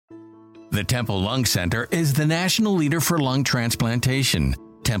The Temple Lung Center is the national leader for lung transplantation.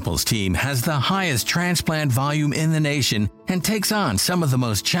 Temple's team has the highest transplant volume in the nation and takes on some of the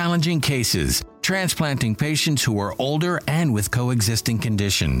most challenging cases, transplanting patients who are older and with coexisting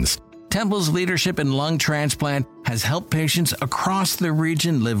conditions. Temple's leadership in lung transplant has helped patients across the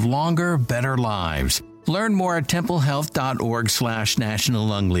region live longer, better lives. Learn more at templehealth.org/national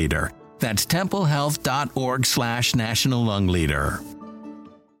lung leader. That's templehealth.org/national lung leader.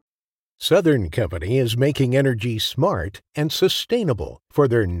 Southern Company is making energy smart and sustainable for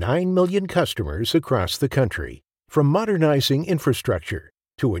their 9 million customers across the country. From modernizing infrastructure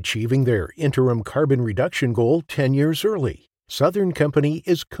to achieving their interim carbon reduction goal 10 years early, Southern Company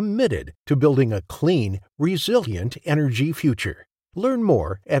is committed to building a clean, resilient energy future. Learn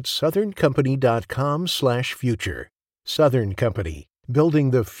more at southerncompany.com/future. Southern Company, building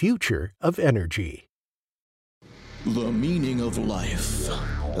the future of energy. The meaning of life.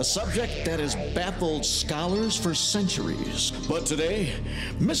 A subject that has baffled scholars for centuries. But today,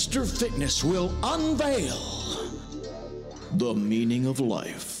 Mr. Fitness will unveil the meaning of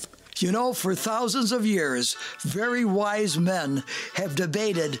life. You know, for thousands of years, very wise men have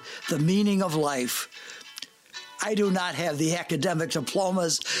debated the meaning of life. I do not have the academic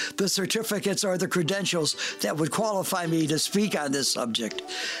diplomas, the certificates, or the credentials that would qualify me to speak on this subject.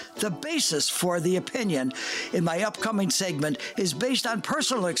 The basis for the opinion in my upcoming segment is based on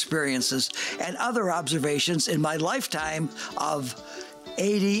personal experiences and other observations in my lifetime of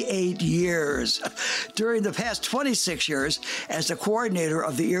 88 years. During the past 26 years, as the coordinator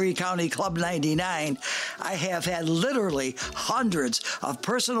of the Erie County Club 99, I have had literally hundreds of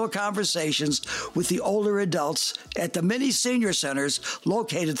personal conversations with the older adults at the many senior centers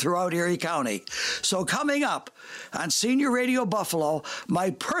located throughout Erie County. So coming up on Senior Radio Buffalo,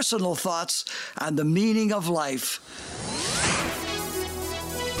 my personal thoughts on the meaning of life.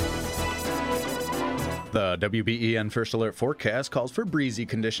 The WBEN First Alert forecast calls for breezy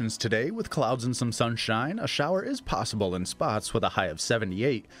conditions today with clouds and some sunshine. A shower is possible in spots with a high of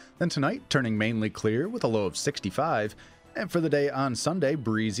 78. Then tonight, turning mainly clear with a low of 65. And for the day on Sunday,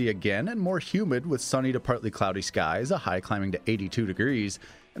 breezy again and more humid with sunny to partly cloudy skies, a high climbing to 82 degrees.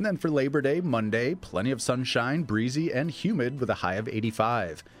 And then for Labor Day, Monday, plenty of sunshine, breezy and humid with a high of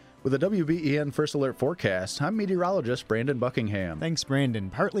 85. With a WBEN First Alert forecast, I'm meteorologist Brandon Buckingham. Thanks, Brandon.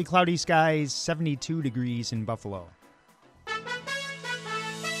 Partly cloudy skies, 72 degrees in Buffalo. The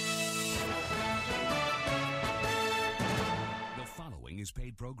following is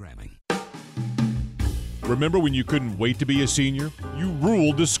paid programming. Remember when you couldn't wait to be a senior? You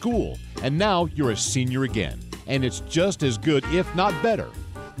ruled the school, and now you're a senior again. And it's just as good, if not better.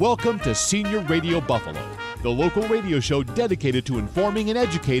 Welcome to Senior Radio Buffalo, the local radio show dedicated to informing and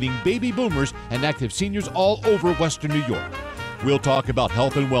educating baby boomers and active seniors all over Western New York. We'll talk about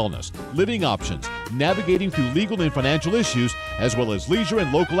health and wellness, living options, navigating through legal and financial issues, as well as leisure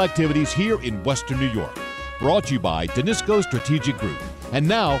and local activities here in Western New York. Brought to you by Danisco Strategic Group. And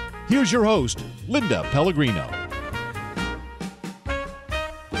now, here's your host, Linda Pellegrino.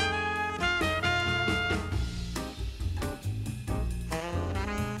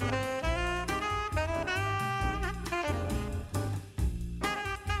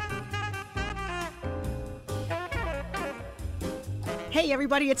 Hey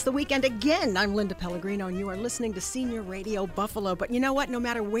everybody, it's the weekend again. I'm Linda Pellegrino and you are listening to Senior Radio Buffalo. But you know what? No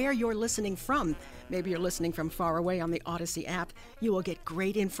matter where you're listening from, maybe you're listening from far away on the Odyssey app, you will get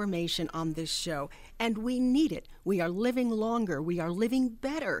great information on this show. And we need it. We are living longer. We are living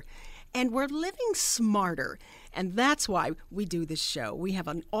better. And we're living smarter. And that's why we do this show. We have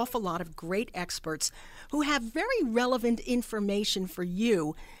an awful lot of great experts who have very relevant information for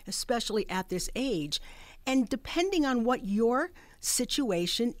you, especially at this age. And depending on what your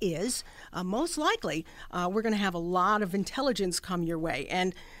situation is, most likely we're going to have a lot of intelligence come your way.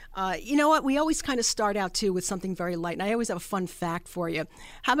 And you know what? We always kind of start out, too, with something very light. And I always have a fun fact for you.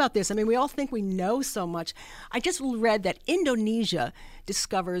 How about this? I mean, we all think we know so much. I just read that Indonesia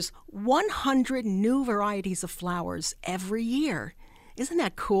discovers 100 new varieties of flowers every year. Isn't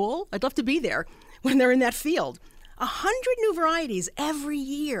that cool? I'd love to be there when they're in that field. 100 new varieties every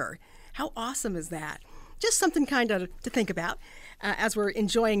year. How awesome is that? Just something kind of to think about as we're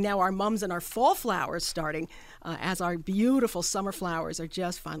enjoying now our mums and our fall flowers starting, as our beautiful summer flowers are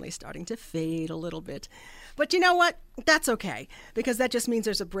just finally starting to fade a little bit. But you know what? That's okay, because that just means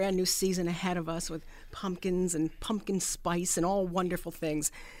there's a brand new season ahead of us with pumpkins and pumpkin spice and all wonderful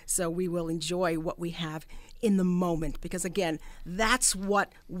things. So we will enjoy what we have in the moment, because again, that's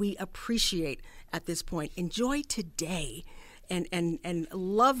what we appreciate at this point. Enjoy today. And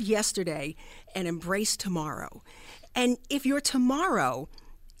love yesterday and embrace tomorrow. And if your tomorrow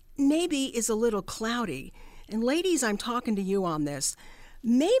maybe is a little cloudy. And ladies, I'm talking to you on this.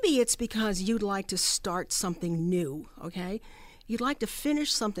 Maybe it's because you'd like to start something new, okay? You'd like to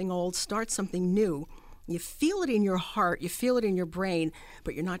finish something old, start something new. You feel it in your heart, you feel it in your brain,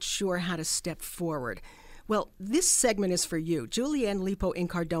 but you're not sure how to step forward. Well, this segment is for you. Julianne Lepo in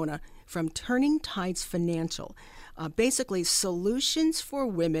Cardona from Turning Tides Financial. Basically, solutions for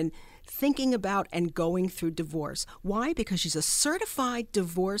women thinking about and going through divorce. Why? Because she's a certified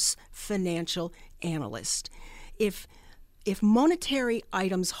divorce financial analyst. If monetary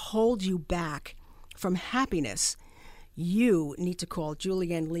items hold you back from happiness, you need to call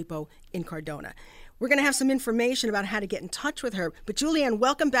Julianne Lepo in Cardona. We're going to have some information about how to get in touch with her. But Julianne,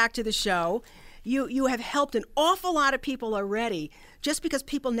 welcome back to the show. You have helped an awful lot of people already. Just because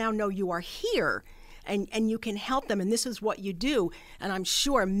people now know you are here and you can help them, and this is what you do. And I'm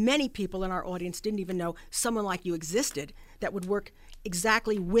sure many people in our audience didn't even know someone like you existed that would work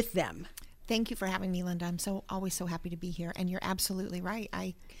exactly with them. Thank you for having me, Linda. I'm always so happy to be here. And you're absolutely right.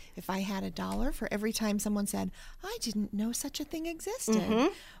 If I had $1 for every time someone said, I didn't know such a thing existed.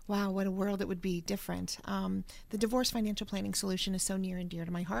 Wow, what a world it would be different. The divorce financial planning solution is so near and dear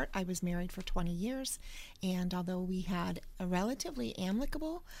to my heart. I was married for 20 years, and although we had a relatively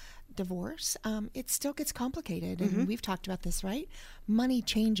amicable divorce, it still gets complicated. And we've talked about this, right? Money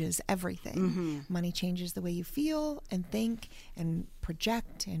changes everything. Money changes the way you feel and think and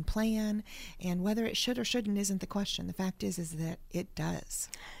project and plan. And whether it should or shouldn't isn't the question. The fact is that it does.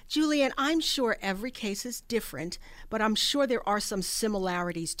 Julianne, I'm sure every case is different, but I'm sure there are some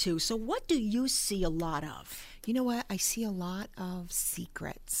similarities too. So what do you see a lot of? You know what? I see a lot of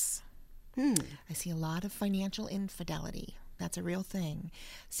secrets. I see a lot of financial infidelity. That's a real thing.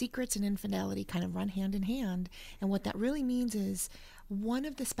 Secrets and infidelity kind of run hand in hand. And what that really means is one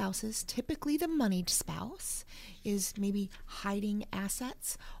of the spouses, typically the moneyed spouse, is maybe hiding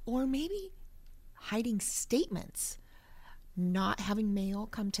assets or maybe hiding statements, not having mail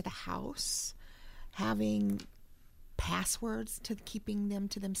come to the house, having passwords to keeping them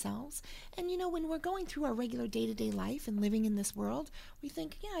to themselves. And when we're going through our regular day-to-day life and living in this world, we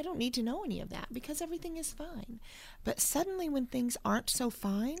think, I don't need to know any of that because everything is fine. But suddenly when things aren't so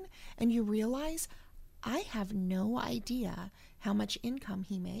fine and you realize, I have no idea how much income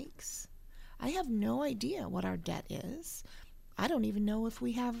he makes. I have no idea what our debt is. I don't even know if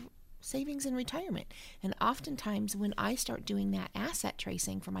we have savings in retirement. And oftentimes when I start doing that asset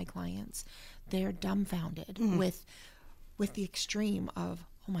tracing for my clients, they're dumbfounded with the extreme of,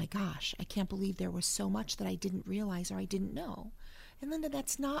 oh my gosh, I can't believe there was so much that I didn't realize or I didn't know. And then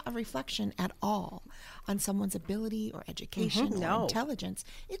that's not a reflection at all on someone's ability or education or intelligence.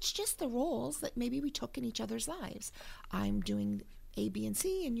 It's just the roles that maybe we took in each other's lives. I'm doing A, B, and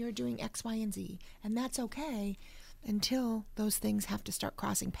C, and you're doing X, Y, and Z. And that's okay until those things have to start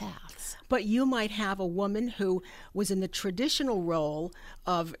crossing paths. But you might have a woman who was in the traditional role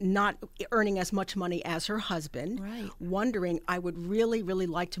of not earning as much money as her husband, wondering, I would really, really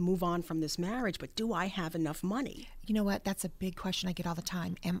like to move on from this marriage, but do I have enough money? You know what? That's a big question I get all the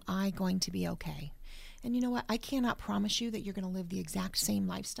time. Am I going to be okay? And you know what? I cannot promise you that you're going to live the exact same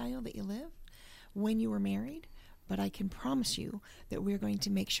lifestyle that you lived when you were married. But I can promise you that we're going to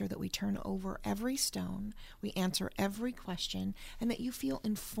make sure that we turn over every stone, we answer every question, and that you feel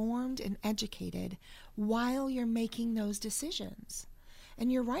informed and educated while you're making those decisions.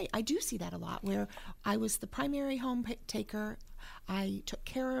 And you're right, I do see that a lot, where I was the primary home taker. I took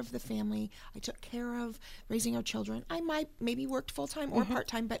care of the family. I took care of raising our children. I maybe worked full-time or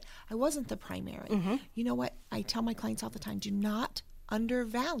part-time, but I wasn't the primary. You know what? I tell my clients all the time, do not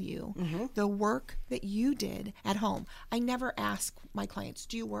undervalue the work that you did at home. I never ask my clients,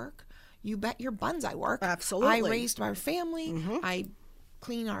 do you work? You bet your buns I work. Absolutely. I raised our family. I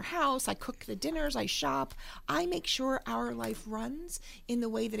clean our house. I cook the dinners. I shop. I make sure our life runs in the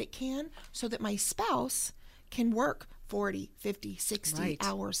way that it can so that my spouse can work 40, 50, 60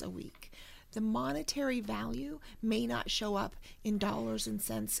 hours a week. The monetary value may not show up in dollars and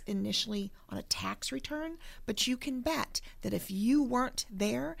cents initially on a tax return, but you can bet that if you weren't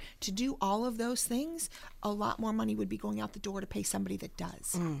there to do all of those things, a lot more money would be going out the door to pay somebody that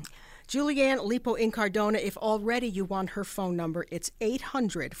does. Julianne Lepo in Cardona, if already you want her phone number, it's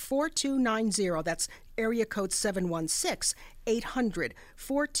 800-4290. That's area code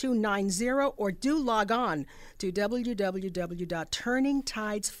 716-800-4290, or do log on to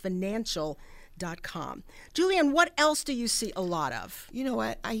www.turningtidesfinancial.com. Julianne, what else do you see a lot of? You know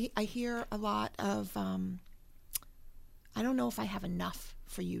what? I hear a lot of, I don't know if I have enough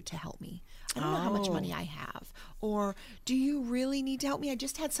for you to help me. I don't know how much money I have. Or, do you really need to help me? I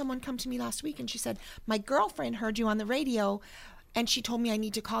just had someone come to me last week and she said, my girlfriend heard you on the radio And she told me I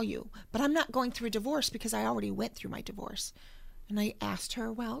need to call you, but I'm not going through a divorce because I already went through my divorce. And I asked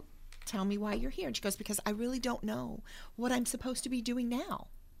her, well, tell me why you're here. And she goes, because I really don't know what I'm supposed to be doing now.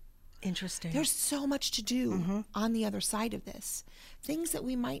 Interesting. There's so much to do on the other side of this, things that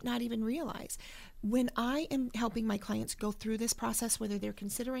we might not even realize. When I am helping my clients go through this process, whether they're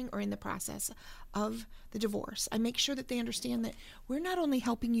considering or in the process of the divorce, I make sure that they understand that we're not only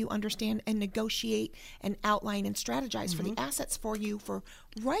helping you understand and negotiate and outline and strategize for the assets for you for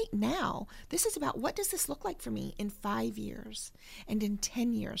right now. This is about, what does this look like for me in 5 years and in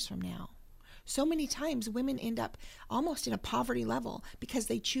 10 years from now? So many times women end up almost in a poverty level because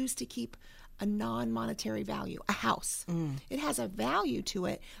they choose to keep a non-monetary value, a house. It has a value to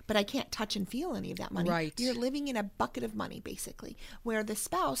it, but I can't touch and feel any of that money. Right. You're living in a bucket of money, basically, where the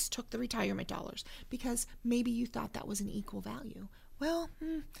spouse took the retirement dollars because maybe you thought that was an equal value. Well,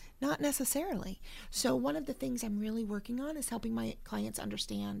 not necessarily. So one of the things I'm really working on is helping my clients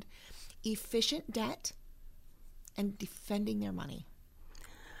understand efficient debt and defending their money.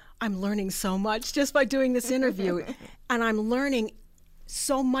 I'm learning so much just by doing this interview. And I'm learning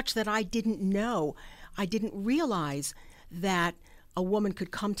so much that I didn't know. I didn't realize that a woman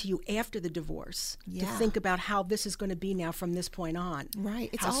could come to you after the divorce to think about how this is going to be now from this point on. Right.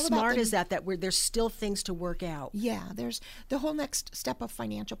 It's how all smart about is that there's still things to work out. Yeah, there's the whole next step of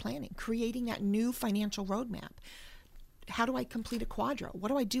financial planning, creating that new financial roadmap. How do I complete a quadro? What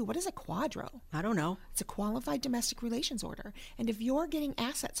do I do? What is a quadro? I don't know. It's a qualified domestic relations order. And if you're getting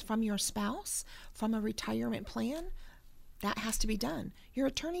assets from your spouse, from a retirement plan, that has to be done. Your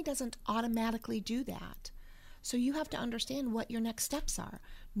attorney doesn't automatically do that. So you have to understand what your next steps are.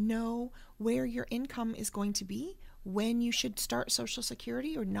 Know where your income is going to be, when you should start Social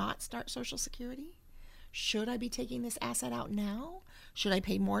Security or not start Social Security. Should I be taking this asset out now? Should I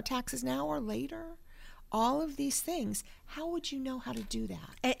pay more taxes now or later? All of these things, how would you know how to do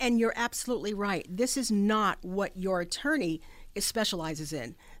that? And you're absolutely right. This is not what your attorney specializes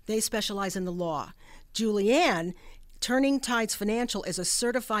in. They specialize in the law. Julianne, Turning Tides Financial, is a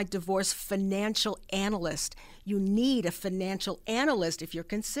certified divorce financial analyst. You need a financial analyst if you're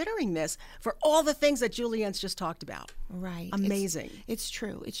considering this for all the things that Julianne's just talked about. Right. Amazing. It's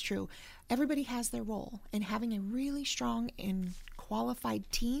true. It's true. Everybody has their role, and having a really strong and qualified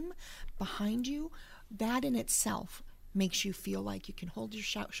team behind you, that in itself makes you feel like you can hold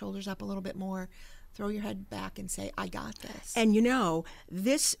your shoulders up a little bit more, throw your head back and say, I got this. And you know,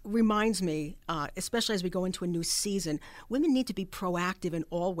 this reminds me, especially as we go into a new season, women need to be proactive in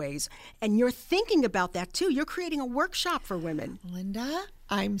all ways. And you're thinking about that too. You're creating a workshop for women. Linda,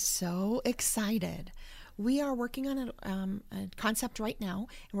 I'm so excited. We are working on a concept right now,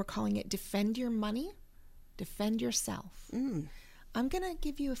 and we're calling it Defend Your Money, Defend Yourself. I'm going to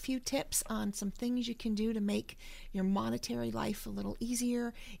give you a few tips on some things you can do to make your monetary life a little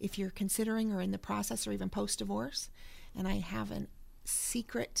easier if you're considering or in the process or even post-divorce. And I have a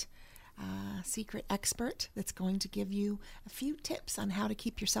secret expert that's going to give you a few tips on how to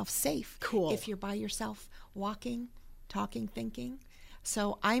keep yourself safe. Cool. If you're by yourself walking, talking, thinking.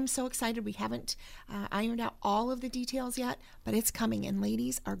 So I'm so excited. We haven't ironed out all of the details yet, but it's coming, and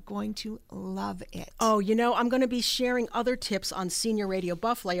ladies are going to love it. Oh, you know, I'm going to be sharing other tips on Senior Radio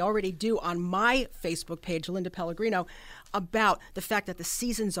Buffalo. I already do on my Facebook page, Linda Pellegrino, about the fact that the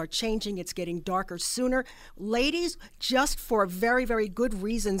seasons are changing. It's getting darker sooner. Ladies, just for very, very good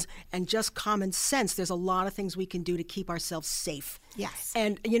reasons and just common sense, there's a lot of things we can do to keep ourselves safe. Yes.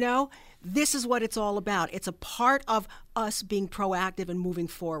 And, you know, this is what it's all about. It's a part of us being proactive and moving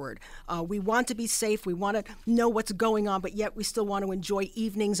forward. We want to be safe. We want to know what's going on, but yet we still want to enjoy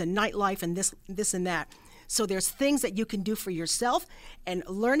evenings and nightlife and this and that. So there's things that you can do for yourself, and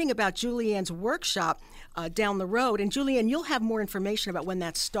learning about Julianne's workshop down the road. And Julianne, you'll have more information about when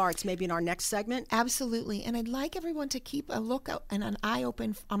that starts, maybe in our next segment. Absolutely. And I'd like everyone to keep a lookout and an eye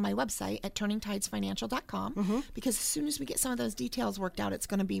open on my website at turningtidesfinancial.com, because as soon as we get some of those details worked out, it's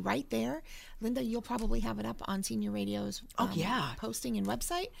going to be right there. Linda, you'll probably have it up on Senior Radio's posting and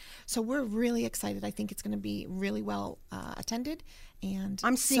website. So we're really excited. I think it's going to be really well attended. And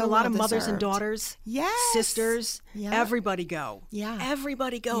I'm seeing so a lot of well mothers and deserved. daughters, sisters, everybody go.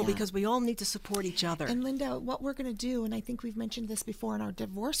 Everybody go, because we all need to support each other. And Linda, what we're going to do, and I think we've mentioned this before in our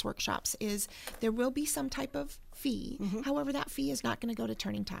divorce workshops, is there will be some type of fee. However, that fee is not going to go to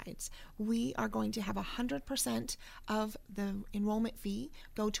Turning Tides. We are going to have 100% of the enrollment fee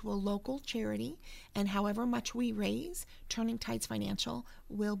go to a local charity, and however much we raise, Turning Tides Financial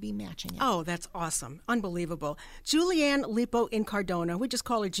will be matching it. Oh, that's awesome. Unbelievable. Julianne Lepo in Cardona. We just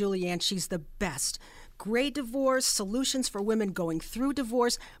call her Julianne. She's the best. divorce, solutions for women going through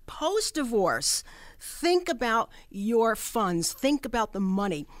divorce, post-divorce. Think about your funds. Think about the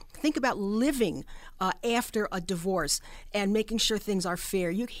money. Think about living after a divorce and making sure things are fair.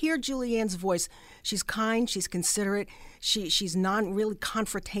 You hear Julianne's voice. She's kind. She's considerate. She's not really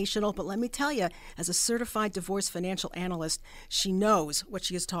confrontational. But let me tell you, as a certified divorce financial analyst, she knows what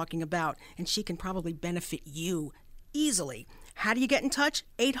she is talking about, and she can probably benefit you easily. How do you get in touch?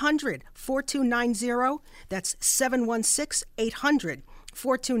 800-4290. That's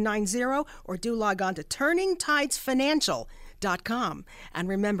 716-800-4290. Or do log on to turningtidesfinancial.com. And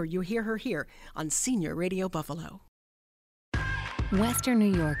remember, you hear her here on Senior Radio Buffalo. Western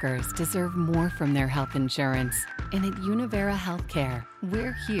New Yorkers deserve more from their health insurance. And at Univera Healthcare,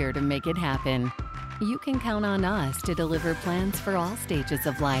 we're here to make it happen. You can count on us to deliver plans for all stages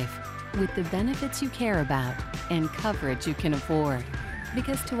of life, with the benefits you care about and coverage you can afford.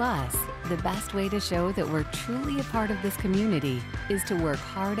 Because to us, the best way to show that we're truly a part of this community is to work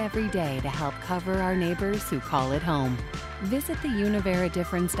hard every day to help cover our neighbors who call it home. Visit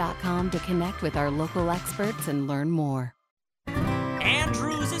theuniveradifference.com to connect with our local experts and learn more.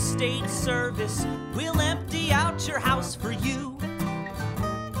 Andrews Estate Service will empty out your house for you.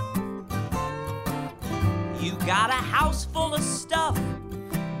 You got a house full of stuff,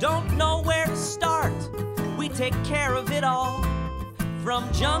 don't know where to start. We take care of it all,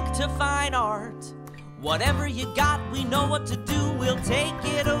 from junk to fine art. Whatever you got, we know what to do, we'll take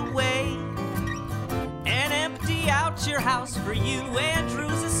it away and empty out your house for you.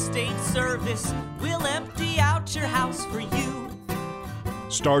 Andrews Estate Service will empty out your house for you.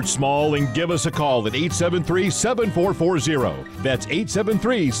 Start small and give us a call at 873-7440. That's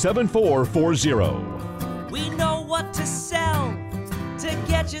 873-7440. We know what to sell to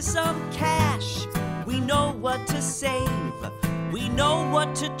get you some cash. We know what to save. We know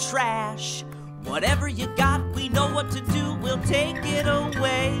what to trash. Whatever you got, we know what to do. We'll take it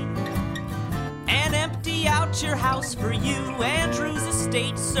away and empty out your house for you. Andrews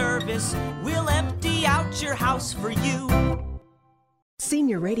Estate Service will empty out your house for you.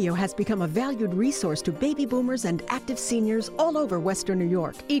 Senior Radio has become a valued resource to baby boomers and active seniors all over Western New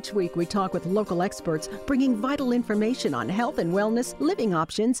York. Each week we talk with local experts, bringing vital information on health and wellness, living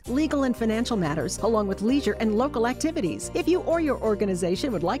options, legal and financial matters, along with leisure and local activities. If you or your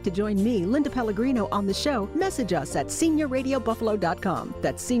organization would like to join me, Linda Pellegrino, on the show, message us at seniorradiobuffalo.com.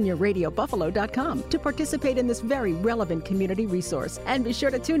 That's seniorradiobuffalo.com to participate in this very relevant community resource. And be sure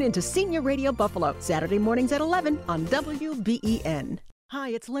to tune in to Senior Radio Buffalo, Saturday mornings at 11 on WBEN. Hi,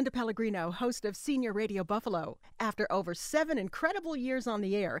 it's Linda Pellegrino, host of Senior Radio Buffalo. After over 7 incredible years on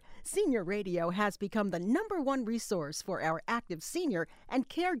the air, Senior Radio has become the #1 resource for our active senior and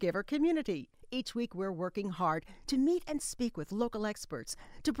caregiver community. Each week we're working hard to meet and speak with local experts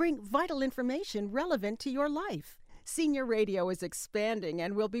to bring vital information relevant to your life. Senior Radio is expanding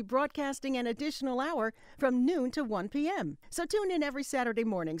and will be broadcasting an additional hour from noon to 1 p.m. So tune in every Saturday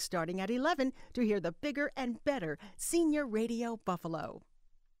morning starting at 11 to hear the bigger and better Senior Radio Buffalo.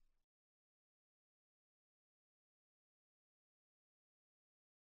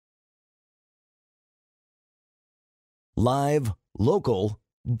 Live, local,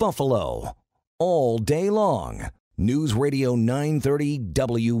 Buffalo. All day long. News Radio 930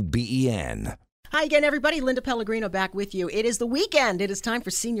 WBEN. Hi again, everybody. Linda Pellegrino back with you. It is the weekend. It is time for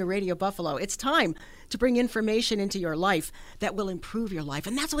Senior Radio Buffalo. It's time to bring information into your life that will improve your life.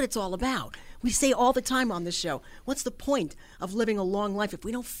 And that's what it's all about. We say all the time on this show, what's the point of living a long life if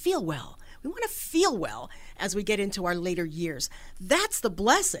we don't feel well? We want to feel well as we get into our later years. That's the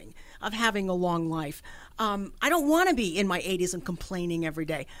blessing of having a long life. I don't want to be in my 80s and complaining every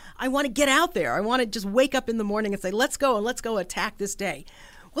day. I want to get out there. I want to just wake up in the morning and say, let's go attack this day.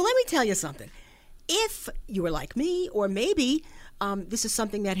 Well, let me tell you something. If you were like me, or maybe this is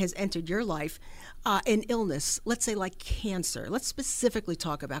something that has entered your life, an illness, let's say like cancer. Let's specifically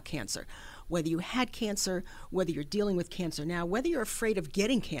talk about cancer. Whether you had cancer, whether you're dealing with cancer now, whether you're afraid of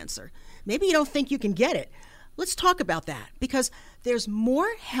getting cancer, maybe you don't think you can get it. Let's talk about that, because there's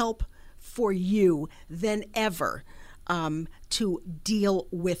more help for you than ever to deal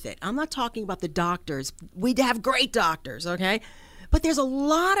with it. I'm not talking about the doctors. We have great doctors, okay? But there's a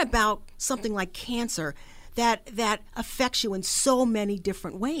lot about something like cancer that affects you in so many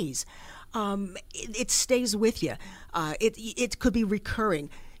different ways. It stays with you. It could be recurring.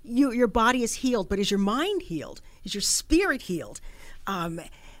 Your body is healed, but is your mind healed? Is your spirit healed?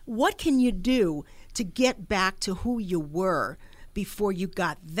 What can you do to get back to who you were before you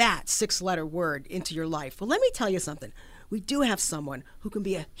got that 6-letter word into your life? Well, let me tell you something. we do have someone who can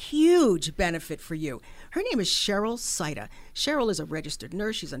be a huge benefit for you. Her name is Cheryl Saida. Cheryl is a registered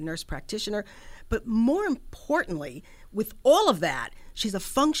nurse. She's a nurse practitioner. But more importantly, with all of that, she's a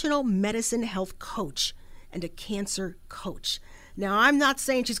functional medicine health coach and a cancer coach. Now, I'm not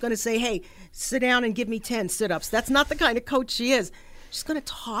saying she's going to say, hey, sit down and give me 10 sit-ups. That's not the kind of coach she is. She's going to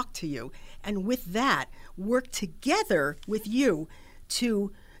talk to you. And with that, work together with you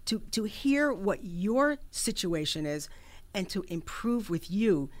to hear what your situation is and to improve with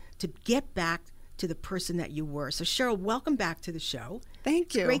you to get back to the person that you were. So, Cheryl, welcome back to the show.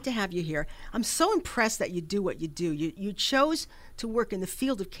 Thank you. It's great to have you here. I'm so impressed that you do what you do. You chose to work in the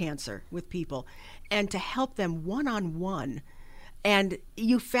field of cancer with people and to help them one-on-one. And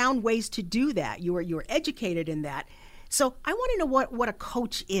you found ways to do that. You were educated in that. So I want to know what a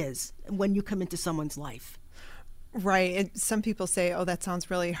coach is when you come into someone's life. Right. Some people say, oh, that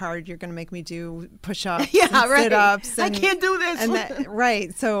sounds really hard. You're going to make me do push-ups and right. sit-ups. I can't do this. And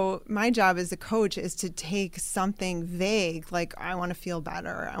right. So my job as a coach is to take something vague, like I want to feel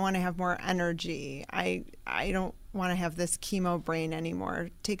better. I want to have more energy. I don't want to have this chemo brain anymore.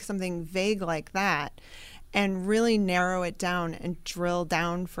 Take something vague like that and really narrow it down and drill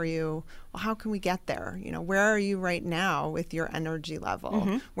down for you. Well, how can we get there? Where are you right now with your energy level?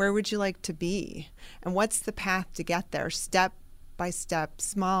 Mm-hmm. Where would you like to be? And what's the path to get there? Step by step,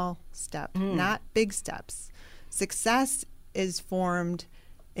 small step, not big steps. Success is formed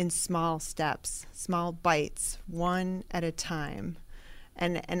in small steps, small bites, one at a time.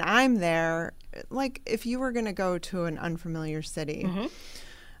 And I'm there, like if you were going to go to an unfamiliar city,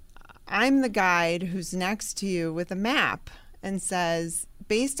 I'm the guide who's next to you with a map and says,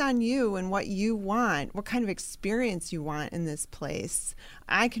 based on you and what you want, what kind of experience you want in this place,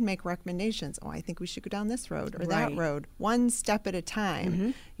 I can make recommendations. Oh, I think we should go down this road or that road, one step at a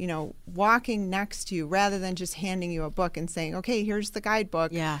time, walking next to you rather than just handing you a book and saying, okay, here's the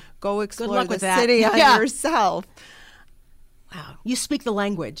guidebook. Yeah. Go explore luck the with that. city on yourself. Wow. You speak the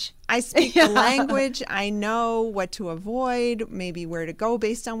language. I speak the language. I know what to avoid, maybe where to go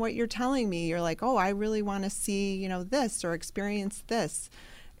based on what you're telling me. You're like, oh, I really want to see, this or experience this.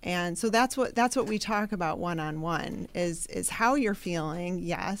 And so that's what we talk about one-on-one is how you're feeling,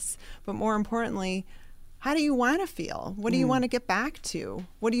 yes, but more importantly, how do you want to feel? What do you want to get back to?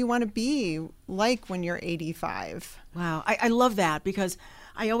 What do you want to be like when you're 85? Wow. I love that because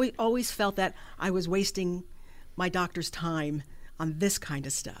I always felt that I was wasting my doctor's time on this kind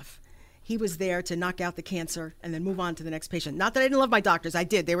of stuff. He was there to knock out the cancer and then move on to the next patient. Not that I didn't love my doctors. I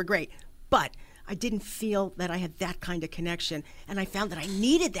did. They were great. But I didn't feel that I had that kind of connection. And I found that I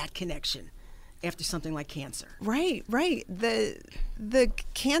needed that connection after something like cancer. Right. The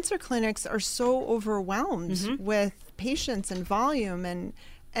cancer clinics are so overwhelmed with patients and volume. And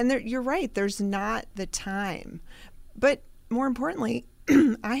you're right. There's not the time. But more importantly,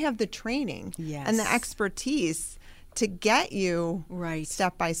 I have the training and the expertise to get you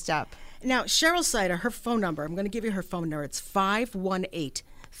step by step. Now, Cheryl Saida, her phone number, I'm going to give you her phone number. It's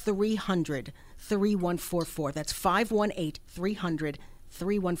 518-300-3144. That's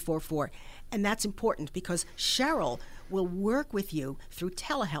 518-300-3144. And that's important because Cheryl will work with you through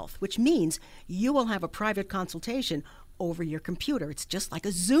telehealth, which means you will have a private consultation over your computer. It's just like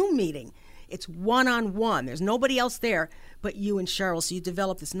a Zoom meeting. It's one-on-one. There's nobody else there but you and Cheryl. So you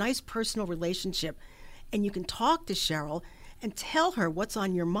develop this nice personal relationship, and you can talk to Cheryl and tell her what's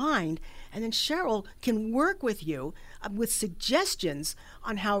on your mind. And then Cheryl can work with you with suggestions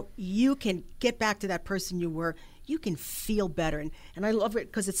on how you can get back to that person you were. You can feel better. And I love it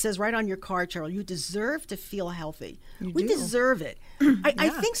because it says right on your card, Cheryl, you deserve to feel healthy. We deserve it. I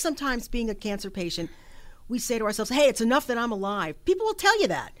think sometimes being a cancer patient, we say to ourselves, hey, it's enough that I'm alive. People will tell you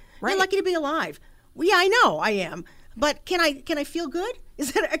that. You're lucky to be alive. Well, yeah, I know I am. But can I feel good?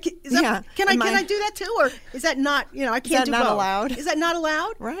 Can I do that too? Or is that not, I can't do both. Is that not allowed? Is that not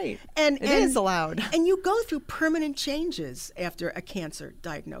allowed? Right. It is allowed. And you go through permanent changes after a cancer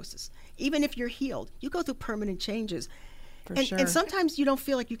diagnosis. Even if you're healed, you go through permanent changes. For sure. And sometimes you don't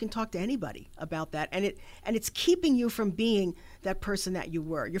feel like you can talk to anybody about that. And it's keeping you from being that person that you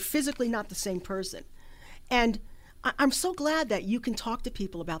were. You're physically not the same person. And I'm so glad that you can talk to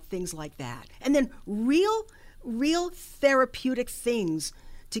people about things like that. And then real therapeutic things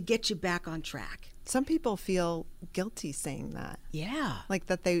to get you back on track. Some people feel guilty saying that. Yeah. Like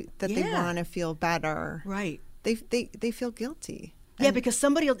that they want to feel better. Right. They feel guilty. Yeah, because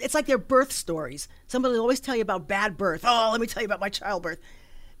it's like their birth stories. Somebody will always tell you about bad birth. Oh, let me tell you about my childbirth.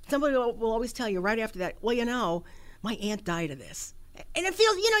 Somebody will always tell you right after that, well, my aunt died of this. And it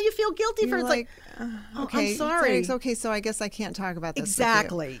feels, you feel guilty for like, okay, I'm sorry. It's okay, so I guess I can't talk about this.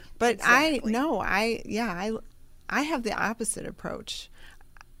 Exactly. With you. But exactly. I have the opposite approach.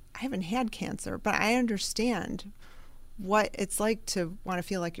 I haven't had cancer, but I understand what it's like to want to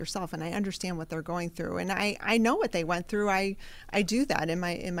feel like yourself, and I understand what they're going through, and I know what they went through. I do that in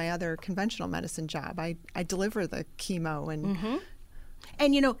my other conventional medicine job. I deliver the chemo and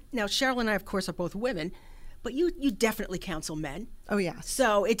and now Cheryl and I, of course, are both women, but you definitely counsel men. Oh yeah.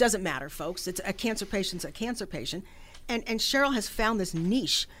 So it doesn't matter, folks. It's a cancer patient's a cancer patient, and Cheryl has found this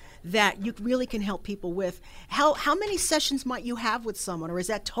niche that you really can help people with. How many sessions might you have with someone, or is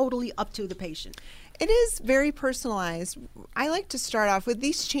that totally up to the patient? It is very personalized. I like to start off with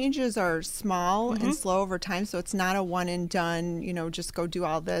these changes are small and slow over time, so it's not a one and done, just go do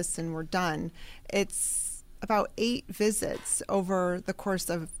all this and we're done. It's about 8 visits over the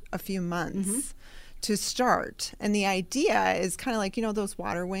course of a few months to start. And the idea is kind of like, those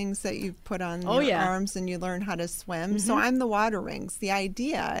water wings that you put on your arms and you learn how to swim. So I'm the water wings. The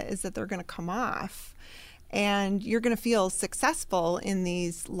idea is that they're going to come off. And you're going to feel successful in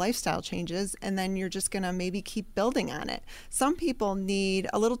these lifestyle changes, and then you're just going to maybe keep building on it. Some people need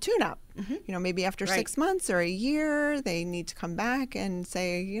a little tune-up. Maybe after 6 months or a year, they need to come back and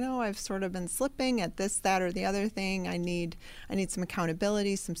say, I've sort of been slipping at this, that, or the other thing. I need some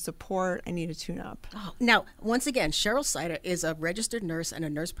accountability, some support. I need a tune-up. Oh, now, once again, Cheryl Seiter is a registered nurse and a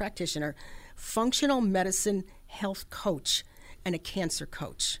nurse practitioner, functional medicine health coach, and a cancer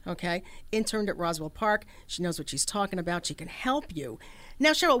coach, okay? Interned at Roswell Park. She knows what she's talking about. She can help you.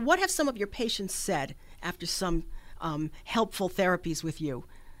 Now, Cheryl, what have some of your patients said after some helpful therapies with you?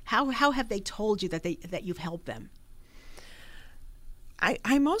 How have they told you that you've helped them?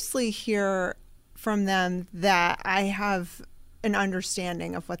 I mostly hear from them that I have an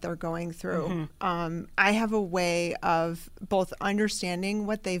understanding of what they're going through. I have a way of both understanding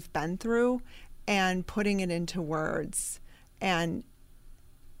what they've been through and putting it into words, and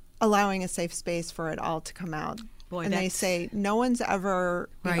allowing a safe space for it all to come out. Boy, and they say no one's ever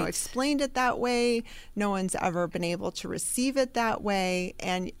explained it that way. No one's ever been able to receive it that way.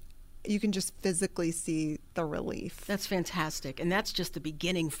 And you can just physically see the relief. That's fantastic. And that's just the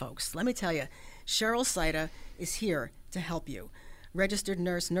beginning, folks. Let me tell you, Cheryl Seiter is here to help you. Registered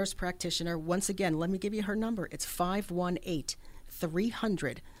nurse, nurse practitioner. Once again, let me give you her number. It's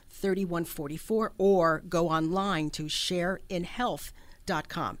 518-300-3144, or go online to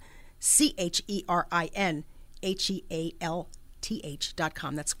shareinhealth.com.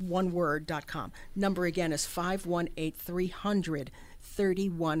 CHERINHEALTH.com. That's one word.com. Number again is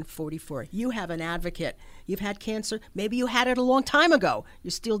 518-300-3144. You have an advocate. You've had cancer. Maybe you had it a long time ago.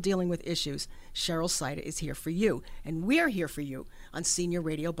 You're still dealing with issues. Cheryl Seiter is here for you, and we're here for you on Senior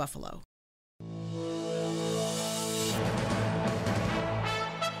Radio Buffalo.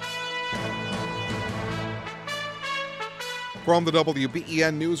 From the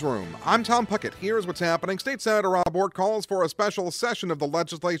WBEN Newsroom, I'm Tom Puckett. Here's what's happening. State Senator Rob Ort calls for a special session of the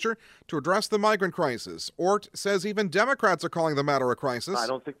legislature to address the migrant crisis. Ort says even Democrats are calling the matter a crisis. I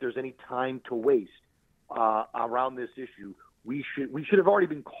don't think there's any time to waste around this issue. We should have already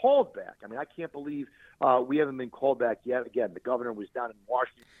been called back. I mean, I can't believe we haven't been called back yet. Again, the governor was down in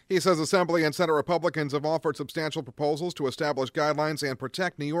Washington. He says Assembly and Senate Republicans have offered substantial proposals to establish guidelines and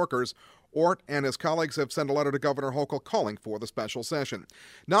protect New Yorkers. Ort and his colleagues have sent a letter to Governor Hochul calling for the special session.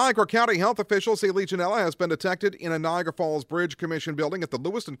 Niagara County health officials say Legionella has been detected in a Niagara Falls Bridge Commission building at the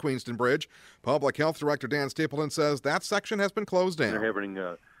Lewiston-Queenston Bridge. Public Health Director Dan Stapleton says that section has been closed down. They're having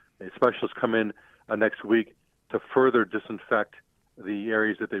a specialist come in next week to further disinfect the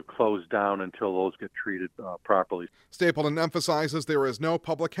areas that they've closed down until those get treated properly. Stapleton emphasizes there is no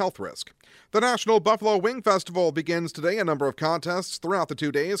public health risk. The National Buffalo Wing Festival begins today. A number of contests throughout the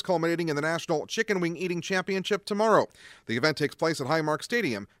 2 days, culminating in the National Chicken Wing Eating Championship tomorrow. The event takes place at Highmark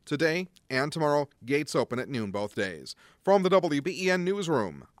Stadium today and tomorrow. Gates open at noon both days. From the WBEN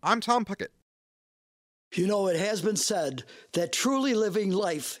Newsroom, I'm Tom Puckett. You know, it has been said that truly living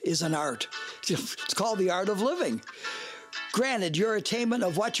life is an art. It's called the art of living. Granted, your attainment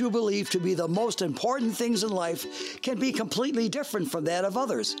of what you believe to be the most important things in life can be completely different from that of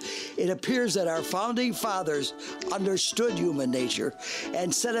others. It appears that our founding fathers understood human nature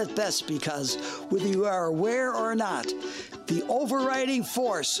and said it best because, whether you are aware or not, the overriding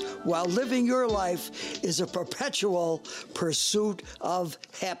force while living your life is a perpetual pursuit of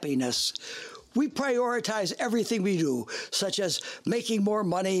happiness. We prioritize everything we do, such as making more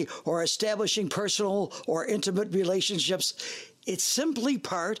money or establishing personal or intimate relationships. It's simply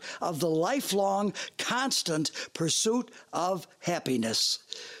part of the lifelong, constant pursuit of happiness.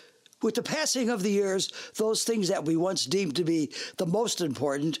 With the passing of the years, those things that we once deemed to be the most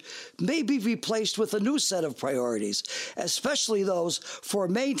important may be replaced with a new set of priorities, especially those for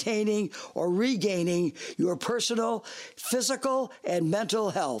maintaining or regaining your personal, physical, and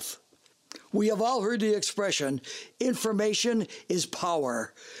mental health. We have all heard the expression, information is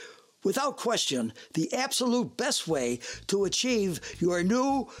power. Without question, the absolute best way to achieve your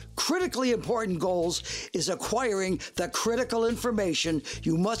new, critically important goals is acquiring the critical information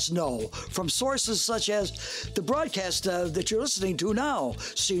you must know from sources such as the broadcast that you're listening to now,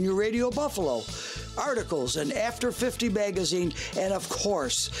 Senior Radio Buffalo, articles in After 50 magazine, and of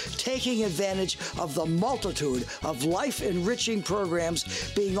course, taking advantage of the multitude of life-enriching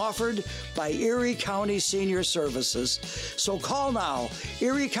programs being offered by Erie County Senior Services. So call now,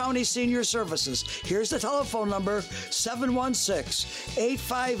 Erie County Senior Services. Here's the telephone number,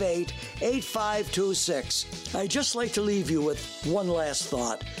 716-858-8526. I'd just like to leave you with one last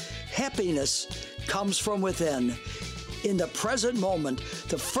thought. Happiness comes from within. In the present moment,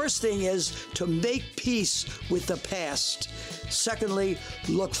 the first thing is to make peace with the past. Secondly,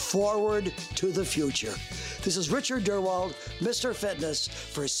 look forward to the future. This is Richard Durwald, Mr. Fitness,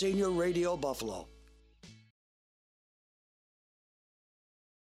 for Senior Radio Buffalo.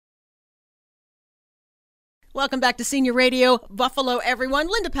 Welcome back to Senior Radio Buffalo, everyone.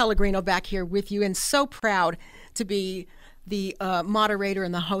 Linda Pellegrino back here with you, and so proud to be the moderator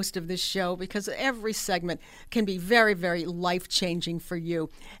and the host of this show, because every segment can be very, very life-changing for you.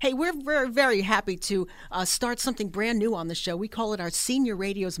 Hey, we're very, very happy to start something brand new on the show. We call it our Senior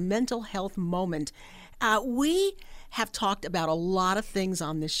Radio's Mental Health Moment. We have talked about a lot of things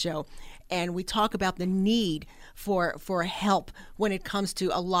on this show, and we talk about the need for help when it comes to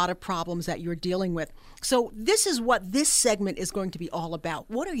a lot of problems that you're dealing with. So this is what this segment is going to be all about.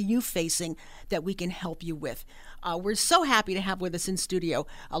 What are you facing that we can help you with? We're so happy to have with us in studio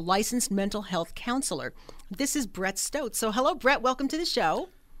a licensed mental health counselor. This is Brett Stote. So hello, Brett. Welcome to the show.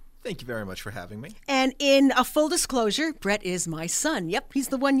 Thank you very much for having me. And in a full disclosure, Brett is my son. Yep, he's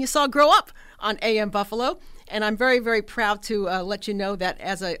the one you saw grow up on AM Buffalo. And I'm very, very proud to let you know that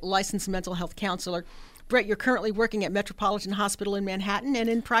as a licensed mental health counselor, Brett, you're currently working at Metropolitan Hospital in Manhattan and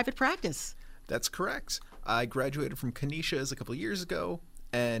in private practice. That's correct. I graduated from Canisius a couple of years ago,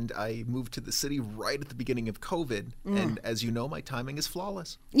 and I moved to the city right at the beginning of COVID. And as you know, my timing is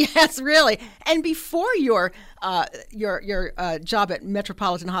flawless. Yes, really. And before your job at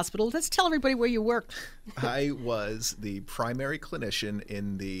Metropolitan Hospital, let's tell everybody where you worked. I was the primary clinician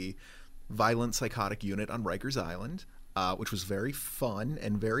in the violent psychotic unit on Rikers Island, which was very fun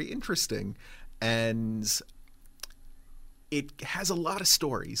and very interesting. And it has a lot of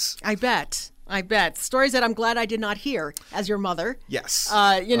stories. I bet. Stories that I'm glad I did not hear as your mother. Yes.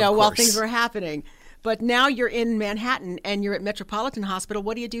 While things were happening. But now you're in Manhattan and you're at Metropolitan Hospital.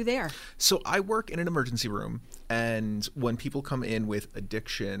 What do you do there? So I work in an emergency room. And when people come in with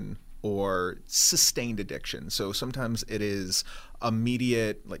addiction or sustained addiction, so sometimes it is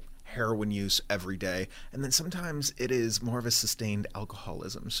immediate, like heroin use every day, and then sometimes it is more of a sustained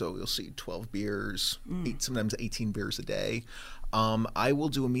alcoholism. So you'll see 12 beers, sometimes 18 beers a day. I will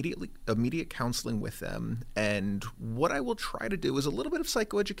do immediate counseling with them, and what I will try to do is a little bit of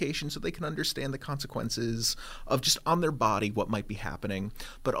psychoeducation so they can understand the consequences of just on their body what might be happening.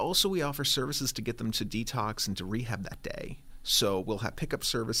 But also we offer services to get them to detox and to rehab that day. So we'll have pickup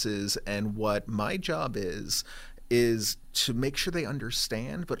services, and what my job is to make sure they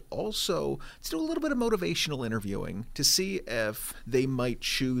understand, but also to do a little bit of motivational interviewing to see if they might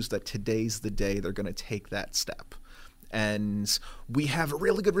choose that today's the day they're going to take that step. And we have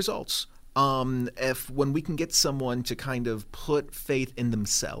really good results. When we can get someone to kind of put faith in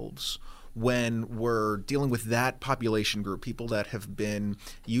themselves when we're dealing with that population group, people that have been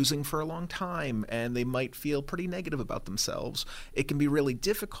using for a long time and they might feel pretty negative about themselves, it can be really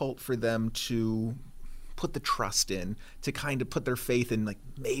difficult for them to put the trust in, to kind of put their faith in, like,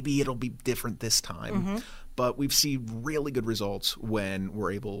 maybe it'll be different this time. But we've seen really good results when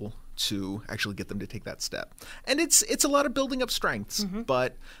we're able to actually get them to take that step. And it's a lot of building up strengths,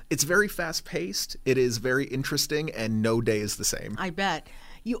 but it's very fast paced. It is very interesting, and no day is the same. I bet.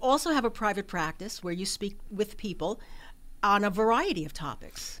 You also have a private practice where you speak with people on a variety of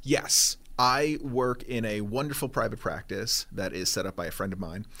topics. Yes. I work in a wonderful private practice that is set up by a friend of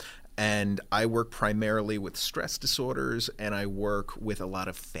mine. And I work primarily with stress disorders, and I work with a lot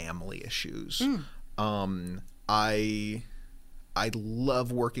of family issues. I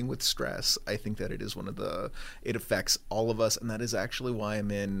love working with stress. I think that it is it affects all of us, and that is actually why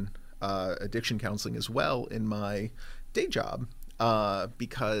I'm in addiction counseling as well in my day job,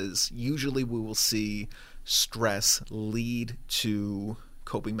 because usually we will see stress lead to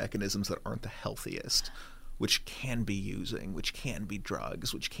coping mechanisms that aren't the healthiest, which can be using, which can be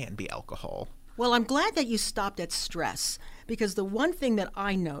drugs, which can be alcohol. Well, I'm glad that you stopped at stress, because the one thing that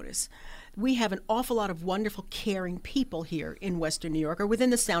I notice, we have an awful lot of wonderful, caring people here in Western New York, or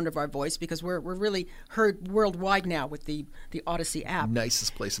within the sound of our voice, because we're really heard worldwide now with the Odyssey app.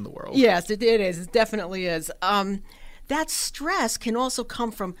 Nicest place in the world. Yes, it is. It definitely is. That stress can also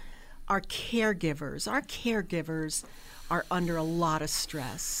come from our caregivers. Our caregivers are under a lot of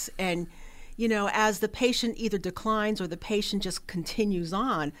stress. And, you know, as the patient either declines or the patient just continues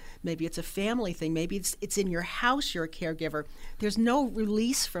on, maybe it's a family thing, maybe it's in your house you're a caregiver, there's no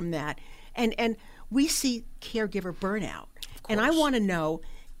release from that. And we see caregiver burnout. And I want to know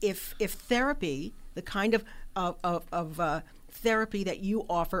if therapy, the kind of therapy that you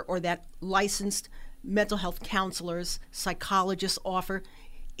offer or that licensed mental health counselors, psychologists offer,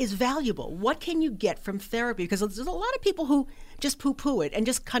 is valuable. What can you get from therapy? Because there's a lot of people who just poo-poo it and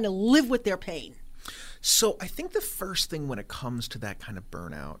just kind of live with their pain. So I think the first thing when it comes to that kind of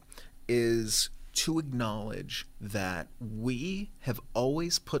burnout is to acknowledge that we have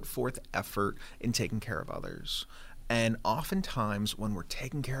always put forth effort in taking care of others. And oftentimes when we're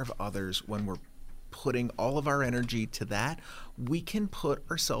taking care of others, when we're putting all of our energy to that, we can put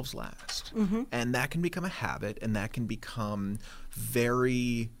ourselves last. Mm-hmm. And that can become a habit, and that can become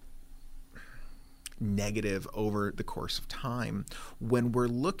very negative over the course of time. When we're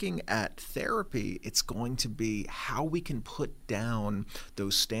looking at therapy, it's going to be how we can put down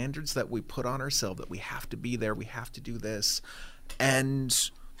those standards that we put on ourselves, that we have to be there, we have to do this,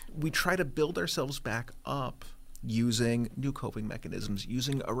 and we try to build ourselves back up using new coping mechanisms,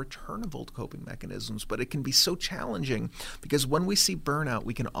 using a return of old coping mechanisms. But it can be so challenging because when we see burnout,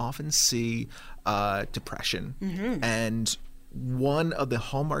 we can often see depression. Mm-hmm. And one of the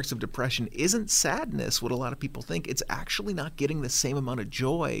hallmarks of depression isn't sadness, what a lot of people think. It's actually not getting the same amount of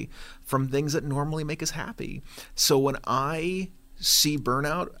joy from things that normally make us happy. So when I see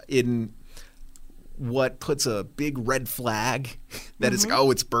burnout in what puts a big red flag that is,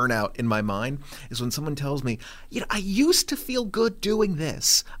 oh, it's burnout in my mind, is when someone tells me, you know, I used to feel good doing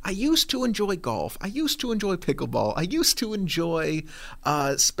this. I used to enjoy golf. I used to enjoy pickleball. I used to enjoy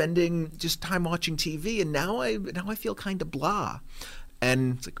spending just time watching TV, and now I feel kind of blah.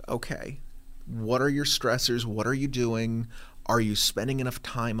 And it's like, okay, what are your stressors? What are you doing? Are you spending enough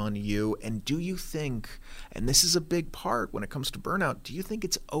time on you? And do you think, and this is a big part when it comes to burnout, do you think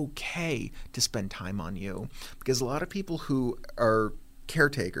it's okay to spend time on you? Because a lot of people who are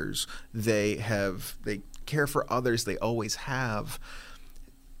caretakers, they care for others, they always have.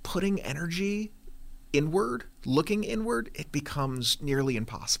 Putting energy inward, looking inward, it becomes nearly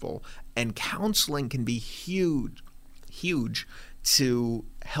impossible. And counseling can be huge to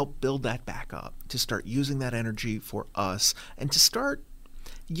help build that back up, to start using that energy for us, and to start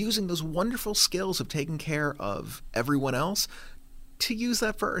using those wonderful skills of taking care of everyone else to use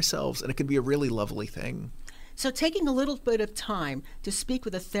that for ourselves. And it can be a really lovely thing. So taking a little bit of time to speak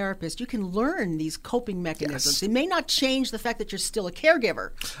with a therapist, you can learn these coping mechanisms. Yes. It may not change the fact that you're still a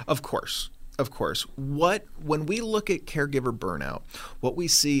caregiver. Of course. When we look at caregiver burnout, what we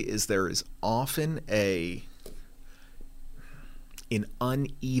see is there is often an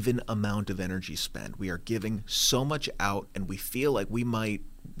uneven amount of energy spent. We are giving so much out, and we feel like we might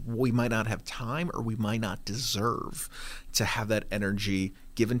not have time, or we might not deserve to have that energy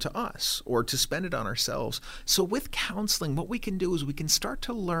given to us or to spend it on ourselves. So with counseling, what we can do is we can start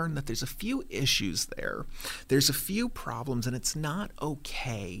to learn that there's a few issues there. There's a few problems, and it's not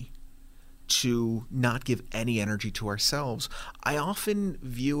okay to not give any energy to ourselves. I often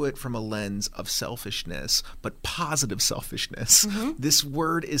view it from a lens of selfishness, but positive selfishness. Mm-hmm. This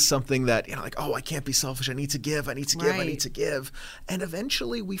word is something that, you know, like, oh, I can't be selfish. I need to give. I need to give. I need to give. And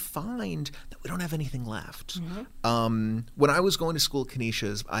eventually we find that we don't have anything left. Mm-hmm. When I was going to school at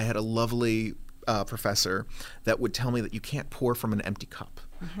Canisius, I had a lovely professor that would tell me that you can't pour from an empty cup.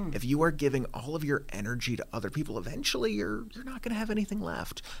 Mm-hmm. If you are giving all of your energy to other people, eventually you're not going to have anything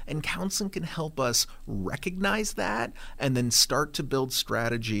left. And counseling can help us recognize that and then start to build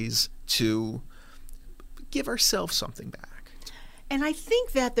strategies to give ourselves something back. And I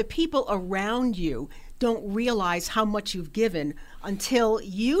think that the people around you don't realize how much you've given until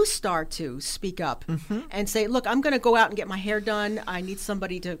you start to speak up and say, look, I'm going to go out and get my hair done. I need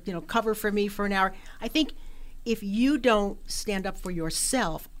somebody to, cover for me for an hour. I think if you don't stand up for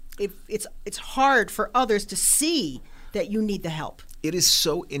yourself, it's hard for others to see that you need the help. it is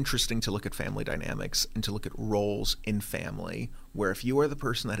so interesting to look at family dynamics and to look at roles in family, where if you are the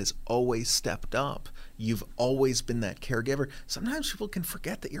person that has always stepped up, you've always been that caregiver, sometimes people can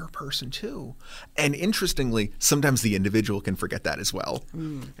forget that you're a person too. And interestingly, sometimes the individual can forget that as well.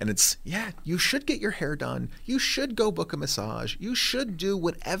 And it's, you should get your hair done. You should go book a massage. You should do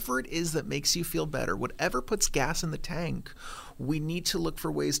whatever it is that makes you feel better, whatever puts gas in the tank. We need to look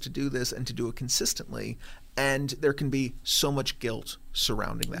for ways to do this and to do it consistently. And there can be so much guilt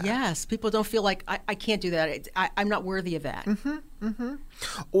surrounding that. Yes, people don't feel like, I can't do that. I'm not worthy of that.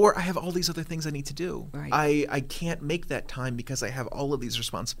 Or I have all these other things I need to do. Right. I can't make that time because I have all of these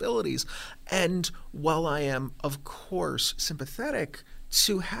responsibilities. And while I am, of course, sympathetic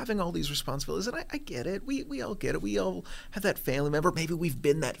to having all these responsibilities, and I get it. We all get it. We all have that family member. Maybe we've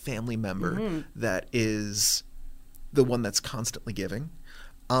been that family member that is the one that's constantly giving.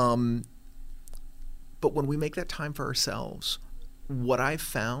 But when we make that time for ourselves, what I've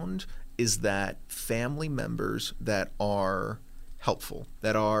found is that family members that are helpful,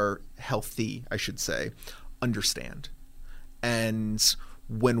 that are healthy, I should say, understand. And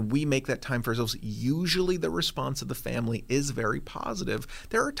when we make that time for ourselves, usually the response of the family is very positive.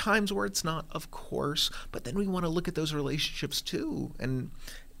 There are times where it's not, of course, but then we want to look at those relationships too. And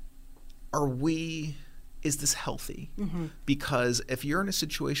is this healthy? Because if you're in a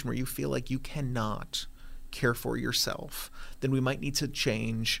situation where you feel like you cannot care for yourself, then we might need to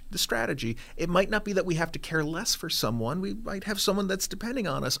change the strategy. It might not be that we have to care less for someone. We might have someone that's depending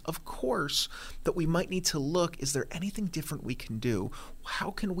on us, of course, but we might need to look, is there anything different we can do?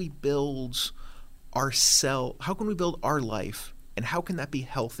 How can we build how can we build our life, and how can that be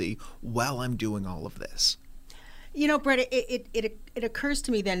healthy while I'm doing all of this? You know, Brett, it occurs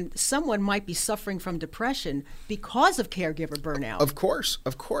to me then someone might be suffering from depression because of caregiver burnout. Of course.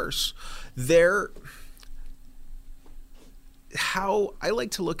 How I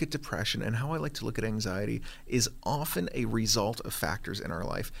like to look at depression and how I like to look at anxiety is often a result of factors in our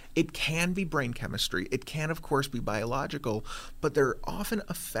life. It can be brain chemistry. It can, of course, be biological, but there are often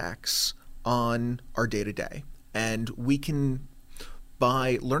effects on our day-to-day. And we can,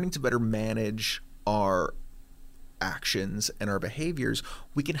 by learning to better manage our actions and our behaviors,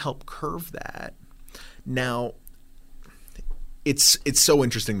 we can help curve that. Now, it's so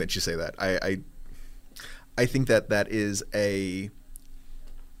interesting that you say that. I think that is a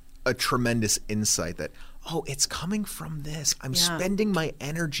tremendous insight that, it's coming from this. I'm spending my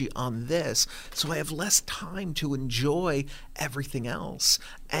energy on this, so I have less time to enjoy everything else.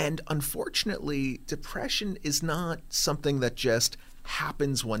 And unfortunately, depression is not something that just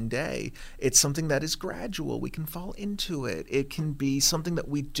happens one day. It's something that is gradual. We can fall into it. It can be something that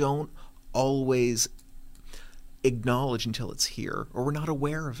we don't always acknowledge until it's here, or we're not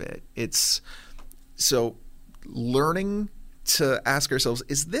aware of it. So learning to ask ourselves,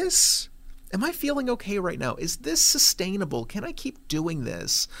 am I feeling okay right now? Is this sustainable? Can I keep doing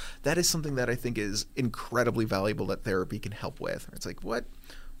this? That is something that I think is incredibly valuable that therapy can help with. It's like, what?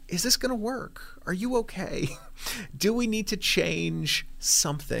 Is this going to work? Are you okay? Do we need to change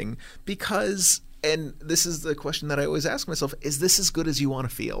something? Because, and this is the question that I always ask myself, is this as good as you want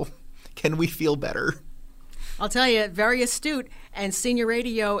to feel? Can we feel better? I'll tell you, very astute, and Senior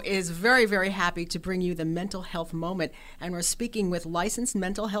Radio is very, very happy to bring you the Mental Health Moment. And we're speaking with licensed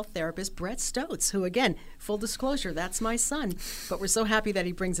mental health therapist Brett Stotz, who, again, full disclosure, that's my son. But we're so happy that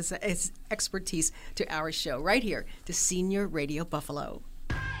he brings his expertise to our show right here to Senior Radio Buffalo.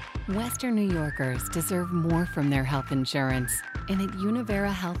 Western New Yorkers deserve more from their health insurance. And at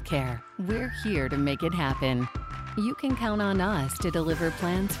Univera Healthcare, we're here to make it happen. You can count on us to deliver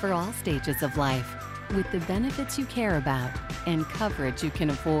plans for all stages of life, with the benefits you care about and coverage you can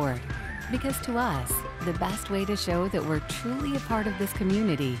afford. Because to us, the best way to show that we're truly a part of this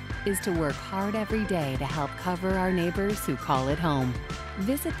community is to work hard every day to help cover our neighbors who call it home.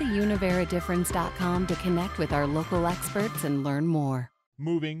 Visit theuniveradifference.com to connect with our local experts and learn more.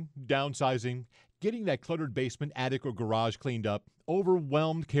 Moving, downsizing, getting that cluttered basement, attic, or garage cleaned up,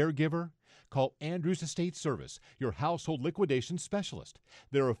 overwhelmed caregiver? Call Andrews Estate Service, your household liquidation specialist.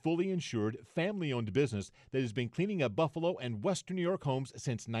 They're a fully insured, family-owned business that has been cleaning up Buffalo and Western New York homes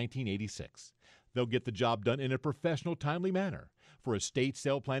since 1986. They'll get the job done in a professional, timely manner. For estate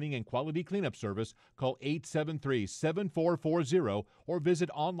sale planning and quality cleanup service, call 873-7440 or visit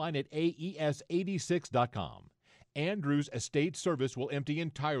online at aes86.com. Andrews Estate Service will empty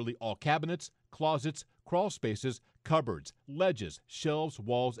entirely all cabinets, closets, crawl spaces, cupboards, ledges, shelves,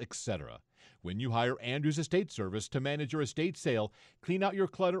 walls, etc. When you hire Andrews Estate Service to manage your estate sale, clean out your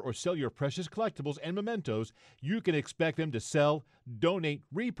clutter, or sell your precious collectibles and mementos, you can expect them to sell, donate,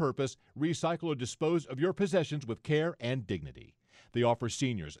 repurpose, recycle, or dispose of your possessions with care and dignity. They offer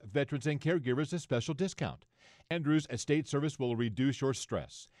seniors, veterans, and caregivers a special discount. Andrews Estate Service will reduce your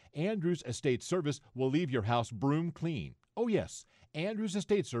stress. Andrews Estate Service will leave your house broom clean. Oh yes, Andrews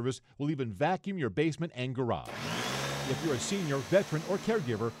Estate Service will even vacuum your basement and garage. If you're a senior, veteran, or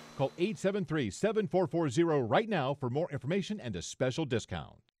caregiver, call 873-7440 right now for more information and a special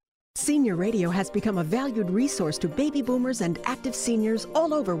discount. Senior Radio has become a valued resource to baby boomers and active seniors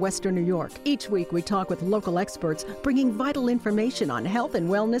all over Western New York. Each week we talk with local experts, bringing vital information on health and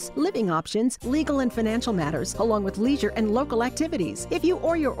wellness, living options, legal and financial matters, along with leisure and local activities. If you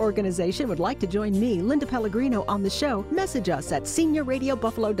or your organization would like to join me, Linda Pellegrino, on the show, message us at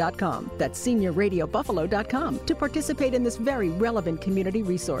seniorradiobuffalo.com. That's seniorradiobuffalo.com to participate in this very relevant community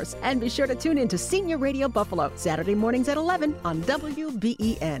resource. And be sure to tune in to Senior Radio Buffalo, Saturday mornings at 11 on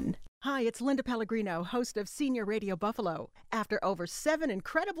WBEN. Hi, it's Linda Pellegrino, host of Senior Radio Buffalo. After over 7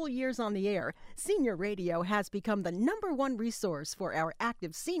 incredible years on the air, Senior Radio has become the #1 resource for our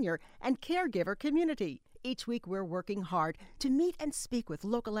active senior and caregiver community. Each week we're working hard to meet and speak with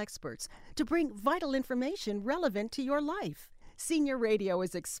local experts to bring vital information relevant to your life. Senior Radio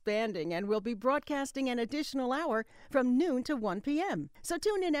is expanding and will be broadcasting an additional hour from noon to 1 p.m. So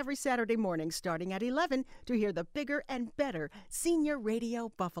tune in every Saturday morning starting at 11 to hear the bigger and better Senior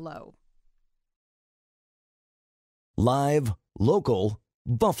Radio Buffalo. Live, local,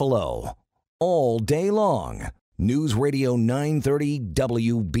 Buffalo. All day long. News Radio 930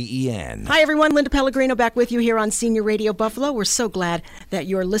 WBEN. Hi, everyone. Linda Pellegrino back with you here on Senior Radio Buffalo. We're so glad that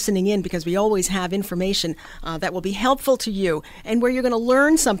you're listening in because we always have information that will be helpful to you and where you're going to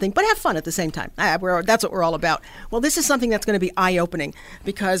learn something, but have fun at the same time. That's what we're all about. Well, this is something that's going to be eye-opening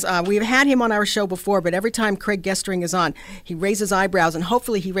because we've had him on our show before, but every time Craig Gestring is on, he raises eyebrows and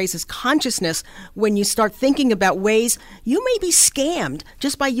hopefully he raises consciousness when you start thinking about ways you may be scammed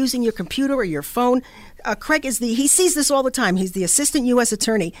just by using your computer or your phone. Craig he sees this all the time. He's the assistant U.S.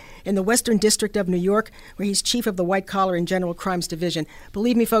 attorney in the Western District of New York, where he's chief of the White Collar and General Crimes Division.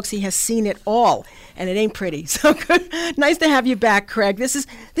 Believe me, folks, he has seen it all, and it ain't pretty. So good. Nice to have you back, Craig. This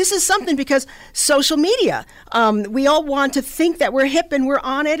is something because social media, we all want to think that we're hip and we're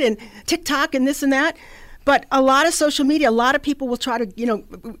on it, and TikTok and this and that. But a lot of social media, a lot of people will try to,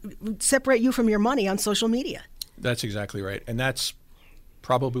 separate you from your money on social media. That's exactly right. And that's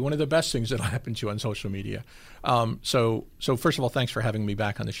probably one of the best things that'll happen to you on social media. So first of all, thanks for having me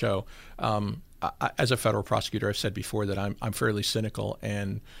back on the show. As a federal prosecutor, I've said before that I'm fairly cynical,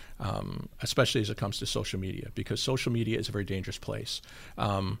 and especially as it comes to social media, because social media is a very dangerous place.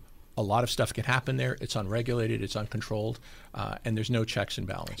 A lot of stuff can happen there. It's unregulated, it's uncontrolled, and there's no checks and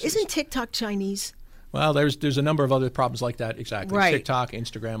balances. Isn't TikTok Chinese? Well, there's a number of other problems like that. Exactly. Right. TikTok,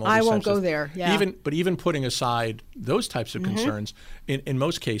 Instagram, all these I won't types go of, there. Yeah. Even putting aside those types of concerns, in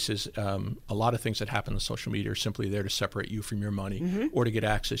most cases, a lot of things that happen on social media are simply there to separate you from your money or to get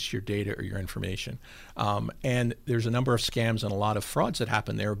access to your data or your information. And there's a number of scams and a lot of frauds that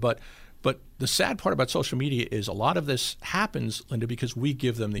happen there. But the sad part about social media is a lot of this happens, Linda, because we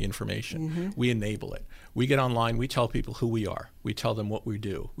give them the information. We enable it. We get online. We tell people who we are. We tell them what we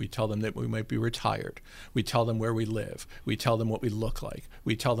do. We tell them that we might be retired. We tell them where we live. We tell them what we look like.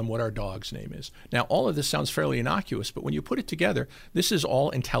 We tell them what our dog's name is. Now, all of this sounds fairly innocuous, but when you put it together, this is all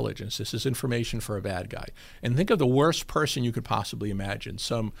intelligence. This is information for a bad guy. And think of the worst person you could possibly imagine,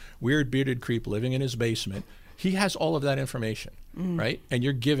 some weird bearded creep living in his basement. He has all of that information, right? And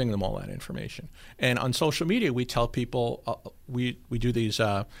you're giving them all that information. And on social media, we tell people, we do these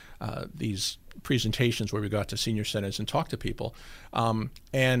presentations where we go out to senior centers and talk to people.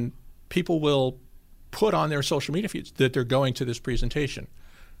 And people will put on their social media feeds that they're going to this presentation,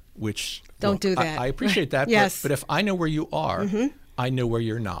 which don't do that. I appreciate that. Yes. But if I know where you are, I know where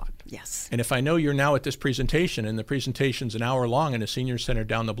you're not. Yes. And if I know you're now at this presentation and the presentation's an hour long in a senior center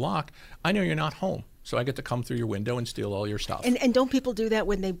down the block, I know you're not home. So I get to come through your window and steal all your stuff. And don't people do that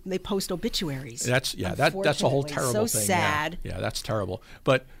when they post obituaries? That's a whole terrible so thing. Sad. Yeah, that's terrible.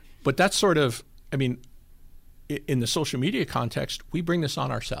 But that's sort of, I mean, in the social media context, we bring this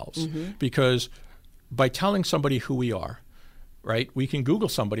on ourselves because by telling somebody who we are, right, we can Google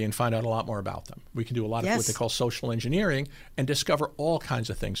somebody and find out a lot more about them. We can do a lot of what they call social engineering and discover all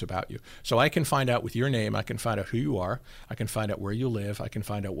kinds of things about you. So I can find out with your name, I can find out who you are, I can find out where you live, I can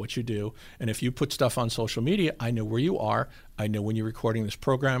find out what you do. And if you put stuff on social media, I know where you are, I know when you're recording this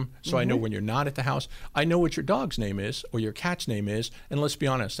program, so I know when you're not at the house. I know what your dog's name is or your cat's name is, and let's be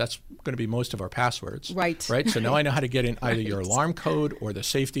honest, that's going to be most of our passwords. Right. So now I know how to get in either your alarm code or the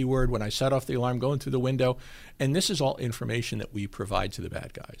safety word when I set off the alarm going through the window. And this is all information that that we provide to the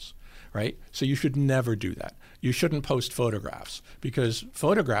bad guys, right? So you should never do that. You shouldn't post photographs because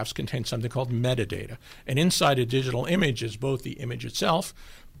photographs contain something called metadata. And inside a digital image is both the image itself,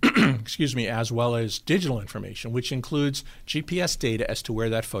 excuse me, as well as digital information, which includes GPS data as to where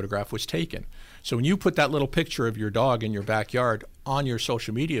that photograph was taken. So when you put that little picture of your dog in your backyard on your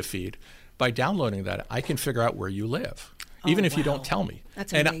social media feed, by downloading that, I can figure out where you live, even if you don't tell me.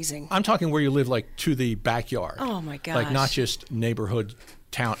 That's and amazing. I'm talking where you live, like to the backyard. Oh my gosh. Like not just neighborhood,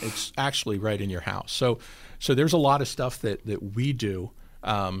 town. It's actually right in your house. So there's a lot of stuff that we do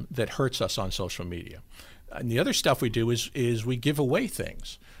that hurts us on social media. And the other stuff we do is we give away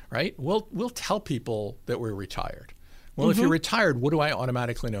things, right? We'll tell people that we're retired. Well, if you're retired, what do I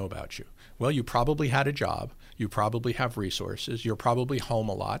automatically know about you? Well, you probably had a job. You probably have resources. You're probably home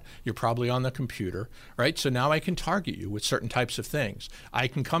a lot. You're probably on the computer, right? So now I can target you with certain types of things. I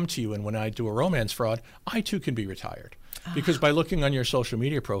can come to you, and when I do a romance fraud, I too can be retired. Because by looking on your social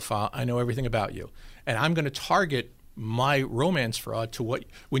media profile, I know everything about you. And I'm going to target my romance fraud to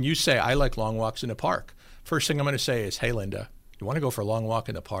when you say, I like long walks in the park. First thing I'm going to say is, hey, Linda, you want to go for a long walk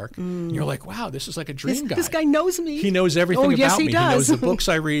in the park? And you're like, wow, this is like a dream guy. This guy knows me. He knows everything about yes, he me. Does. He knows the books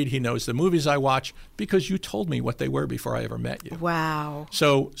I read. He knows the movies I watch because you told me what they were before I ever met you. Wow.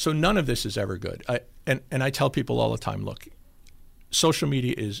 So none of this is ever good. And I tell people all the time, look, social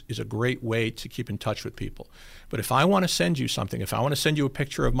media is a great way to keep in touch with people. But if I want to send you something, if I want to send you a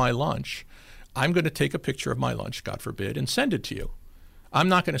picture of my lunch, I'm going to take a picture of my lunch, God forbid, and send it to you. I'm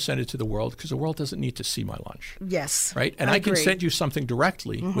not going to send it to the world because the world doesn't need to see my lunch. Yes. Right? And I can send you something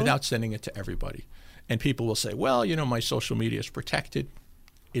directly without sending it to everybody. And people will say, well, my social media is protected.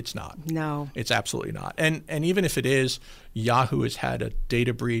 It's not. No. It's absolutely not. And even if it is, Yahoo has had a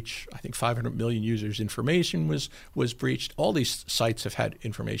data breach. I think 500 million users' information was breached. All these sites have had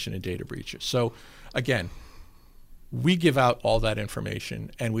information and data breaches. So, again, we give out all that information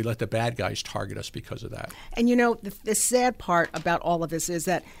and we let the bad guys target us because of that. And the sad part about all of this is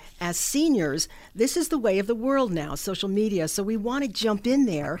that as seniors, this is the way of the world now, social media. So we want to jump in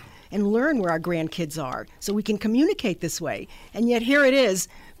there and learn where our grandkids are so we can communicate this way. And yet here it is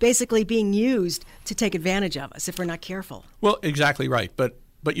basically being used to take advantage of us if we're not careful. Well, exactly right. But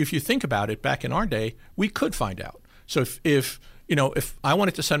if you think about it, back in our day, we could find out. So if I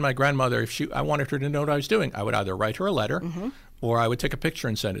wanted to send my grandmother, I wanted her to know what I was doing, I would either write her a letter or I would take a picture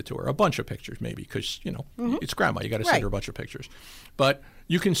and send it to her, a bunch of pictures maybe, because, it's grandma. You got to send her a bunch of pictures. But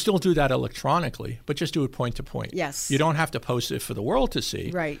you can still do that electronically, but just do it point to point. Yes. You don't have to post it for the world to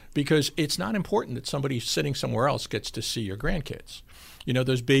see. Right. Because it's not important that somebody sitting somewhere else gets to see your grandkids.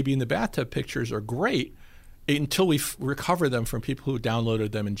 Those baby in the bathtub pictures are great until we recover them from people who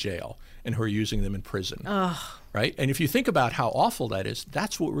downloaded them in jail and who are using them in prison. Right? And if you think about how awful that is,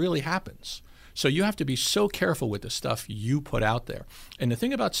 that's what really happens. So you have to be so careful with the stuff you put out there. And the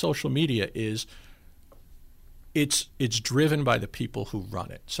thing about social media is it's driven by the people who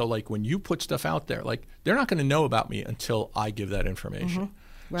run it. So like when you put stuff out there, like they're not going to know about me until I give that information.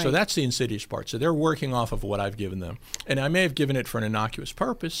 Right. So that's the insidious part. So they're working off of what I've given them. And I may have given it for an innocuous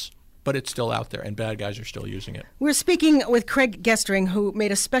purpose, but it's still out there, and bad guys are still using it. We're speaking with Craig Gestring, who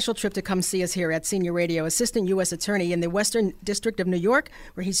made a special trip to come see us here at Senior Radio, Assistant U.S. Attorney in the Western District of New York,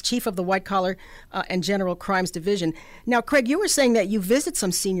 where he's Chief of the White Collar and General Crimes Division. Now, Craig, you were saying that you visit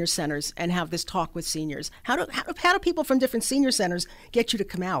some senior centers and have this talk with seniors. How do people from different senior centers get you to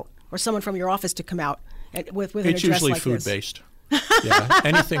come out, or someone from your office to come out with an address like this? It's usually food-based. Yeah,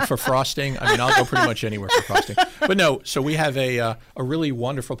 anything for frosting. I mean, I'll go pretty much anywhere for frosting. But no, so we have a really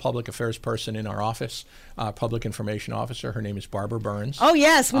wonderful public affairs person in our office, public information officer. Her name is Barbara Burns. Oh,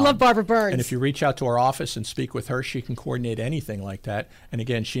 yes, we love Barbara Burns. And if you reach out to our office and speak with her, she can coordinate anything like that. And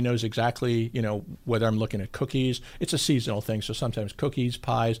again, she knows exactly, whether I'm looking at cookies. It's a seasonal thing, so sometimes cookies,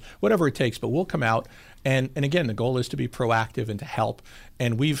 pies, whatever it takes. But we'll come out. And again, the goal is to be proactive and to help.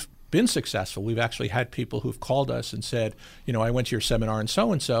 And we've been successful. We've actually had people who've called us and said, I went to your seminar and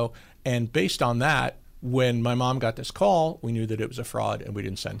so, and based on that, when my mom got this call, we knew that it was a fraud and we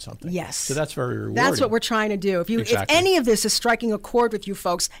didn't send something. Yes. So that's very rewarding. That's what we're trying to do. If any of this is striking a chord with you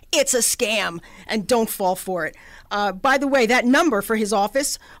folks, it's a scam, and don't fall for it. By the way, that number for his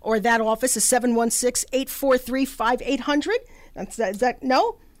office or that office is 716-843-5800. Is that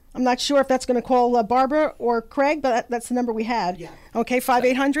no? I'm not sure if that's going to call Barbara or Craig, but that's the number we had. Yeah. Okay,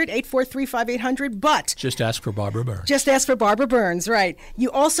 5-800-843-5800. But just ask for Barbara Burns. Just ask for Barbara Burns, right.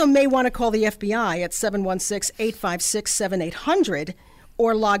 You also may want to call the FBI at 716-856-7800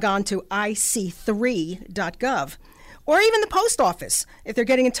 or log on to ic3.gov. Or even the post office, if they're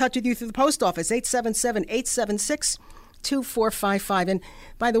getting in touch with you through the post office, 877-876 2455. And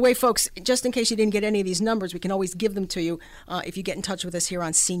by the way, folks, just in case you didn't get any of these numbers, we can always give them to you if you get in touch with us here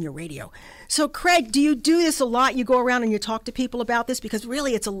on Senior Radio. So, Craig, do you do this a lot? You go around and you talk to people about this? Because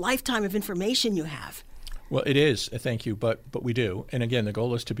really, it's a lifetime of information you have. Well, it is. Thank you. But we do. And again, the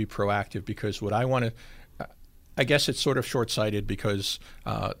goal is to be proactive, because what I want to, I guess it's sort of short-sighted, because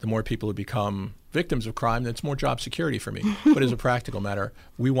the more people who become victims of crime, that's more job security for me. But as a practical matter,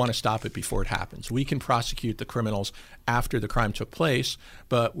 we want to stop it before it happens. We can prosecute the criminals after the crime took place,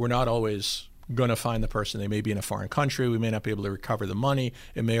 but we're not always going to find the person. They may be in a foreign country. We may not be able to recover the money.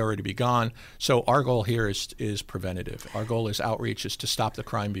 It may already be gone. So our goal here is preventative. Our goal is outreach, is to stop the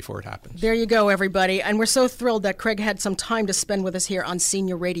crime before it happens. There you go, everybody. And we're so thrilled that Craig had some time to spend with us here on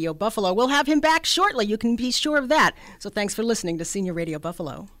Senior Radio Buffalo. We'll have him back shortly. You can be sure of that. So thanks for listening to Senior Radio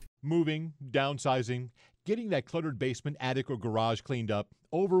Buffalo. Moving, downsizing, getting that cluttered basement, attic, or garage cleaned up,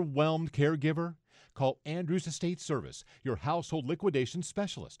 overwhelmed caregiver? Call Andrews Estate Service, your household liquidation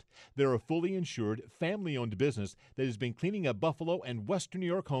specialist. They're a fully insured, family-owned business that has been cleaning up Buffalo and Western New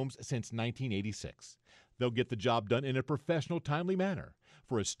York homes since 1986. They'll get the job done in a professional, timely manner.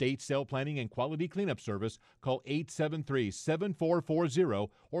 For estate sale planning and quality cleanup service, call 873-7440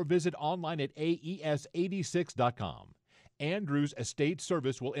 or visit online at aes86.com. Andrews Estate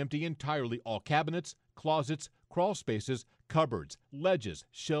Service will empty entirely all cabinets, closets, crawl spaces, cupboards, ledges,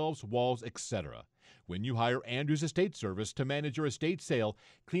 shelves, walls, etc. When you hire Andrews Estate Service to manage your estate sale,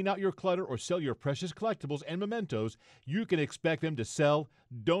 clean out your clutter, or sell your precious collectibles and mementos, you can expect them to sell,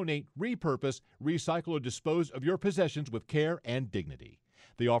 donate, repurpose, recycle, or dispose of your possessions with care and dignity.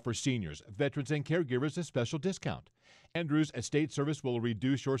 They offer seniors, veterans, and caregivers a special discount. Andrews Estate Service will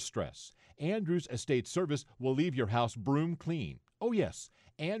reduce your stress. Andrews Estate Service will leave your house broom clean. Oh yes,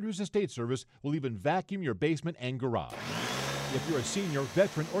 Andrews Estate Service will even vacuum your basement and garage. If you're a senior,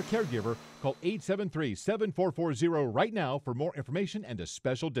 veteran, or caregiver, call 873-7440 right now for more information and a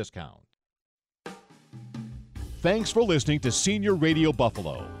special discount. Thanks for listening to Senior Radio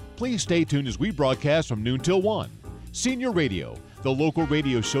Buffalo. Please stay tuned as we broadcast from noon till 1. Senior Radio, the local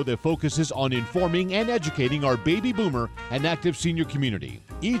radio show that focuses on informing and educating our baby boomer and active senior community.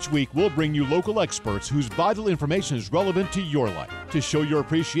 Each week, we'll bring you local experts whose vital information is relevant to your life. To show your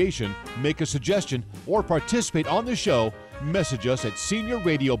appreciation, make a suggestion, or participate on the show, message us at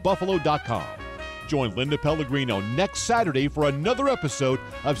seniorradiobuffalo.com. Join Linda Pellegrino next Saturday for another episode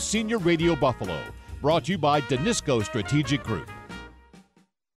of Senior Radio Buffalo, brought to you by Danisco Strategic Group.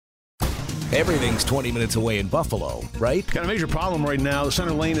 Everything's 20 minutes away in Buffalo, right? Got a major problem right now. The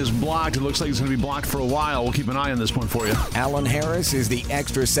center lane is blocked. It looks like it's going to be blocked for a while. We'll keep an eye on this one for you. Alan Harris is the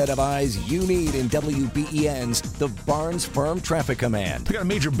extra set of eyes you need in WBEN's The Barnes Firm Traffic Command. We got a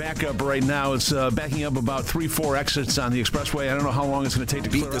major backup right now. It's backing up about 3-4 exits on the expressway. I don't know how long it's going to take to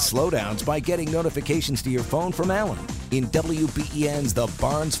beat the slowdowns by getting notifications to your phone from Alan in WBEN's The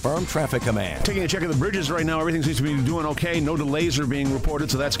Barnes Firm Traffic Command. Taking a check of the bridges right now. Everything seems to be doing okay. No delays are being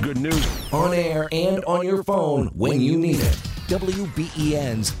reported, so that's good news. On air and on your phone when you need it.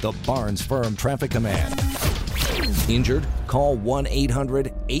 WBEN's The Barnes Firm Traffic Command. Injured? Call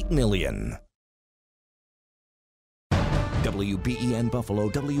 1-800-8-MILLION. WBEN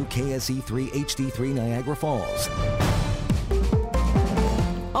Buffalo, WKSE3 HD3 Niagara Falls.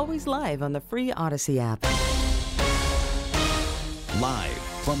 Always live on the free Odyssey app. Live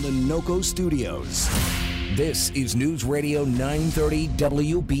from the NOCO Studios. This is News Radio 930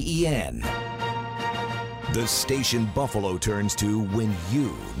 WBEN. The station Buffalo turns to when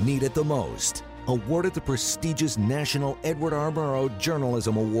you need it the most. Awarded the prestigious National Edward R. Murrow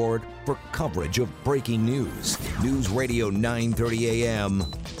Journalism Award for coverage of breaking news. News Radio 930 AM,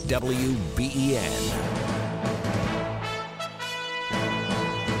 WBEN.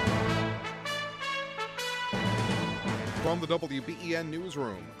 From the WBEN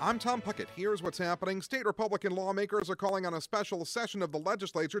Newsroom, I'm Tom Puckett. Here's what's happening. State Republican lawmakers are calling on a special session of the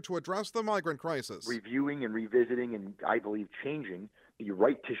legislature to address the migrant crisis. Reviewing and revisiting and, I believe, changing the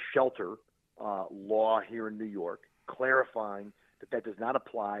right to shelter law here in New York, clarifying that does not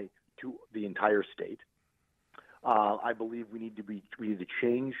apply to the entire state. I believe we need to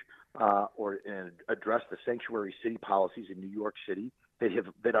change and address the sanctuary city policies in New York City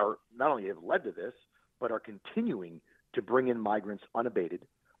that are not only have led to this, but are continuing to bring in migrants unabated,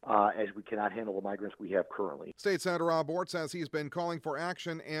 as we cannot handle the migrants we have currently. State Senator Rob Ortt says he's been calling for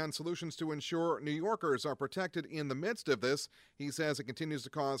action and solutions to ensure New Yorkers are protected in the midst of this. He says it continues to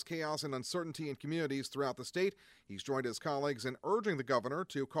cause chaos and uncertainty in communities throughout the state. He's joined his colleagues in urging the governor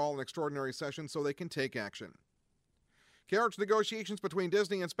to call an extraordinary session so they can take action. Carriage negotiations between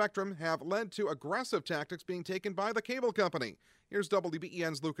Disney and Spectrum have led to aggressive tactics being taken by the cable company. Here's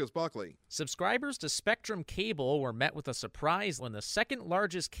WBEN's Lucas Buckley. Subscribers to Spectrum Cable were met with a surprise when the second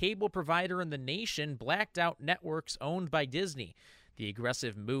largest cable provider in the nation blacked out networks owned by Disney. The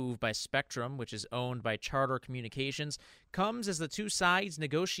aggressive move by Spectrum, which is owned by Charter Communications, comes as the two sides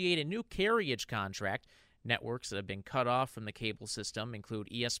negotiate a new carriage contract. Networks that have been cut off from the cable system include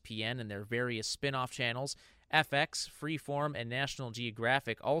ESPN and their various spin-off channels, FX, Freeform, and National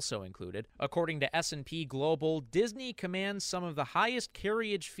Geographic also included. According to S&P Global, Disney commands some of the highest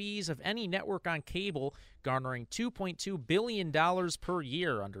carriage fees of any network on cable, garnering $2.2 billion per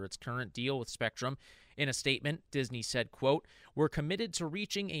year under its current deal with Spectrum. In a statement, Disney said, quote, "We're committed to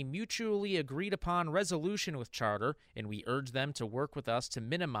reaching a mutually agreed-upon resolution with Charter, and we urge them to work with us to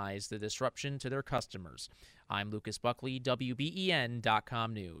minimize the disruption to their customers." I'm Lucas Buckley,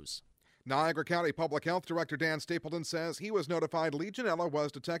 WBEN.com News. Niagara County Public Health Director Dan Stapleton says he was notified Legionella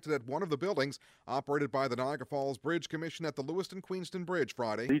was detected at one of the buildings operated by the Niagara Falls Bridge Commission at the Lewiston-Queenston Bridge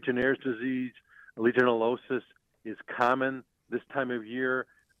Friday. Legionnaire's disease, legionellosis, is common this time of year.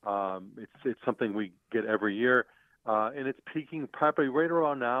 It's something we get every year, and it's peaking probably right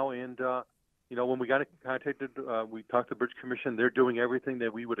around now. And when we got contacted, we talked to the Bridge Commission. They're doing everything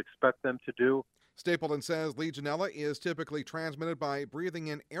that we would expect them to do. Stapleton says Legionella is typically transmitted by breathing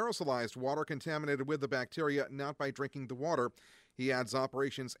in aerosolized water contaminated with the bacteria, not by drinking the water. He adds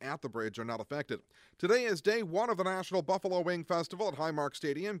operations at the bridge are not affected. Today is day one of the National Buffalo Wing Festival at Highmark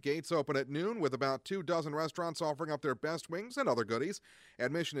Stadium. Gates open at noon with about 24 restaurants offering up their best wings and other goodies.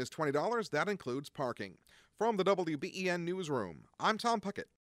 Admission is $20. That includes parking. From the WBEN Newsroom, I'm Tom Puckett.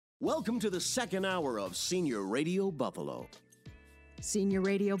 Welcome to the second hour of Senior Radio Buffalo. Senior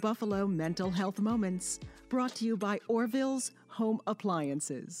Radio Buffalo Mental Health Moments, brought to you by Orville's Home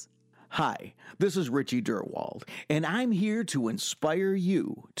Appliances. Hi, this is Richie Durwald, and I'm here to inspire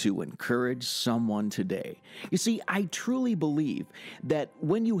you to encourage someone today. You see, I truly believe that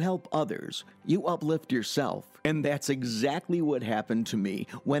when you help others, you uplift yourself. And that's exactly what happened to me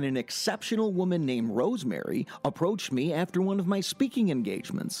when an exceptional woman named Rosemary approached me after one of my speaking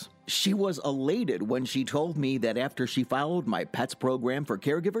engagements. She was elated when she told me that after she followed my PETS program for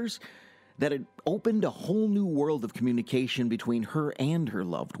caregivers, that it opened a whole new world of communication between her and her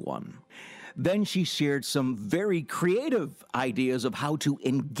loved one. Then she shared some very creative ideas of how to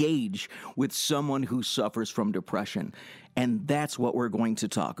engage with someone who suffers from depression. And that's what we're going to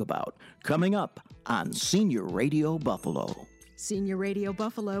talk about coming up on Senior Radio Buffalo. Senior Radio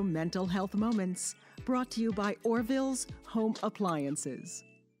Buffalo Mental Health Moments, brought to you by Orville's Home Appliances.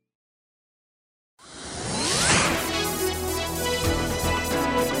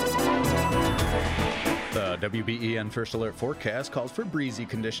 The WBEN First Alert forecast calls for breezy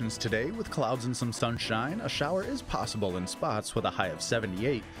conditions today with clouds and some sunshine. A shower is possible in spots with a high of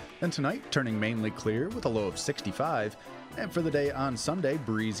 78. And tonight, turning mainly clear with a low of 65. And for the day on Sunday,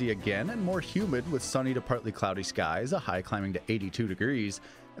 breezy again and more humid with sunny to partly cloudy skies, a high climbing to 82 degrees.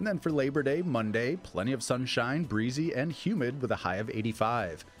 And then for Labor Day, Monday, plenty of sunshine, breezy and humid with a high of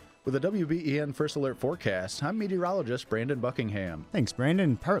 85. With a WBEN First Alert forecast, I'm meteorologist Brandon Buckingham. Thanks,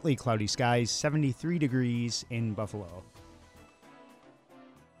 Brandon. Partly cloudy skies, 73 degrees in Buffalo.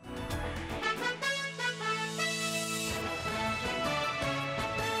 The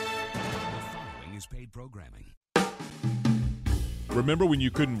following is paid programming. Remember when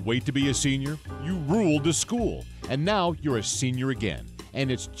you couldn't wait to be a senior? You ruled the school, and now you're a senior again. And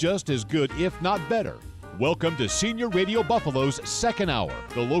it's just as good, if not better. Welcome to Senior Radio Buffalo's second hour,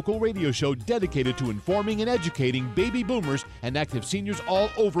 the local radio show dedicated to informing and educating baby boomers and active seniors all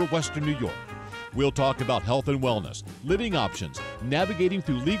over Western New York. We'll talk about health and wellness, living options, navigating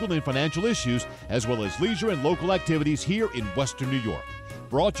through legal and financial issues, as well as leisure and local activities here in Western New York.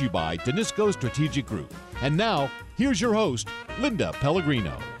 Brought to you by Danisco Strategic Group. And now, here's your host, Linda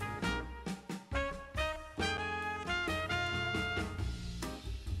Pellegrino.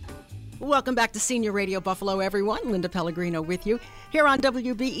 Welcome back to Senior Radio Buffalo, everyone. Linda Pellegrino with you here on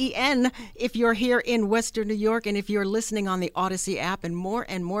WBEN. If you're here in Western New York and if you're listening on the Odyssey app, and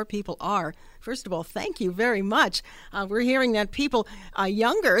more people are, first of all, thank you very much. We're hearing that people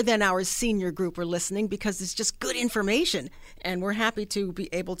younger than our senior group are listening because it's just good information. And we're happy to be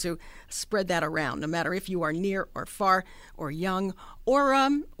able to spread that around, no matter if you are near or far or young or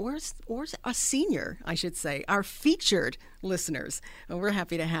a senior, I should say, our featured listeners. And we're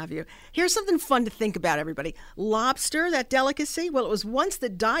happy to have you. Here's something fun to think about, everybody. Lobster, that delicacy, well, it was once the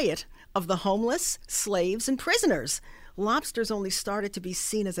diet of the homeless, slaves, and prisoners. Lobsters only started to be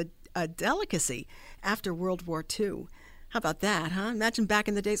seen as a delicacy after World War II. How about that, huh? Imagine back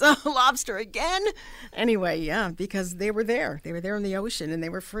in the days, oh, lobster again? Anyway, yeah, because they were there. They were there in the ocean, and they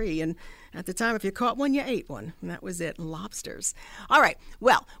were free. And at the time, if you caught one, you ate one. And that was it, lobsters. All right,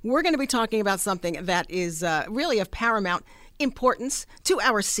 well, we're going to be talking about something that is really of paramount importance to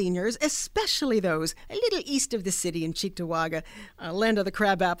our seniors, especially those a little east of the city in Cheektowaga, land of the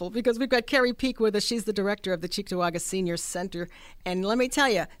crabapple, because we've got Carrie Peak with us. She's the director of the Cheektowaga Senior Center. And let me tell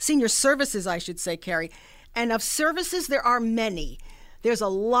you, senior services, I should say, Carrie. And of services, there are many. There's a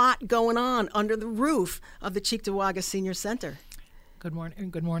lot going on under the roof of the Cheektowaga Senior Center. Good morning.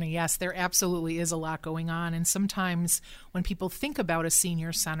 Good morning. Yes, there absolutely is a lot going on. And sometimes when people think about a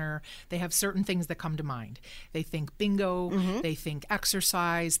senior center, they have certain things that come to mind. They think bingo, they think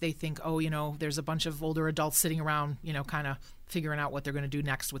exercise, they think, oh, you know, there's a bunch of older adults sitting around, you know, kind of figuring out what they're going to do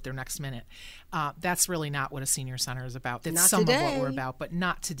next with their next minute. That's really not what a senior center is about. That's some of what we're about, but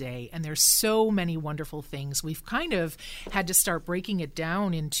not today. And there's so many wonderful things. We've kind of had to start breaking it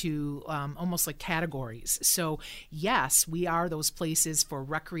down into almost like categories. So yes, we are those places for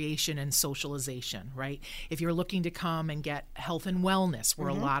recreation and socialization, right? If you're looking to come and get health and wellness, we're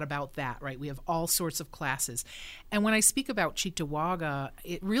a lot about that, right? We have all sorts of classes. And when I speak about Cheektowaga,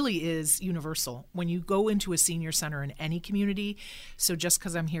 it really is universal. When you go into a senior center in any community, so just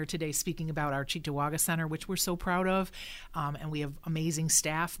because I'm here today speaking about our Cheektowaga Center, which we're so proud of, and we have amazing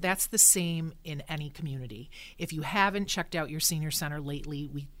staff, that's the same in any community. If you haven't checked out your senior center lately,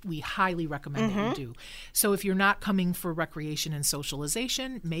 we highly recommend that you do. So if you're not coming for recreation and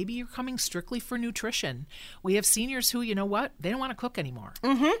socialization, maybe you're coming strictly for nutrition. We have seniors who, you know what, they don't want to cook anymore.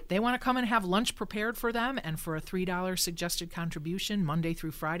 They want to come and have lunch prepared for them, and for a $3 suggested contribution, Monday through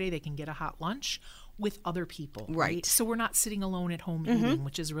Friday, they can get a hot lunch with other people. Right. So we're not sitting alone at home eating,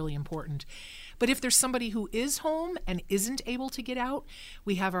 which is really important. But if there's somebody who is home and isn't able to get out,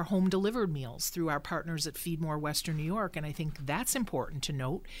 we have our home delivered meals through our partners at Feed More Western New York. And I think that's important to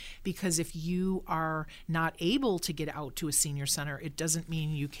note, because if you are not able to get out to a senior center, it doesn't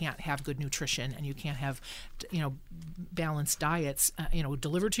mean you can't have good nutrition and you can't have, you know, balanced diets, you know,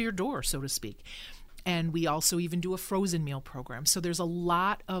 delivered to your door, so to speak. And we also even do a frozen meal program. So there's a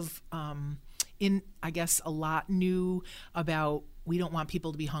lot of a lot new about, we don't want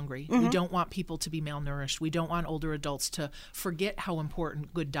people to be hungry. We don't want people to be malnourished. We don't want older adults to forget how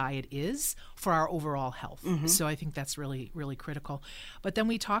important good diet is for our overall health. So I think that's really, really critical. But then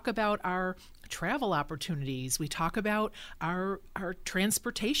we talk about our travel opportunities. We talk about our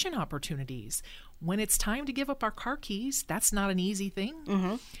transportation opportunities. When it's time to give up our car keys, that's not an easy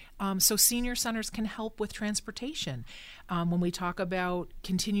thing. So senior centers can help with transportation. When we talk about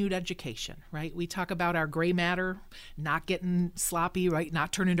continued education, right? We talk about our gray matter, not getting sloppy, right?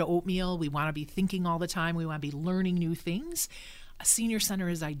 Not turn into oatmeal. We want to be thinking all the time. We want to be learning new things. A senior center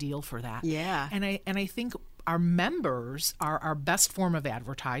is ideal for that. Yeah. And I think our members are our best form of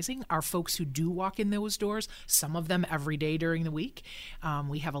advertising, our folks who do walk in those doors, some of them every day during the week.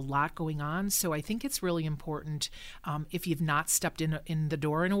 We have a lot going on. So I think it's really important, if you've not stepped in the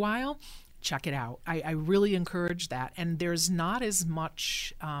door in a while, check it out. I really encourage that. And there's not as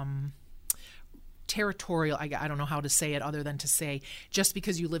much territorial, I don't know how to say it other than to say, just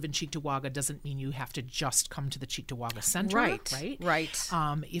because you live in Cheektowaga doesn't mean you have to just come to the Cheektowaga Center. Right.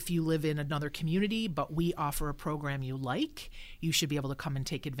 If you live in another community, but we offer a program you like, you should be able to come and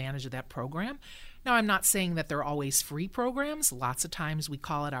take advantage of that program. Now, I'm not saying that they're always free programs. Lots of times we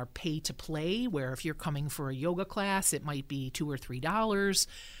call it our pay to play, where if you're coming for a yoga class, it might be $2 or $3,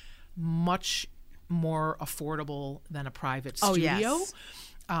 much more affordable than a private studio. Yes.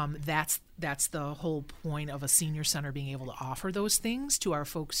 That's the whole point of a senior center, being able to offer those things to our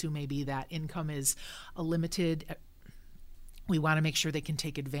folks who maybe that income is a limited. We want to make sure they can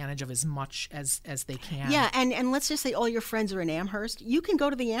take advantage of as much as they can. Yeah, and let's just say all your friends are in Amherst. You can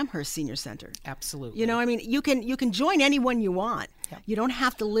go to the Amherst Senior Center. Absolutely. You know, I mean, you can join anyone you want. Yep. You don't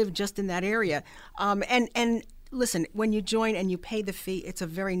have to live just in that area. And listen, when you join and you pay the fee, it's a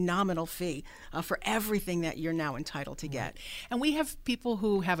very nominal fee for everything that you're now entitled to get. And we have people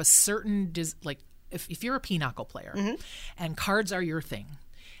who have a certain, if you're a pinochle player and cards are your thing,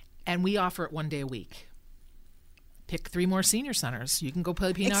 and we offer it one day a week. Pick 3 more senior centers. You can go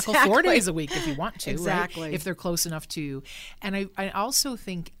play pinochle 4 days a week if you want to, right? If they're close enough to. And I also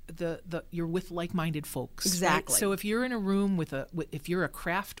think you're with like-minded folks. Exactly. Right? So if you're in a room if you're a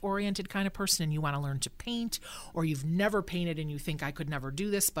craft-oriented kind of person and you want to learn to paint, or you've never painted and you think I could never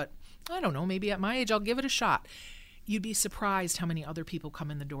do this, but I don't know, maybe at my age I'll give it a shot. You'd be surprised how many other people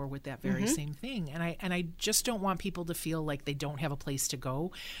come in the door with that very same thing. And I just don't want people to feel like they don't have a place to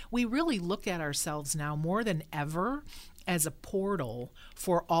go. We really look at ourselves now more than ever as a portal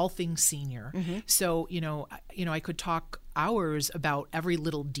for all things senior. So, I could talk hours about every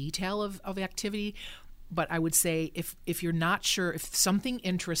little detail of activity, but I would say if you're not sure, if something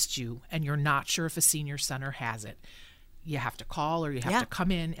interests you and you're not sure if a senior center has it, you have to call or you have to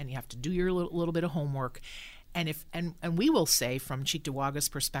come in and you have to do your little bit of homework. And we will say from Cheektowaga's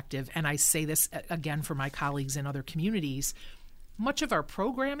perspective, and I say this again for my colleagues in other communities, much of our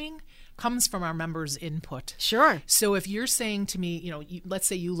programming comes from our members' input. Sure. So if you're saying to me, let's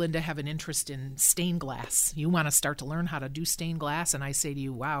say you, Linda, have an interest in stained glass. You want to start to learn how to do stained glass, and I say to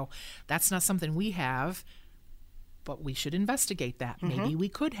you, wow, that's not something we have, but we should investigate that. Maybe we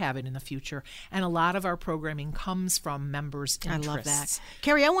could have it in the future. And a lot of our programming comes from members' interests. I love that.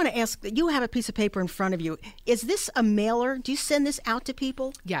 Carrie, I want to ask, you have a piece of paper in front of you. Is this a mailer? Do you send this out to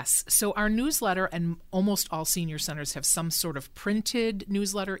people? Yes. So our newsletter, and almost all senior centers have some sort of printed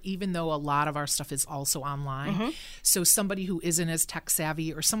newsletter, even though a lot of our stuff is also online. So somebody who isn't as tech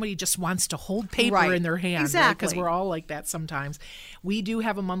savvy or somebody just wants to hold paper in their hand, exactly, because we're all like that sometimes. We do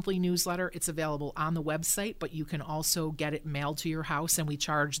have a monthly newsletter. It's available on the website, but you can also get it mailed to your house, and we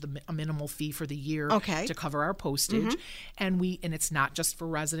charge a minimal fee for the year to cover our postage. And it's not just for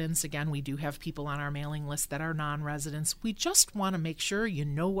residents. Again, we do have people on our mailing list that are non-residents. We just want to make sure you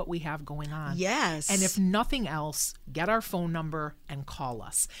know what we have going on. Yes. And if nothing else, get our phone number and call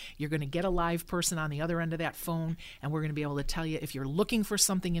us. You're going to get a live person on the other end of that phone, and we're going to be able to tell you if you're looking for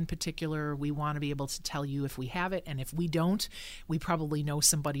something in particular. We want to be able to tell you if we have it, and if we don't, we probably know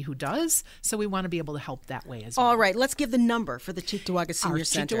somebody who does. So we want to be able to help that way as well. All right, let's give the number for the Cheektowaga Senior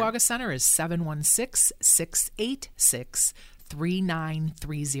Center. Our Cheektowaga Center is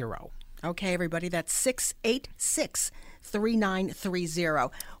 716-686-3930. Okay, everybody, that's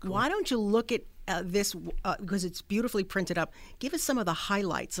 686-3930. Why don't you look at this, because it's beautifully printed up. Give us some of the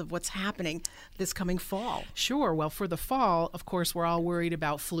highlights of what's happening this coming fall. Sure. Well, for the fall, of course, we're all worried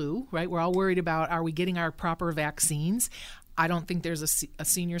about flu, right? We're all worried about, are we getting our proper vaccines? I don't think there's a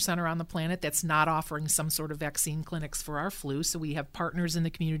senior center on the planet that's not offering some sort of vaccine clinics for our flu. So we have partners in the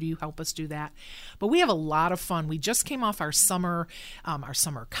community who help us do that. But we have a lot of fun. We just came off our summer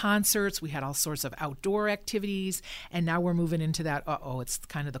concerts. We had all sorts of outdoor activities. And now we're moving into that, it's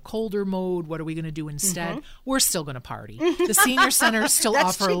kind of the colder mode. What are we going to do instead? We're still going to party. The senior centers still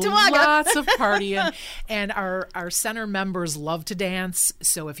offer lots of partying. And our center members love to dance.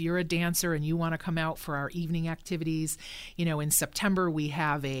 So if you're a dancer and you want to come out for our evening activities, in September, we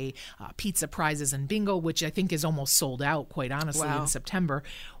have a pizza prizes and bingo, which I think is almost sold out, quite honestly, in September.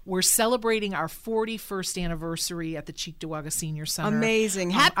 We're celebrating our 41st anniversary at the Cheektowaga Senior Center. Amazing.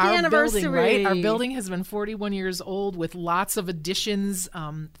 Happy anniversary. Building, right? Our building has been 41 years old with lots of additions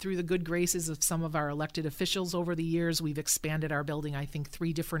through the good graces of some of our elected officials over the years. We've expanded our building, I think,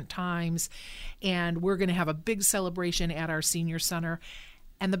 3 different times. And we're going to have a big celebration at our senior center.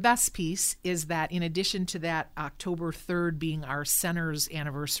 And the best piece is that in addition to that October 3rd being our center's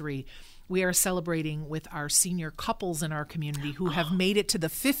anniversary, we are celebrating with our senior couples in our community who have made it to the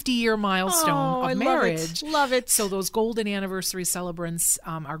 50-year milestone of marriage. Love it. So those golden anniversary celebrants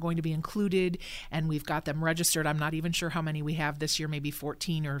are going to be included, and we've got them registered. I'm not even sure how many we have this year, maybe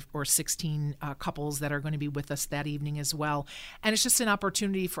 14 or 16 couples that are going to be with us that evening as well. And it's just an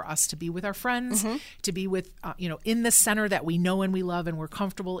opportunity for us to be with our friends, to be with, in the center that we know and we love and we're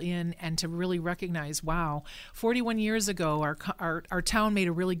comfortable in, and to really recognize, wow, 41 years ago, our town made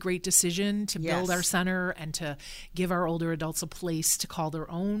a really great decision to build our center and to give our older adults a place to call their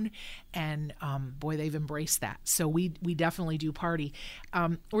own. And boy, they've embraced that. So we definitely do party.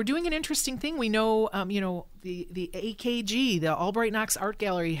 We're doing an interesting thing. We know, the AKG, the Albright Knox Art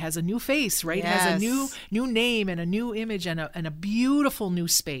Gallery, has a new face, right? Yes. Has a new name and a new image and a beautiful new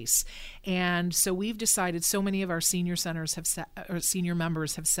space. And so we've decided, so many of our senior centers or senior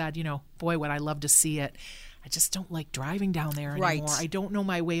members have said, boy, would I love to see it. I just don't like driving down there anymore. I don't know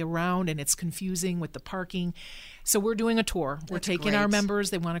my way around, and it's confusing with the parking. So we're doing a tour. We're taking our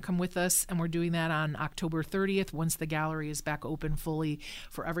members. They want to come with us, and we're doing that on October 30th once the gallery is back open fully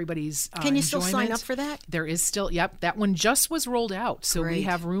for everybody's Can you still enjoyment. sign up for that? There is still, that one just was rolled out. So we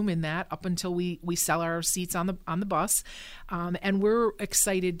have room in that up until we sell our seats on the bus. And we're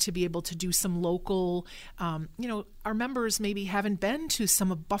excited to be able to do some local, our members maybe haven't been to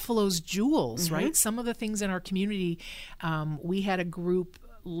some of Buffalo's jewels, right? Some of the things in our community. We had a group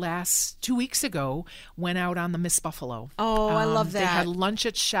 2 weeks ago went out on the Miss Buffalo. Oh, I love that. They had lunch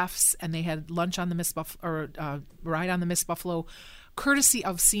at Chef's, and they had lunch on the Miss Buffalo, or ride on the Miss Buffalo courtesy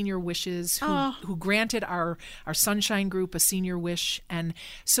of Senior Wishes, who granted our Sunshine Group a senior wish. And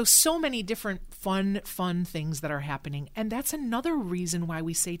so many different fun things that are happening. And that's another reason why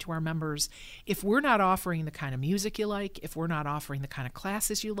we say to our members, if we're not offering the kind of music you like, if we're not offering the kind of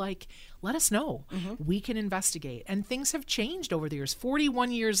classes you like, let us know. We can investigate. And things have changed over the years.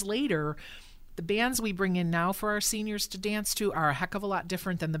 41 years later, the bands we bring in now for our seniors to dance to are a heck of a lot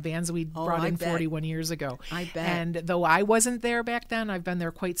different than the bands we brought in 41 years ago. I bet. And though I wasn't there back then, I've been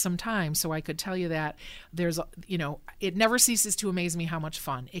there quite some time, so I could tell you that there's, it never ceases to amaze me how much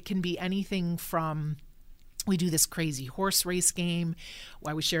fun. It can be anything from... We do this crazy horse race game.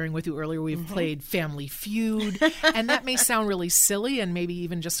 I was sharing with you earlier, we've played Family Feud. And that may sound really silly and maybe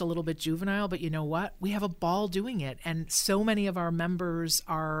even just a little bit juvenile, but you know what? We have a ball doing it. And so many of our members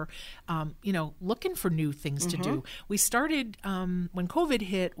are, looking for new things to do. We started, when COVID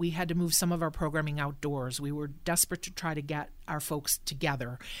hit, we had to move some of our programming outdoors. We were desperate to try to get our folks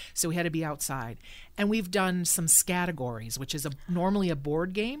together. So we had to be outside. And we've done some categories, which is normally a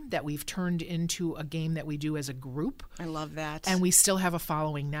board game that we've turned into a game that we do as a group. I love that. And we still have a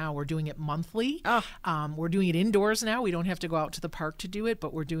following now. We're doing it monthly. We're doing it indoors now. We don't have to go out to the park to do it,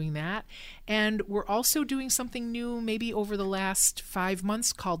 but we're doing that. And we're also doing something new maybe over the last 5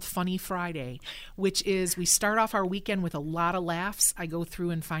 months called Funny Friday, which is we start off our weekend with a lot of laughs. I go through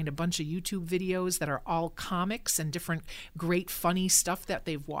and find a bunch of YouTube videos that are all comics and different great funny stuff that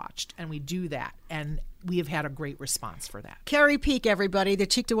they've watched. And we do that. And we have had a great response for that. Carrie Peak, everybody. The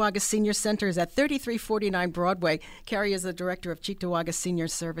Cheektowaga Senior Center is at 3349 Broadway. Carrie is the director of Cheektowaga Senior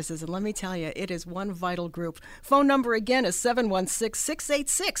Services. And let me tell you, it is one vital group. Phone number again is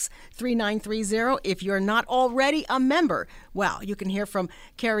 716-686-3930. If you're not already a member, well, you can hear from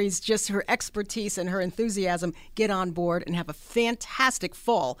Carrie's just her expertise and her enthusiasm. Get on board and have a fantastic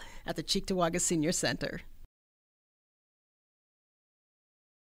fall at the Cheektowaga Senior Center.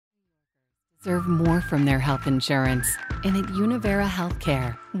 Deserve more from their health insurance. And at Univera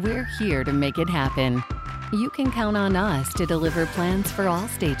Healthcare, we're here to make it happen. You can count on us to deliver plans for all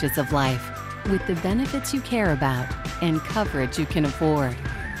stages of life with the benefits you care about and coverage you can afford.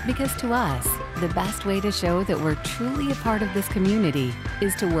 Because to us, the best way to show that we're truly a part of this community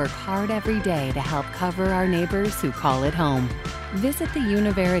is to work hard every day to help cover our neighbors who call it home. Visit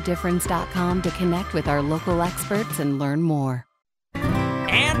theuniveradifference.com to connect with our local experts and learn more.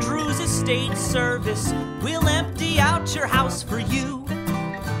 Andrews Estate Service will empty out your house for you.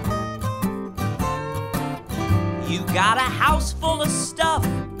 You got a house full of stuff,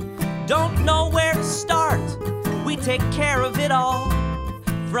 don't know where to start. We take care of it all,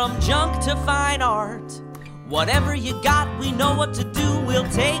 from junk to fine art. Whatever you got, we know what to do, we'll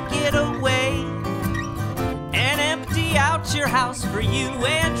take it away and empty out your house for you.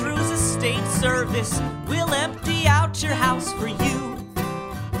 Andrews Estate Service will empty out your house for you.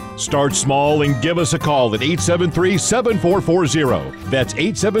 Start small and give us a call at 873-7440. That's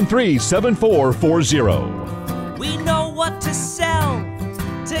 873-7440. We know what to sell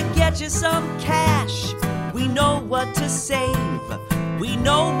to get you some cash. We know what to save. We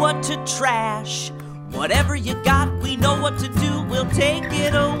know what to trash. Whatever you got, we know what to do. We'll take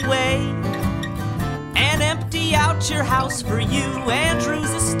it away and empty out your house for you. Andrews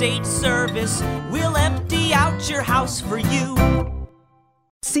Estate Service will empty out your house for you.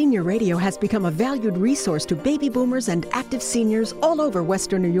 Senior Radio has become a valued resource to baby boomers and active seniors all over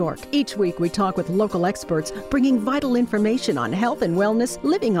Western New York. Each week we talk with local experts, bringing vital information on health and wellness,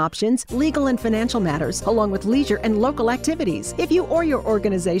 living options, legal and financial matters, along with leisure and local activities. If you or your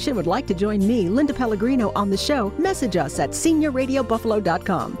organization would like to join me, Linda Pellegrino, on the show, message us at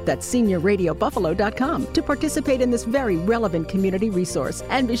seniorradiobuffalo.com. That's seniorradiobuffalo.com to participate in this very relevant community resource.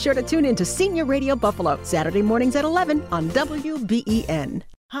 And be sure to tune in to Senior Radio Buffalo, Saturday mornings at 11 on WBEN.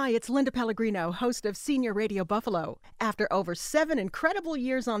 Hi, it's Linda Pellegrino, host of Senior Radio Buffalo. After over 7 incredible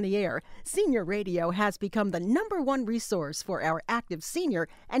years on the air, Senior Radio has become the #1 resource for our active senior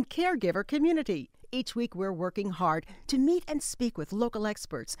and caregiver community. Each week we're working hard to meet and speak with local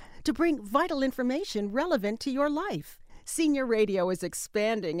experts to bring vital information relevant to your life. Senior Radio is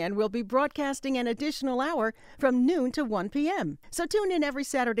expanding and will be broadcasting an additional hour from noon to 1 p.m. So tune in every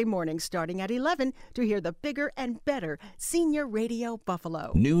Saturday morning starting at 11 to hear the bigger and better Senior Radio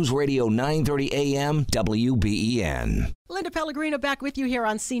Buffalo. News Radio 930 AM WBEN. Linda Pellegrino back with you here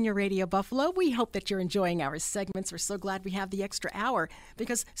on Senior Radio Buffalo. We hope that you're enjoying our segments. We're so glad we have the extra hour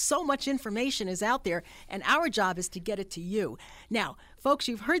because so much information is out there and our job is to get it to you. Now, folks,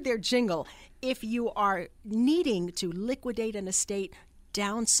 you've heard their jingle. If you are needing to liquidate an estate,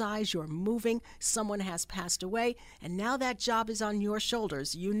 downsize, you're moving, someone has passed away, and now that job is on your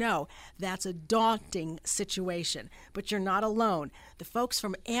shoulders. You know that's a daunting situation, but you're not alone. The folks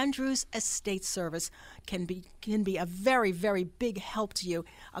from Andrews Estate Service can be a very, very big help to you,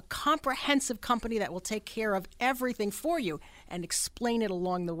 a comprehensive company that will take care of everything for you and explain it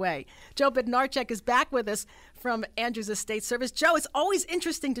along the way. Joe Bednarchuk is back with us from Andrews Estate Service. Joe, it's always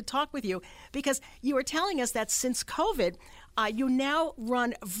interesting to talk with you because you were telling us that since COVID, you now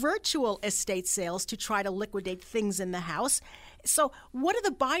run virtual estate sales to try to liquidate things in the house. So what do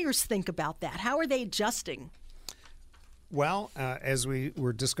the buyers think about that? How are they adjusting? Well, as we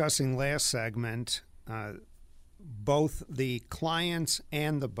were discussing last segment, both the clients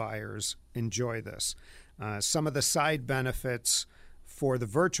and the buyers enjoy this. Some of the side benefits for the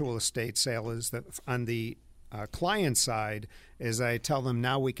virtual estate sale is that on the client side is I tell them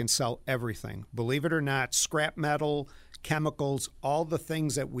now we can sell everything. Believe it or not, scrap metal, chemicals, all the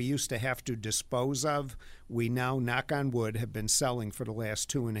things that we used to have to dispose of, we now, knock on wood, have been selling for the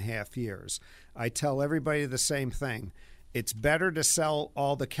last 2.5 years. I tell everybody the same thing. It's better to sell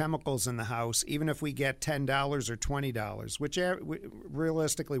all the chemicals in the house, even if we get $10 or $20, which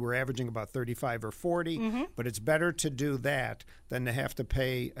realistically we're averaging about $35 or $40, but it's better to do that than to have to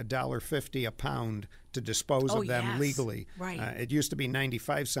pay $1.50 a pound to dispose of them legally. Right. It used to be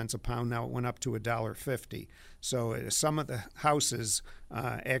 95 cents a pound, now it went up to $1.50. So some of the houses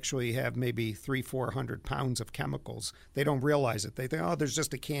actually have maybe 300-400 pounds of chemicals. They don't realize it. They think, oh, there's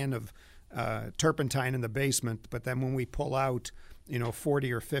just a can of turpentine in the basement, but then when we pull out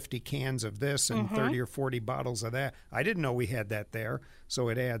 40 or 50 cans of this and 30 or 40 bottles of that, I didn't know we had that there, so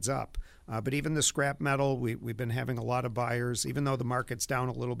it adds up. But even the scrap metal, we've been having a lot of buyers. Even though the market's down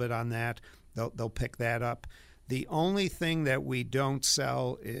a little bit on that, they'll pick that up. The only thing that we don't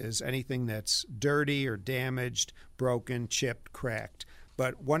sell is anything that's dirty or damaged, broken, chipped, cracked.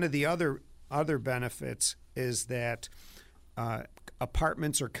 But one of the other benefits is that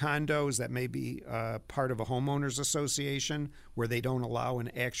apartments or condos that may be part of a homeowners association where they don't allow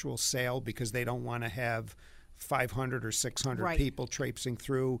an actual sale because they don't want to have 500 or 600 people traipsing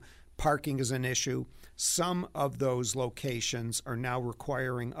through. Parking is an issue. Some of those locations are now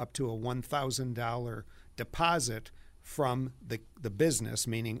requiring up to a $1,000 deposit from the business,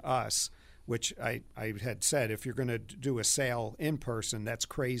 meaning us, which I had said, if you're going to do a sale in person, that's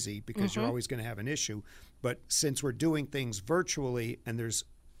crazy because you're always going to have an issue. But since we're doing things virtually and there's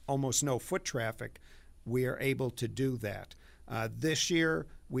almost no foot traffic, we are able to do that. This year,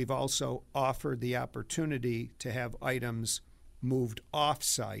 we've also offered the opportunity to have items moved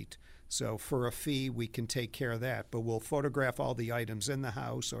off-site. So for a fee, we can take care of that. But we'll photograph all the items in the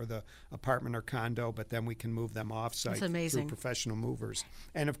house or the apartment or condo, but then we can move them off-site through professional movers.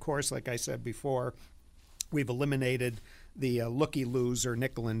 And, of course, like I said before, we've eliminated the looky-loos or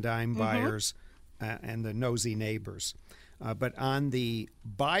nickel-and-dime buyers and the nosy neighbors. But on the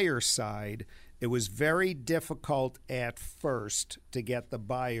buyer side, it was very difficult at first to get the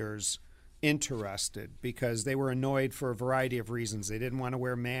buyers interested because they were annoyed for a variety of reasons. They didn't want to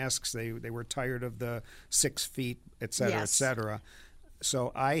wear masks. They were tired of the 6 feet, et cetera, et cetera.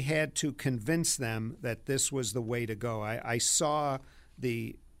 So I had to convince them that this was the way to go. I saw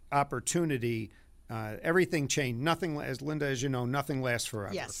the opportunity. Everything changed. Nothing, as Linda, as you know, nothing lasts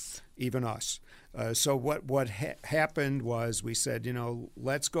forever. Yes. Even us. So what happened was we said,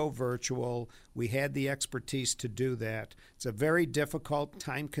 let's go virtual. We had the expertise to do that. It's a very difficult,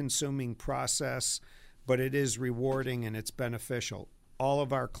 time-consuming process, but it is rewarding and it's beneficial. All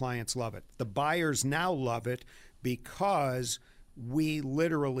of our clients love it. The buyers now love it because we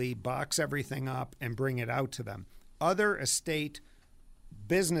literally box everything up and bring it out to them. Other estate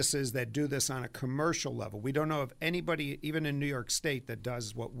businesses that do this on a commercial level, we don't know of anybody, even in New York State, that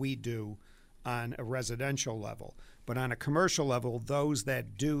does what we do on a residential level. But on a commercial level, those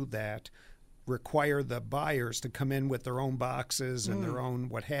that do that require the buyers to come in with their own boxes and their own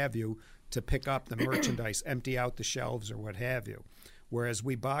what have you to pick up the merchandise, empty out the shelves or what have you. Whereas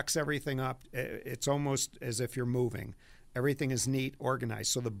we box everything up, it's almost as if you're moving. Everything is neat,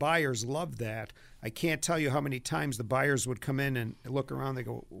 organized. So the buyers love that. I can't tell you how many times the buyers would come in and look around. They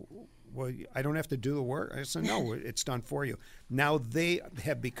go, well, I don't have to do the work. I said, no, it's done for you. Now they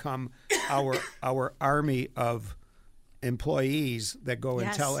have become our army of employees that go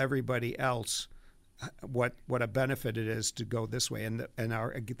and tell everybody else what a benefit it is to go this way. And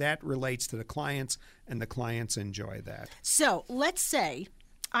that relates to the clients, and the clients enjoy that. So let's say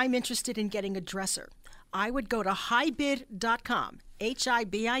I'm interested in getting a dresser. I would go to hibid.com,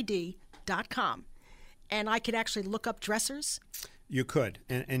 HIBID.com, and I could actually look up dressers. You could,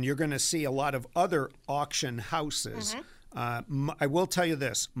 and you're going to see a lot of other auction houses I will tell you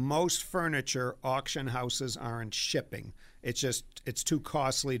this. Most furniture auction houses aren't shipping. It's too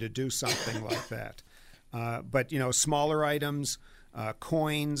costly to do something like that. But, smaller items,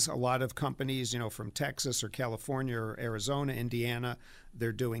 coins, a lot of companies, from Texas or California or Arizona, Indiana,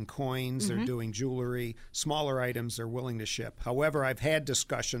 they're doing coins, they're doing jewelry. Smaller items they're willing to ship. However, I've had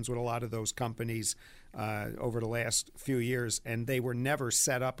discussions with a lot of those companies over the last few years, and they were never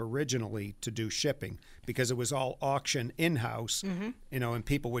set up originally to do shipping because it was all auction in-house, and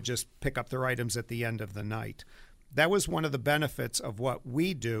people would just pick up their items at the end of the night. That was one of the benefits of what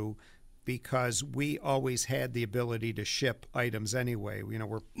we do, because we always had the ability to ship items anyway.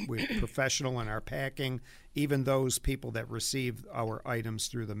 We're professional in our packing. Even those people that receive our items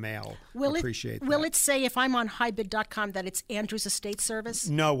through the mail appreciate that. Will it say if I'm on highbid.com that it's Andrew's Estate Service?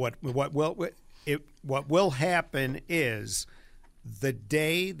 No. What will happen is the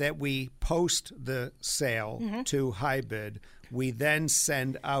day that we post the sale to HighBid, we then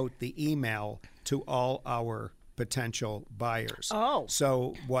send out the email to all our potential buyers. Oh.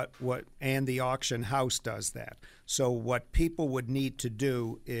 So and the auction house does that. So what people would need to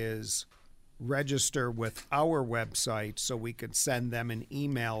do is register with our website so we could send them an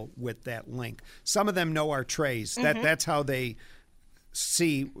email with that link. Some of them know our trays. That's how they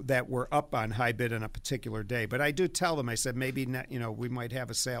see that we're up on HighBid on a particular day. But I do tell them, I said, maybe we might have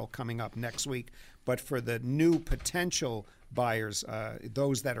a sale coming up next week. But for the new potential buyers,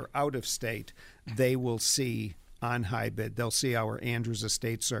 those that are out of state, they will see on HighBid, they'll see our Andrews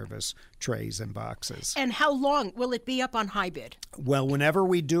Estate Service trays and boxes. And how long will it be up on HighBid? Well, whenever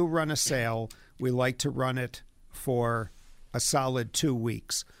we do run a sale, we like to run it for a solid 2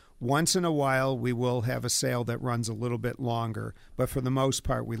 weeks. Once in a while, we will have a sale that runs a little bit longer, but for the most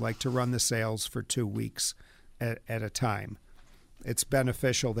part, we like to run the sales for 2 weeks at a time. It's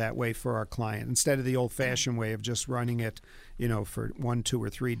beneficial that way for our client instead of the old-fashioned way of just running it, for 1, 2, or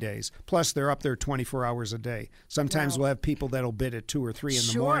 3 days. Plus, they're up there 24 hours a day. Sometimes we'll have people that'll bid at 2 or 3 in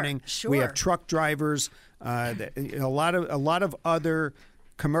the morning. Sure. We have truck drivers. A lot of other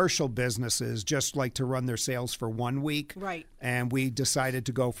commercial businesses just like to run their sales for 1 week. Right. And we decided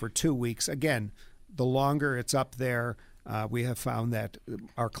to go for 2 weeks. Again, the longer it's up there, we have found that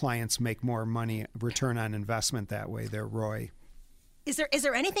our clients make more money, return on investment that way. They're Roy. Is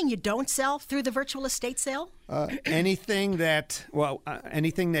there anything you don't sell through the virtual estate sale? Anything that's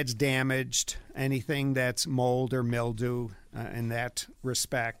damaged, anything that's mold or mildew in that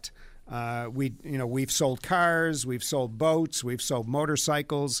respect. We've sold cars, we've sold boats, we've sold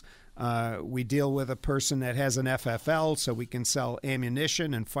motorcycles. We deal with a person that has an FFL, so we can sell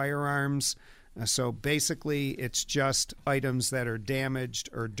ammunition and firearms. So basically, it's just items that are damaged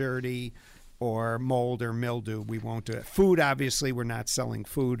or dirty or mold or mildew. We won't do it. Food, obviously, we're not selling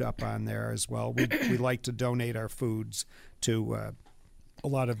food up on there as well. We like to donate our foods to a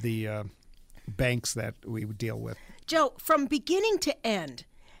lot of the banks that we deal with. Joe, from beginning to end,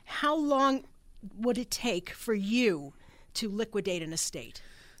 how long would it take for you to liquidate an estate?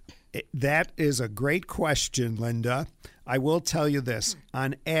 That is a great question, Linda. I will tell you this.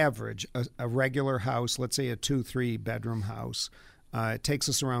 On average, a regular house, let's say a 2-3 bedroom house, it takes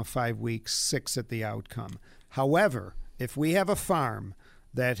us around 5 weeks, 6 at the outcome. However, if we have a farm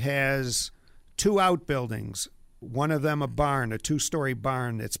that has 2 outbuildings, one of them a barn, a 2-story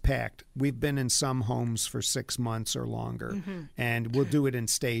barn that's packed, we've been in some homes for 6 months or longer, and we'll do it in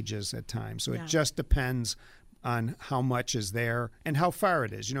stages at times. So it just depends on how much is there and how far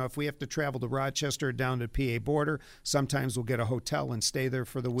it is. If we have to travel to Rochester or down to the PA border, sometimes we'll get a hotel and stay there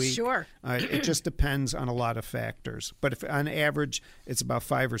for the week. Sure. It just depends on a lot of factors. But if on average, it's about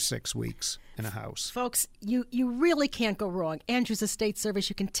 5 or 6 weeks in a house. Folks, you really can't go wrong. Andrew's Estate Service,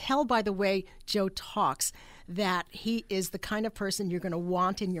 you can tell by the way Joe talks that he is the kind of person you're going to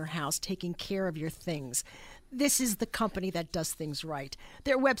want in your house, taking care of your things. This is the company that does things right.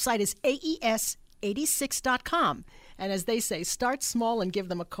 Their website is AES86.com. And as they say, start small and give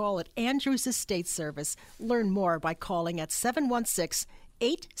them a call at Andrews Estate Service. Learn more by calling at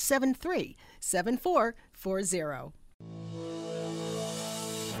 716-873-7440.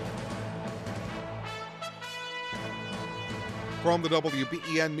 From the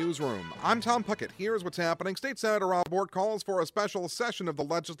WBEN Newsroom, I'm Tom Puckett. Here's what's happening. State Senator Rob Ort calls for a special session of the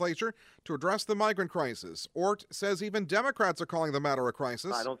legislature to address the migrant crisis. Ort says even Democrats are calling the matter a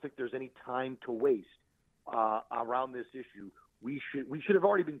crisis. I don't think there's any time to waste around this issue. We should have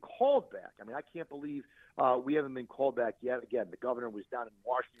already been called back. I mean, I can't believe We haven't been called back yet. Again, the governor was down in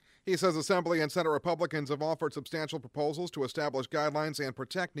Washington. He says Assembly and Senate Republicans have offered substantial proposals to establish guidelines and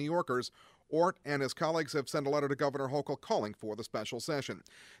protect New Yorkers. Ort and his colleagues have sent a letter to Governor Hochul calling for the special session.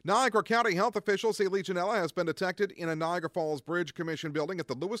 Niagara County health officials say Legionella has been detected in a Niagara Falls Bridge Commission building at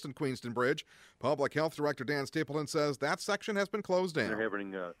the Lewiston-Queenston Bridge. Public Health Director Dan Stapleton says that section has been closed down. They're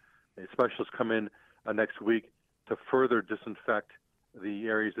having a specialist come in next week to further disinfect the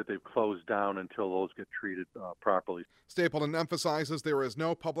areas that they've closed down until those get treated properly. Stapleton emphasizes there is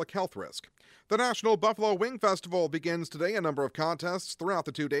no public health risk. The National Buffalo Wing Festival begins today. A number of contests throughout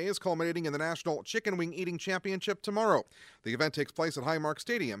the 2 days, culminating in the National Chicken Wing Eating Championship tomorrow. The event takes place at Highmark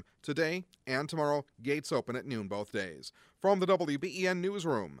Stadium today and tomorrow. Gates open at noon both days. From the WBEN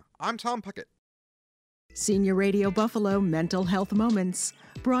Newsroom, I'm Tom Puckett. Senior Radio Buffalo Mental Health Moments,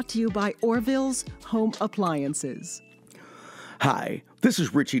 brought to you by Orville's Home Appliances. Hi, this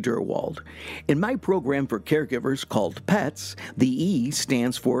is Richie Durwald. In my program for caregivers called PETS, the E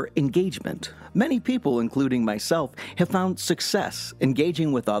stands for engagement. Many people, including myself, have found success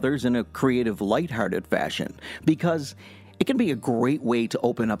engaging with others in a creative, lighthearted fashion because it can be a great way to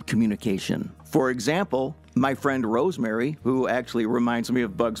open up communication. For example, my friend Rosemary, who actually reminds me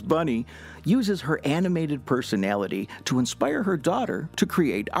of Bugs Bunny, uses her animated personality to inspire her daughter to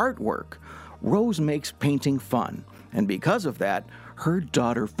create artwork. Rose makes painting fun. And because of that, her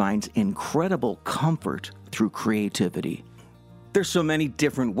daughter finds incredible comfort through creativity. There's so many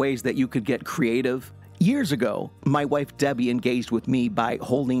different ways that you could get creative. Years ago, my wife Debbie engaged with me by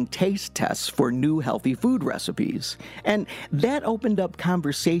holding taste tests for new healthy food recipes. And that opened up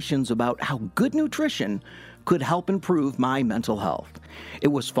conversations about how good nutrition could help improve my mental health. It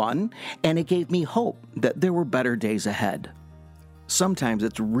was fun, and it gave me hope that there were better days ahead. Sometimes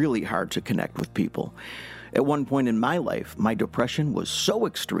it's really hard to connect with people. At one point in my life, my depression was so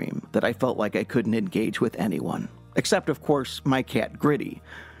extreme that I felt like I couldn't engage with anyone. Except, of course, my cat Gritty.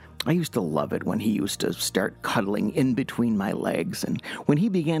 I used to love it when he used to start cuddling in between my legs, and when he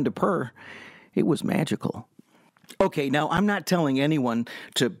began to purr, it was magical. Okay, now I'm not telling anyone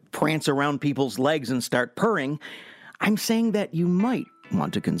to prance around people's legs and start purring. I'm saying that you might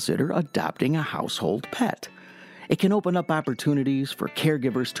want to consider adopting a household pet. It can open up opportunities for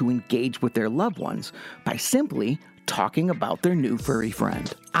caregivers to engage with their loved ones by simply talking about their new furry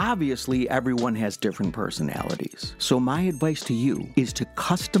friend. Obviously, everyone has different personalities, so my advice to you is to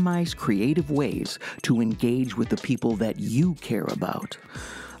customize creative ways to engage with the people that you care about.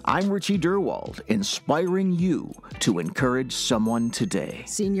 I'm Richie Durwald, inspiring you to encourage someone today.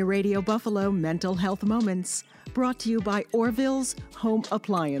 Senior Radio Buffalo Mental Health Moments, brought to you by Orville's Home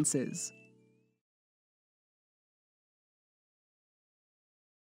Appliances.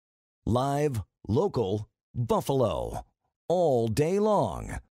 Live, local, Buffalo. All day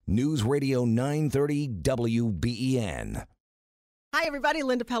long. News Radio 930 WBEN. Hi, everybody.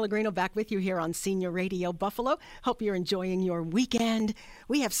 Linda Pellegrino back with you here on Senior Radio Buffalo. Hope you're enjoying your weekend.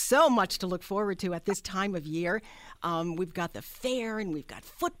 We have so much to look forward to at this time of year. We've got the fair and we've got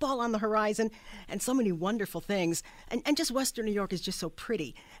football on the horizon and so many wonderful things. And just Western New York is just so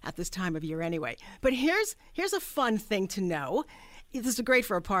pretty at this time of year anyway. But here's a fun thing to know. This is great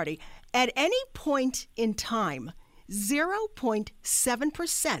for a party. At any point in time,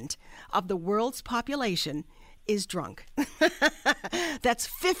 0.7% of the world's population is drunk. That's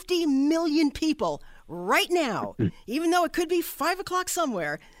 50 million people right now. Even though it could be 5 o'clock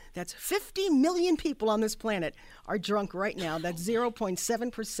somewhere, that's 50 million people on this planet are drunk right now. That's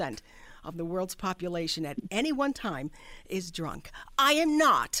 0.7% of the world's population at any one time is drunk. I am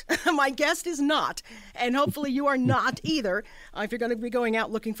not. My guest is not. And hopefully you are not either. If you're going to be going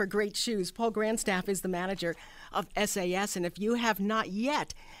out looking for great shoes, Paul Grandstaff is the manager of SAS. And if you have not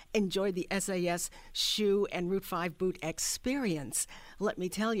yet enjoyed the SAS shoe and Route 5 boot experience, let me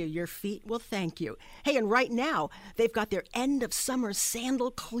tell you, your feet will thank you. Hey, and right now, they've got their end of summer sandal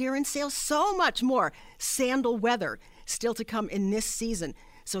clearance sale. So much more sandal weather still to come in this season.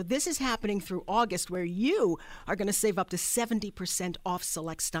 So this is happening through August, where you are going to save up to 70% off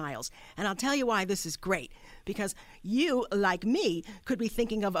select styles. And I'll tell you why this is great. Because you, like me, could be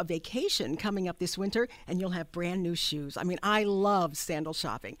thinking of a vacation coming up this winter, and you'll have brand new shoes. I mean, I love sandal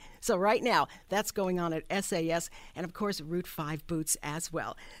shopping. So right now, that's going on at SAS, and of course, Route 5 boots as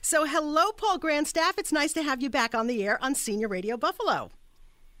well. So hello, Paul Grandstaff. It's nice to have you back on the air on Senior Radio Buffalo.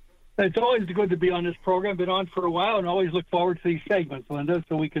 It's always good to be on this program. Been on for a while and always look forward to these segments, Linda,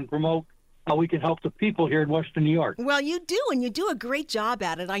 so we can promote how we can help the people here in Western New York. Well, you do, and you do a great job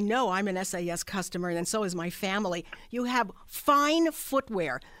at it. I know I'm an SAS customer, and so is my family. You have fine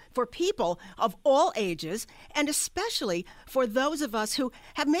footwear for people of all ages, and especially for those of us who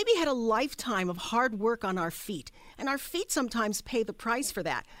have maybe had a lifetime of hard work on our feet. And our feet sometimes pay the price for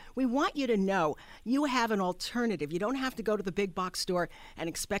that. We want you to know you have an alternative. You don't have to go to the big box store and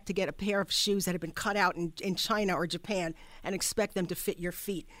expect to get a pair of shoes that have been cut out in China or Japan and expect them to fit your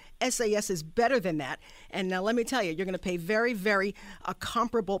feet. SAS is better than that. And now let me tell you, you're going to pay very, very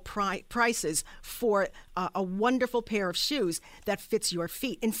comparable prices for a wonderful pair of shoes that fits your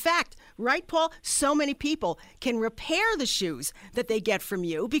feet. In fact, right, Paul? So many people can repair the shoes that they get from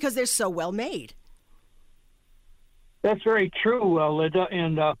you because they're so well made. That's very true, Linda.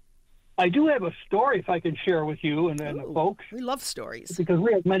 And I do have a story, if I can share with you and the folks. We love stories. Because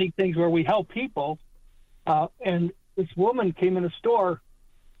we have many things where we help people. And this woman came in a store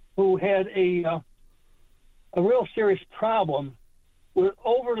who had a real serious problem with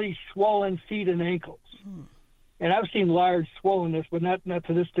overly swollen feet and ankles. And I've seen large swollenness, but not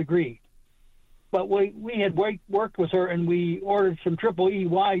to this degree. But we had worked with her, and we ordered some Triple E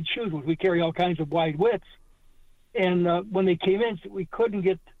wide shoes, which we carry all kinds of wide widths. And when they came in, we couldn't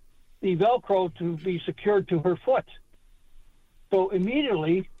get the Velcro to be secured to her foot. So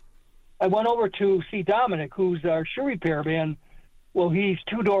immediately, I went over to see Dominic, who's our shoe repair man. Well, he's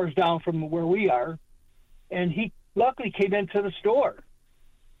 2 doors down from where we are. And he luckily came into the store.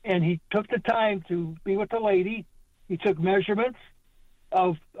 And he took the time to be with the lady. He took measurements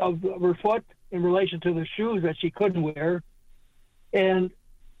of her foot in relation to the shoes that she couldn't wear. And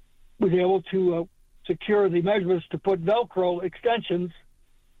was able to secure the measurements to put Velcro extensions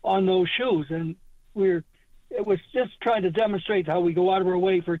on those shoes. And it was just trying to demonstrate how we go out of our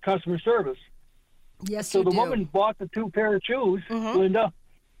way for customer service. Yes, so you the do. woman bought the 2 pair of shoes, Linda,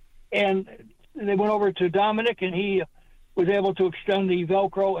 and they went over to Dominic, and he was able to extend the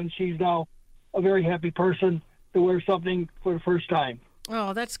Velcro, and she's now a very happy person to wear something for the first time.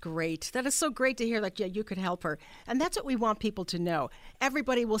 Oh, that's great. That is so great to hear that you could help her. And that's what we want people to know.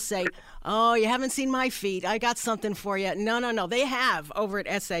 Everybody will say, oh, you haven't seen my feet. I got something for you. No. They have over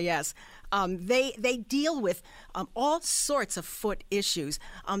at SAS. They deal with all sorts of foot issues.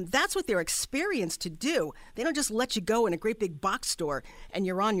 That's what they're experienced to do. They don't just let you go in a great big box store and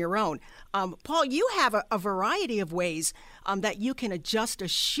you're on your own. Paul, you have a variety of ways that you can adjust a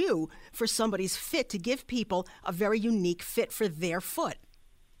shoe for somebody's fit to give people a very unique fit for their foot.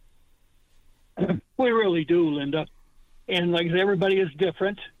 We really do, Linda. And like I said, everybody is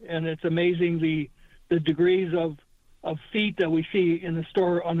different, and it's amazing the degrees of feet that we see in the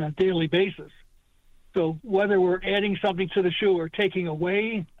store on a daily basis. So whether we're adding something to the shoe or taking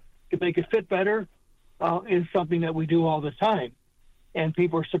away to make it fit better is something that we do all the time. And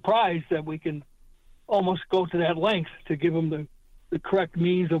people are surprised that we can almost go to that length to give them the correct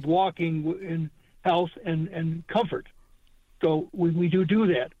means of walking in health and comfort. So we do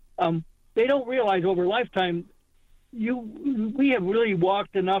that. They don't realize over a lifetime we have really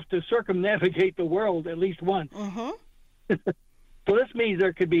walked enough to circumnavigate the world at least once. So this means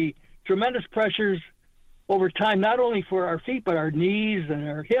there could be tremendous pressures over time, not only for our feet, but our knees and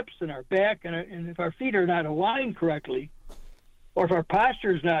our hips and our back. And if our feet are not aligned correctly, or if our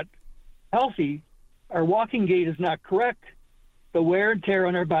posture is not healthy, our walking gait is not correct, the wear and tear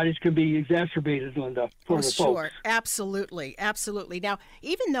on our bodies can be exacerbated, Linda, for the sure. folks. Absolutely. Now,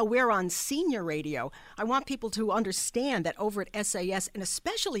 even though we're on senior radio, I want people to understand that over at SAS, and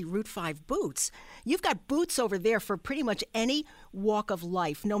especially Route 5 boots, you've got boots over there for pretty much any walk of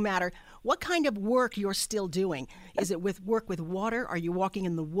life, no matter what kind of work you're still doing. Is it work with water? Are you walking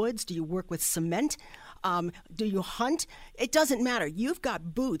in the woods? Do you work with cement? Do you hunt? It doesn't matter. You've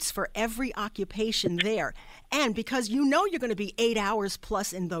got boots for every occupation there. And because you know you're going to be 8 hours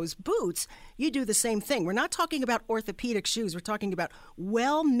plus in those boots, you do the same thing. We're not talking about orthopedic shoes. We're talking about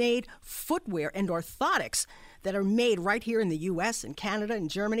well-made footwear and orthotics that are made right here in the U.S. and Canada and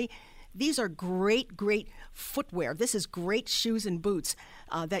Germany. These are great, great footwear. This is great shoes and boots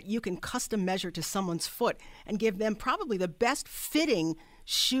that you can custom measure to someone's foot and give them probably the best fitting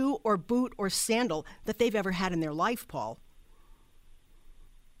shoe or boot or sandal that they've ever had in their life, Paul.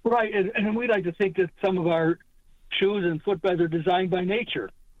 Right, and we like to think that some of our shoes and footbeds are designed by nature.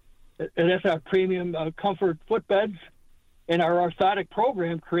 And that's our premium comfort footbeds, and our orthotic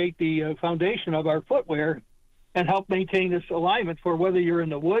program create the foundation of our footwear and help maintain this alignment for whether you're in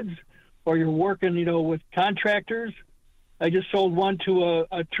the woods or you're working, with contractors. I just sold one to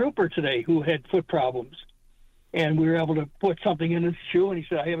a trooper today who had foot problems. And we were able to put something in his shoe, and he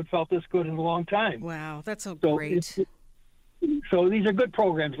said, I haven't felt this good in a long time. Wow, that's so great. So these are good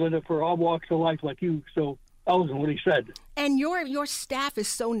programs, Linda, for all walks of life like you so eloquently said. And your staff is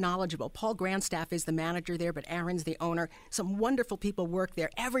so knowledgeable. Paul Grandstaff is the manager there, but Aaron's the owner. Some wonderful people work there.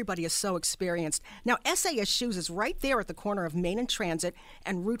 Everybody is so experienced. Now, SAS Shoes is right there at the corner of Main and Transit,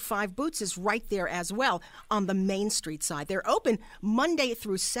 and Route 5 Boots is right there as well on the Main Street side. They're open Monday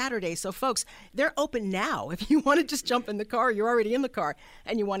through Saturday. So, folks, they're open now. If you want to just jump in the car, you're already in the car,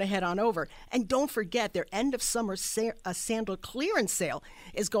 and you want to head on over. And don't forget, their end of summer sandal clearance sale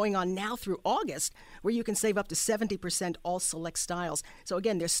is going on now through August, where you can save up to 70% all select styles. So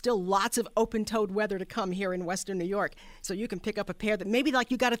again, there's still lots of open-toed weather to come here in Western New York. So you can pick up a pair that maybe like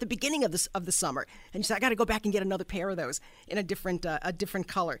you got at the beginning of the summer, and you say, I got to go back and get another pair of those in a different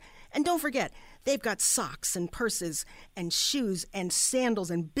color. And don't forget, they've got socks and purses and shoes and sandals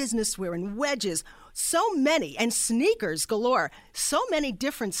and business wear and wedges. So many, and sneakers galore. So many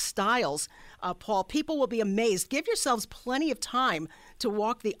different styles, Paul. People will be amazed. Give yourselves plenty of time to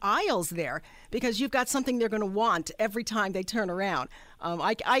walk the aisles there, because you've got something they're going to want every time they turn around.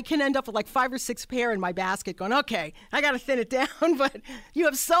 I can end up with like 5 or 6 pair in my basket going, okay, I got to thin it down, but you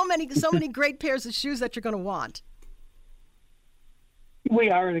have so many great pairs of shoes that you're going to want. We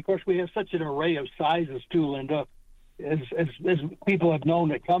are, and of course we have such an array of sizes too, Linda. As people have known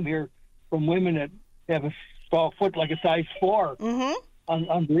that come here, from women that have a small foot like a size 4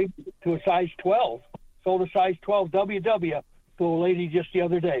 on to a size 12. Sold a size 12 WW to a lady just the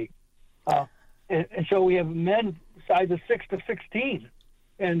other day. And so we have men sizes 6 to 16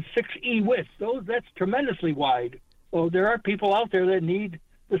 and 6E width. That's tremendously wide. So there are people out there that need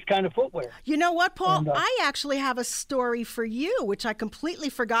this kind of footwear. You know what, Paul? And, I actually have a story for you, which I completely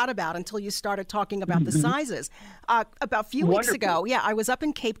forgot about until you started talking about the sizes. About a few weeks ago, I was up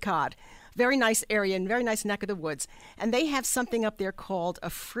in Cape Cod. Very nice area and very nice neck of the woods. And they have something up there called a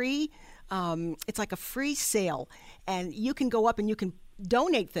free, it's like a free sale. And you can go up and you can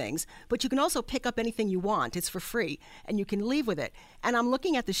donate things, but you can also pick up anything you want. It's for free, and you can leave with it. And I'm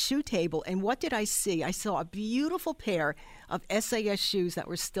looking at the shoe table, and what did I see? I saw a beautiful pair of SAS shoes that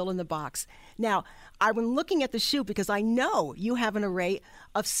were still in the box. Now, I've been looking at the shoe because I know you have an array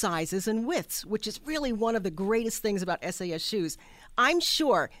of sizes and widths, which is really one of the greatest things about SAS shoes. I'm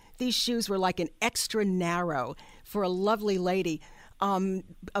sure these shoes were like an extra narrow for a lovely lady.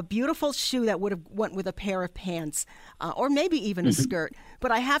 A beautiful shoe that would have went with a pair of pants or maybe even a skirt.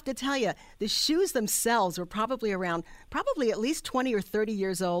 But I have to tell you, the shoes themselves were probably at least 20 or 30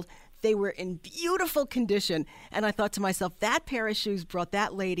 years old. They were in beautiful condition. And I thought to myself, that pair of shoes brought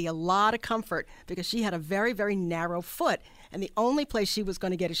that lady a lot of comfort because she had a very, very narrow foot. And the only place she was going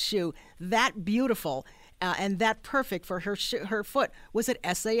to get a shoe that beautiful and that perfect for her foot was at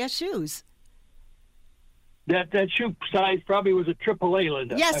SAS Shoes. That shoe size probably was a AAA,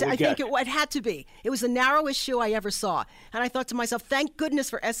 Linda. Yes, I think it had to be. It was the narrowest shoe I ever saw. And I thought to myself, thank goodness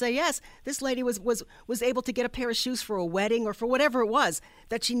for SAS. This lady was able to get a pair of shoes for a wedding or for whatever it was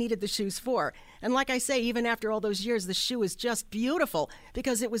that she needed the shoes for. And like I say, even after all those years, the shoe is just beautiful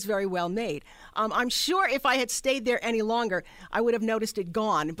because it was very well made. I'm sure if I had stayed there any longer, I would have noticed it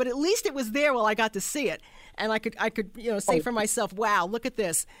gone. But at least it was there while I got to see it. And I could say for myself, wow, look at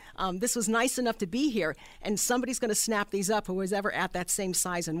this. This was nice enough to be here. And somebody's going to snap these up who was ever at that same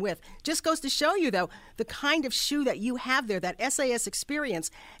size and width. Just goes to show you, though, the kind of shoe that you have there, that SAS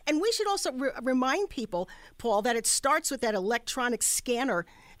experience. And we should also remind people, Paul, that it starts with that electronic scanner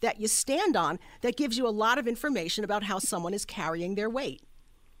that you stand on that gives you a lot of information about how someone is carrying their weight.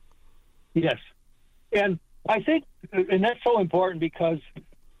 Yes. And I think, and that's so important because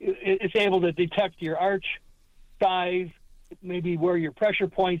it's able to detect your arch size, maybe where your pressure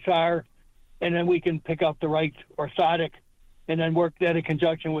points are, and then we can pick up the right orthotic and then work that in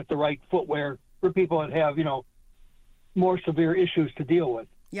conjunction with the right footwear for people that have, more severe issues to deal with.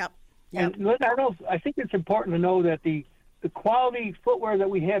 Yep. And I think it's important to know that the quality footwear that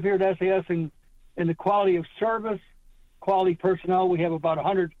we have here at SAS and the quality of service, quality personnel, we have about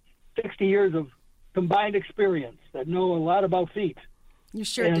 160 years of combined experience that know a lot about feet. You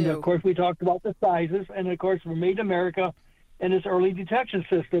sure do. And, of course, we talked about the sizes. And, of course, we're made in America and this early detection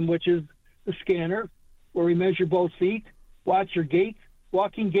system, which is the scanner, where we measure both feet, watch your gait,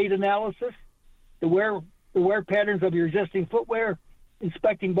 walking gait analysis, the wear patterns of your existing footwear,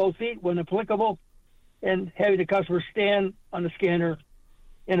 inspecting both feet when applicable, and having the customer stand on the scanner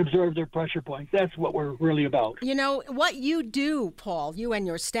and observe their pressure points. That's what we're really about. You know, what you do, Paul, you and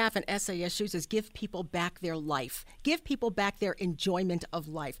your staff at SAS Shoes is give people back their life. Give people back their enjoyment of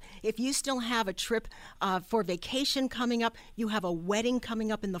life. If you still have a trip for vacation coming up, you have a wedding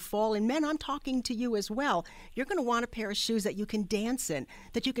coming up in the fall, and men, I'm talking to you as well, you're going to want a pair of shoes that you can dance in,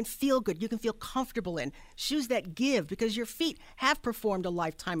 that you can feel good, you can feel comfortable in, shoes that give, because your feet have performed a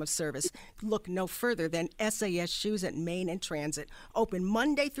lifetime of service. Look no further than SAS Shoes at Main and Transit. Open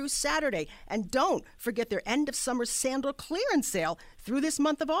Monday through Saturday. And don't forget their end of summer sandal clearance sale through this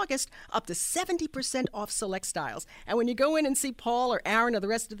month of August, up to 70% off select styles. And when you go in and see Paul or Aaron or the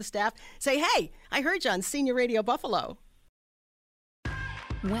rest of the staff, say, hey, I heard you on Senior Radio Buffalo.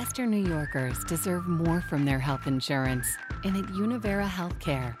 Western New Yorkers deserve more from their health insurance. And at Univera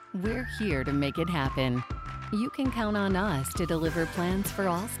Healthcare, we're here to make it happen. You can count on us to deliver plans for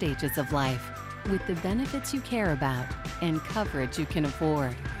all stages of life, with the benefits you care about and coverage you can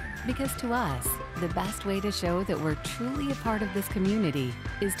afford. Because to us, the best way to show that we're truly a part of this community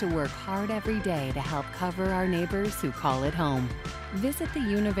is to work hard every day to help cover our neighbors who call it home. Visit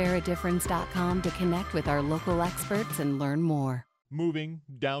theuniveradifference.com to connect with our local experts and learn more. Moving,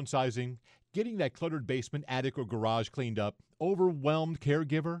 downsizing, getting that cluttered basement, attic, or garage cleaned up, overwhelmed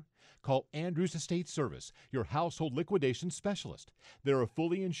caregiver? Call Andrews Estate Service, your household liquidation specialist. They're a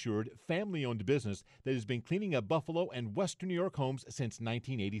fully insured, family-owned business that has been cleaning up Buffalo and Western New York homes since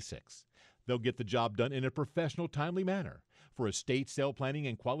 1986. They'll get the job done in a professional, timely manner. For estate sale planning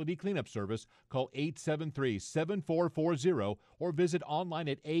and quality cleanup service, call 873-7440 or visit online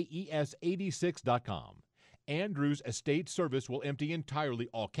at aes86.com. Andrews Estate Service will empty entirely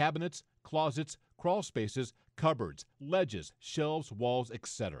all cabinets, closets, crawl spaces, cupboards, ledges, shelves, walls,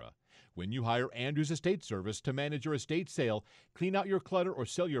 etc. When you hire Andrews Estate Service to manage your estate sale, clean out your clutter, or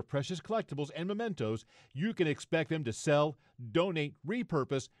sell your precious collectibles and mementos, you can expect them to sell, donate,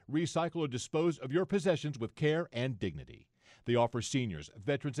 repurpose, recycle, or dispose of your possessions with care and dignity. They offer seniors,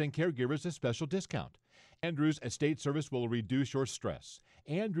 veterans, and caregivers a special discount. Andrews Estate Service will reduce your stress.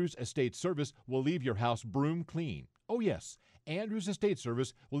 Andrews Estate Service will leave your house broom clean. Oh yes, Andrews Estate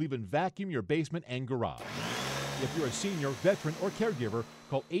Service will even vacuum your basement and garage. If you're a senior, veteran, or caregiver,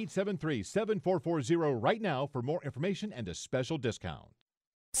 call 873-7440 right now for more information and a special discount.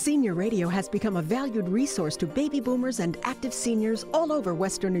 Senior Radio has become a valued resource to baby boomers and active seniors all over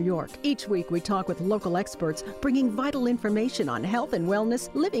Western New York. Each week we talk with local experts, bringing vital information on health and wellness,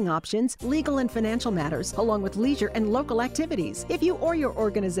 living options, legal and financial matters, along with leisure and local activities. If you or your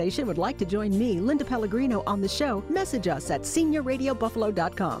organization would like to join me, Linda Pellegrino, on the show, message us at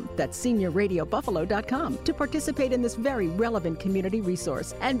seniorradiobuffalo.com. That's seniorradiobuffalo.com to participate in this very relevant community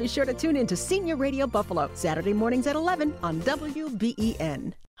resource. And be sure to tune in to Senior Radio Buffalo, Saturday mornings at 11 on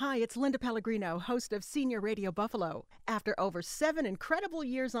WBEN. Hi, it's Linda Pellegrino, host of Senior Radio Buffalo. After over 7 incredible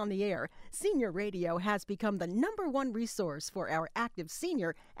years on the air, Senior Radio has become the #1 resource for our active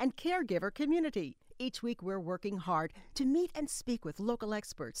senior and caregiver community. Each week we're working hard to meet and speak with local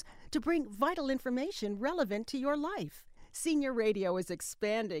experts to bring vital information relevant to your life. Senior Radio is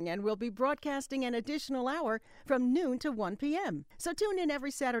expanding and will be broadcasting an additional hour from noon to 1 p.m. So tune in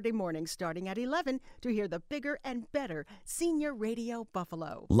every Saturday morning starting at 11 to hear the bigger and better Senior Radio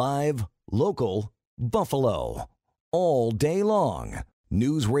Buffalo. Live, local, Buffalo. All day long.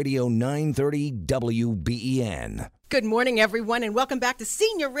 News Radio 930 WBEN. Good morning, everyone, and welcome back to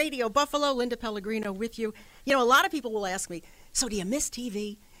Senior Radio Buffalo. Linda Pellegrino with you. You know, a lot of people will ask me, so do you miss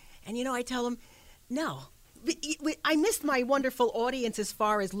TV? And, you know, I tell them, no. I missed my wonderful audience as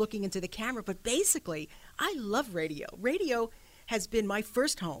far as looking into the camera, but basically, I love radio. Radio has been my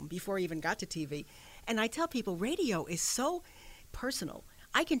first home before I even got to TV. And I tell people, radio is so personal.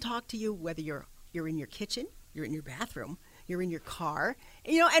 I can talk to you whether you're in your kitchen, you're in your bathroom, you're in your car,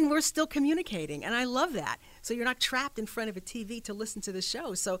 you know, and we're still communicating. And I love that. So you're not trapped in front of a TV to listen to the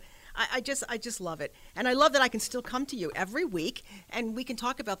show. So I just love it. And I love that I can still come to you every week and we can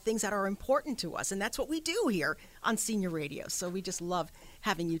talk about things that are important to us. And that's what we do here on Senior Radio. So we just love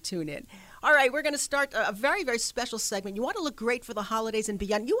having you tune in. All right, we're going to start a very, very special segment. You want to look great for the holidays and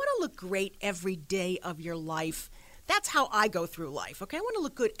beyond. You want to look great every day of your life. That's how I go through life, okay? I want to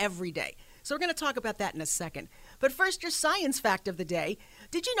look good every day. So we're going to talk about that in a second. But first, your science fact of the day.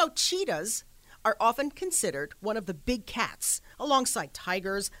 Did you know cheetahs are often considered one of the big cats, alongside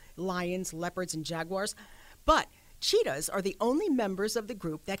tigers, lions, leopards, and jaguars? But cheetahs are the only members of the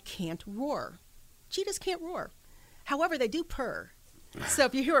group that can't roar. Cheetahs can't roar. However, they do purr. So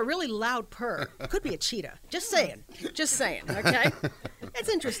if you hear a really loud purr, it could be a cheetah. Just saying, okay? It's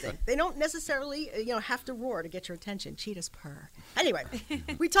interesting. They don't necessarily, have to roar to get your attention. Cheetahs purr. Anyway,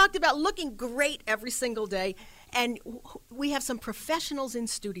 we talked about looking great every single day. And we have some professionals in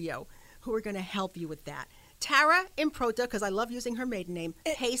studio who are going to help you with that. Tara Improta, because I love using her maiden name.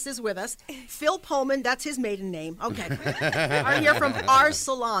 Pace is with us. Phil Pullman, that's his maiden name. Okay. Are here from Our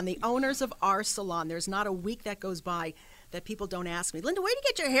Salon, the owners of Our Salon. There's not a week that goes by that people don't ask me, Linda, where do you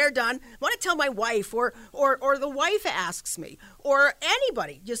get your hair done? I want to tell my wife, or the wife asks me, or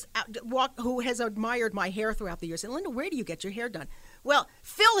anybody just who has admired my hair throughout the years. And Linda, where do you get your hair done? Well,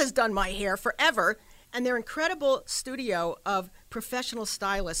 Phil has done my hair forever. And their incredible studio of professional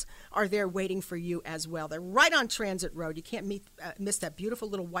stylists are there waiting for you as well. They're right on Transit Road. You can't miss that beautiful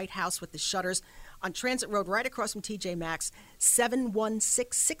little white house with the shutters on Transit Road, right across from TJ Maxx,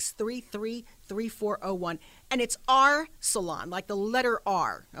 716-633-3401. And it's Our Salon, like the letter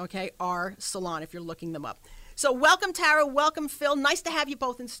R, okay? Our Salon, if you're looking them up. So welcome, Tara. Welcome, Phil. Nice to have you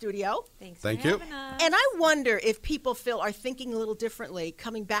both in studio. Thank you. And I wonder if people, Phil, are thinking a little differently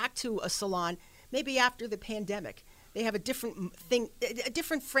coming back to a salon. Maybe after the pandemic, they have a different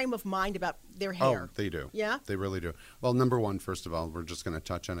frame of mind about their hair. Oh, they do. Yeah? They really do. Well, number one, first of all, we're just going to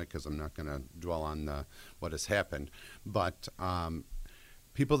touch on it because I'm not going to dwell on what has happened. But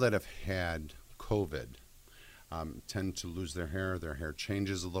people that have had COVID tend to lose their hair. Their hair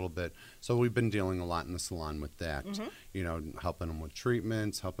changes a little bit. So we've been dealing a lot in the salon with that, helping them with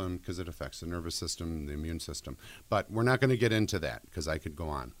treatments, helping them because it affects the nervous system, the immune system. But we're not going to get into that because I could go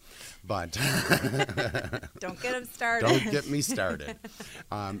on. But don't get them started. Don't get me started.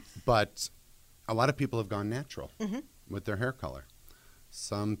 But a lot of people have gone natural with their hair color.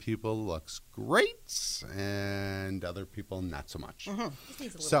 Some people looks great, and other people not so much. Just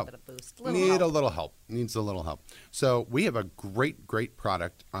needs a little bit of boost. Needs a little help. So we have a great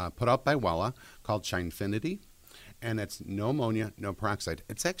product put out by Wella called Shinefinity, and it's no ammonia, no peroxide.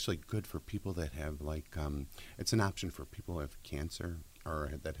 It's actually good for people that have it's an option for people who have cancer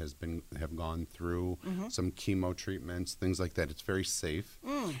or that have gone through some chemo treatments, things like that. It's very safe.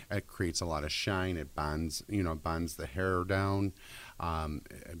 It creates a lot of shine. It bonds the hair down.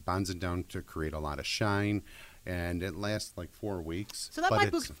 It bonds it down to create a lot of shine, and it lasts like 4 weeks. So that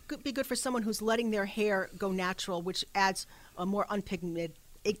might be good for someone who's letting their hair go natural, which adds a more unpigmented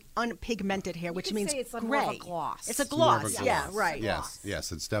hair, which means it's gray. more of a gloss. It's a gloss. Yeah, right.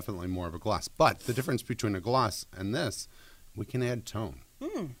 Yes, it's definitely more of a gloss. But the difference between a gloss and this, we can add tone.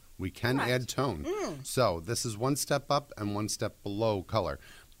 We can add tone. So this is one step up and one step below color.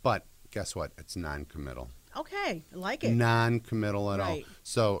 But guess what? It's non-committal. Okay, I like it. Non-committal at all.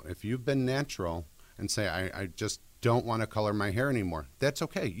 So if you've been natural and say, I just don't want to color my hair anymore, that's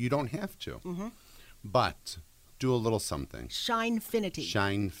okay. You don't have to. But do a little something. Shinefinity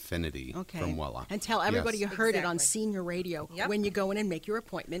from Wella. And tell everybody you heard it on Senior Radio when you go in and make your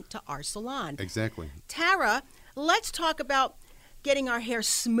appointment to Our Salon. Exactly. Tara, let's talk about getting our hair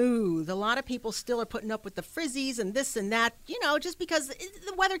smooth. A lot of people still are putting up with the frizzies and this and that, just because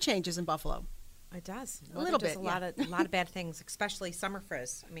the weather changes in Buffalo. It does. A little bit. A lot of bad things, especially summer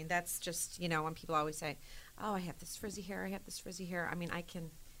frizz. I mean, that's just, when people always say, oh, I have this frizzy hair, I mean, I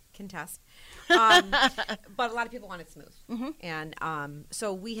can contest. But a lot of people want it smooth. And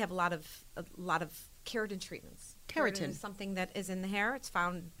so we have a lot of keratin treatments. Keratin is something that is in the hair. It's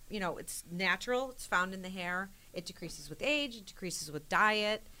found, it's natural. It's found in the hair. It decreases with age. It decreases with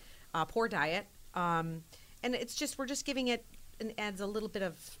diet, poor diet. And it's just, we're just giving it, and adds a little bit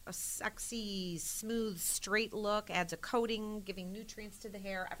of a sexy, smooth, straight look, adds a coating, giving nutrients to the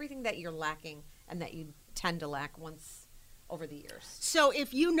hair, everything that you're lacking and that you tend to lack once over the years. So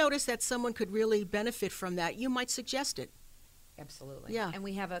if you notice that someone could really benefit from that, you might suggest it. Absolutely. Yeah. And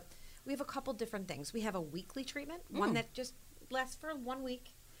we have a couple different things. We have a weekly treatment, one that just lasts for 1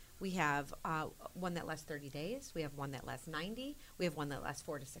 week. We have one that lasts 30 days. We have one that lasts 90. We have one that lasts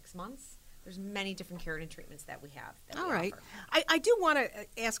 4 to 6 months. There's many different keratin treatments that we have. All right. I do want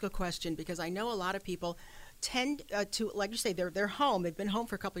to ask a question because I know a lot of people tend to, like you say, they're home. They've been home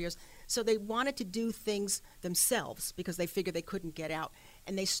for a couple of years. So they wanted to do things themselves because they figured they couldn't get out.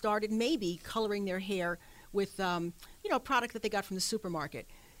 And they started maybe coloring their hair with, a product that they got from the supermarket.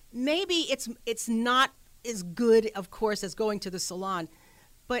 Maybe it's not as good, of course, as going to the salon.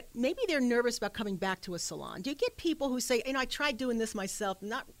 But maybe they're nervous about coming back to a salon. Do you get people who say, I tried doing this myself,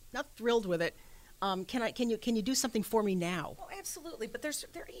 not thrilled with it. Can you do something for me now? Oh, absolutely. But there's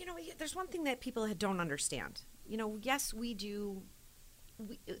one thing that people don't understand. Yes, we do.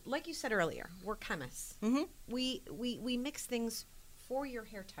 Like you said earlier, we're chemists. We mix things for your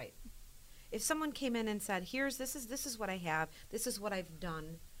hair type. If someone came in and said, this is what I have, this is what I've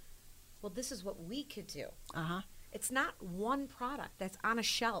done. Well, this is what we could do. It's not one product that's on a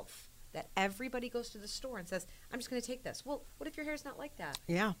shelf that everybody goes to the store and says, I'm just going to take this. Well, what if your hair's not like that?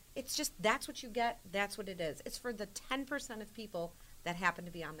 Yeah. It's just, that's what you get. That's what it is. It's for the 10% of people that happen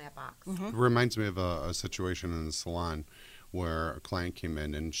to be on that box. It reminds me of a situation in the salon where a client came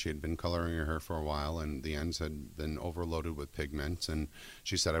in and she had been coloring her hair for a while and the ends had been overloaded with pigments, and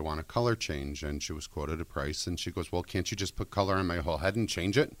she said, I want a color change, and she was quoted a price, and she goes, well, can't you just put color on my whole head and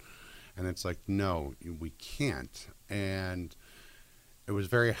change it? And it's like, no, we can't. And it was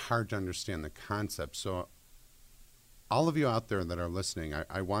very hard to understand the concept. So all of you out there that are listening,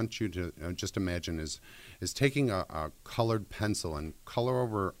 I want you to just imagine is taking a colored pencil and color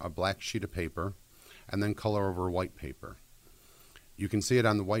over a black sheet of paper and then color over white paper. You can see it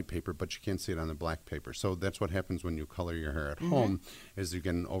on the white paper, but you can't see it on the black paper. So that's what happens when you color your hair at home, is you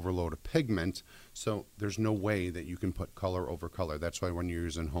get an overload of pigment. So there's no way that you can put color over color. That's why when you're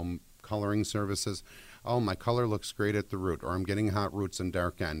using home coloring services, oh, my color looks great at the root, or I'm getting hot roots and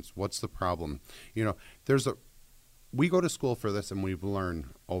dark ends. What's the problem? You know, we go to school for this, and we've learned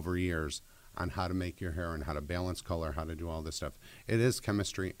over years on how to make your hair and how to balance color, how to do all this stuff. It is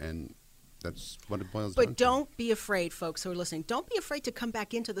chemistry, and that's what it boils down to. But don't be afraid, folks who are listening. Don't be afraid to come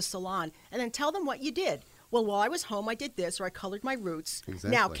back into the salon and then tell them what you did. Well, while I was home, I did this, or I colored my roots. Exactly.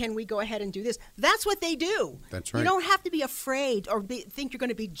 Now, can we go ahead and do this? That's what they do. That's right. You don't have to be afraid or think you're going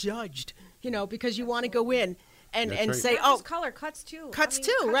to be judged, because you want to go in and right. say, Not just color, cuts too. Cuts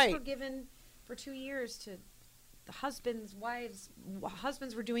too, cuts right. were given for 2 years to the husbands, wives.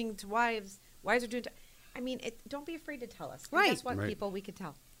 Husbands were doing to wives. Wives are doing to. Don't be afraid to tell us. Right. And guess what, Right. people? We could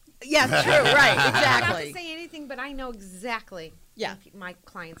tell. Yeah, true, right, exactly. I don't say anything, but I know exactly. Yeah. when my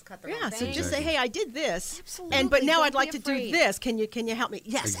clients cut their Yeah, own so bangs. just say, hey, I did this. Absolutely. But now Don't I'd like be to do afraid. this. Can you help me?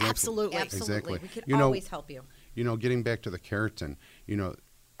 Yes, Exactly. absolutely. Absolutely. Exactly. We can always help you. Getting back to the keratin,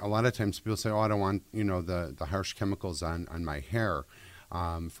 a lot of times people say, oh, I don't want, the harsh chemicals on my hair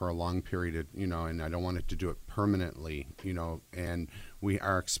for a long period, and I don't want it to do it permanently, and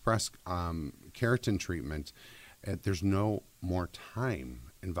our express keratin treatment, there's no more time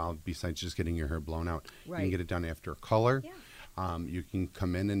involved besides just getting your hair blown out. Right. You can get it done after color. Yeah. You can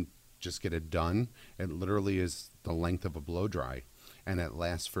come in and just get it done. It literally is the length of a blow dry, and it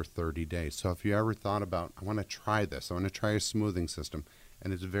lasts for 30 days. So if you ever thought about, I want to try this, I want to try a smoothing system,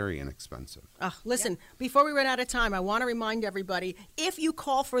 and it's very inexpensive. Listen, before we run out of time, I want to remind everybody, if you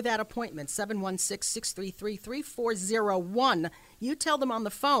call for that appointment, 716-633-3401, you tell them on the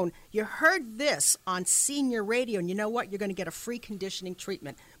phone, you heard this on Senior Radio, and you know what? You're going to get a free conditioning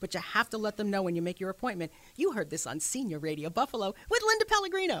treatment. But you have to let them know when you make your appointment, you heard this on Senior Radio Buffalo with Linda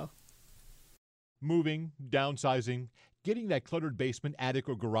Pellegrino. Moving, downsizing, getting that cluttered basement, attic,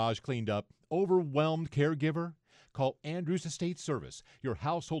 or garage cleaned up, overwhelmed caregiver? Call Andrews Estate Service, your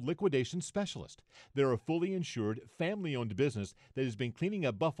household liquidation specialist. They're a fully insured, family-owned business that has been cleaning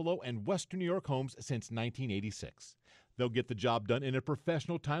up Buffalo and Western New York homes since 1986. They'll get the job done in a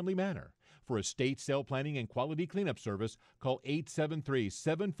professional, timely manner. For estate sale planning and quality cleanup service, call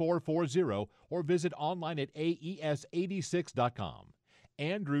 873-7440 or visit online at aes86.com.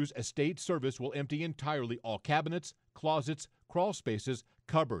 Andrews Estate Service will empty entirely all cabinets, closets, crawl spaces,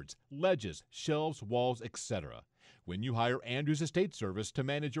 cupboards, ledges, shelves, walls, etc. When you hire Andrews Estate Service to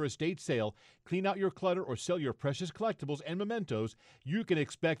manage your estate sale, clean out your clutter, or sell your precious collectibles and mementos, you can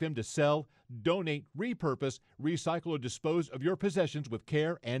expect them to sell, donate, repurpose, recycle, or dispose of your possessions with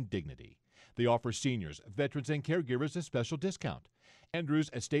care and dignity. They offer seniors, veterans, and caregivers a special discount. Andrews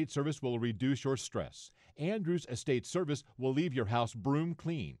Estate Service will reduce your stress. Andrews Estate Service will leave your house broom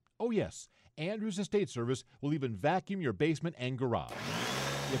clean. Oh yes, Andrews Estate Service will even vacuum your basement and garage.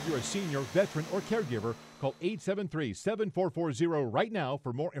 If you're a senior, veteran, or caregiver, call 873-7440 right now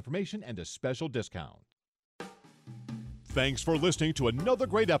for more information and a special discount. Thanks for listening to another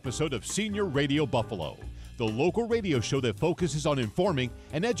great episode of Senior Radio Buffalo, the local radio show that focuses on informing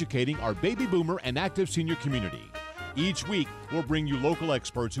and educating our baby boomer and active senior community. Each week, we'll bring you local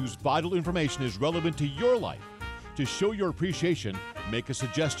experts whose vital information is relevant to your life. To show your appreciation, make a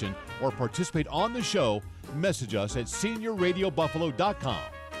suggestion, or participate on the show, message us at seniorradiobuffalo.com.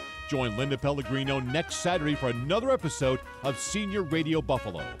 Join Linda Pellegrino next Saturday for another episode of Senior Radio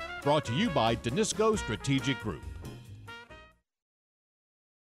Buffalo, brought to you by Danisco Strategic Group.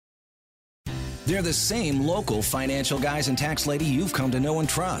 They're the same local financial guys and tax lady you've come to know and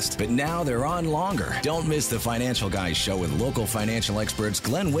trust, but now they're on longer. Don't miss the Financial Guys show with local financial experts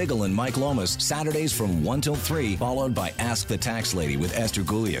Glenn Wiggle and Mike Lomas, Saturdays from 1 till 3, followed by Ask the Tax Lady with Esther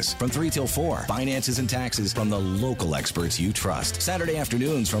Gulias from 3 till 4. Finances and taxes from the local experts you trust. Saturday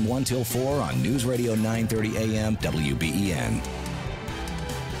afternoons from 1 till 4 on News Radio 930 AM WBEN.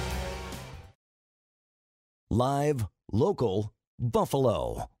 Live, local,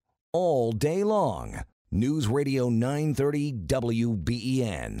 Buffalo. all day long. News Radio 930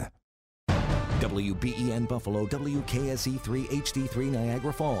 WBEN. WBEN Buffalo, WKSE3 HD3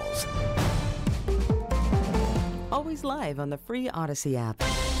 Niagara Falls. Always live on the free Odyssey app.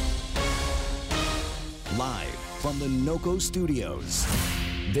 Live from the NOCO studios.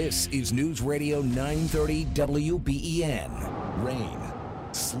 This is News Radio 930 WBEN. Rain,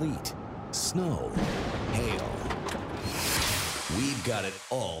 sleet, snow, hail. We've got it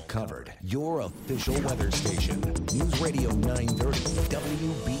all covered. Your official weather station. News Radio 930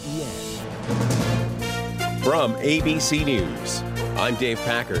 WBEN. From ABC News, I'm Dave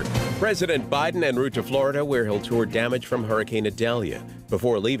Packer. President Biden en route to Florida, where he'll tour damage from Hurricane Idalia.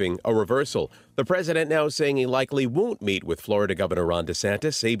 Before leaving, a reversal. The president now saying he likely won't meet with Florida Governor Ron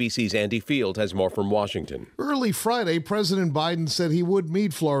DeSantis. ABC's Andy Field has more from Washington. Early Friday, President Biden said he would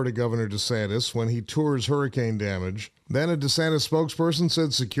meet Florida Governor DeSantis when he tours hurricane damage. Then a DeSantis spokesperson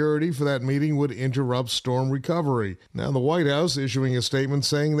said security for that meeting would interrupt storm recovery. Now the White House issuing a statement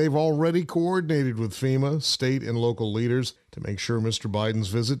saying they've already coordinated with FEMA, state and local leaders to make sure Mr. Biden's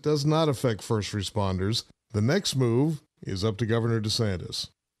visit does not affect first responders. The next move is up to Governor DeSantis.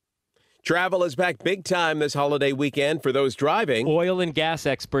 Travel is back big time this holiday weekend for those driving. Oil and gas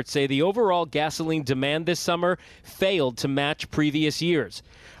experts say the overall gasoline demand this summer failed to match previous years.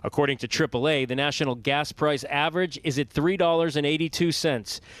 According to AAA, the national gas price average is at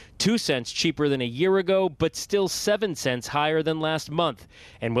 $3.82, 2 cents cheaper than a year ago, but still 7 cents higher than last month,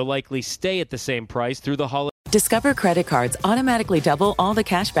 and will likely stay at the same price through the holiday. Discover credit cards automatically double all the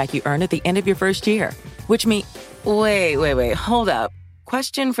cash back you earn at the end of your first year, which means... Wait, hold up.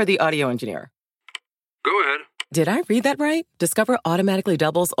 Question for the audio engineer. Go ahead. Did I read that right? Discover automatically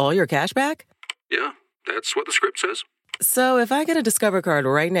doubles all your cash back? Yeah, that's what the script says. So if I get a Discover card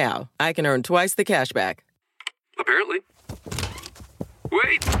right now, I can earn twice the cash back. Apparently.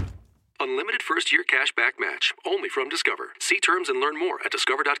 Wait! Unlimited first-year cash back match. Only from Discover. See terms and learn more at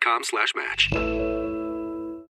discover.com/match.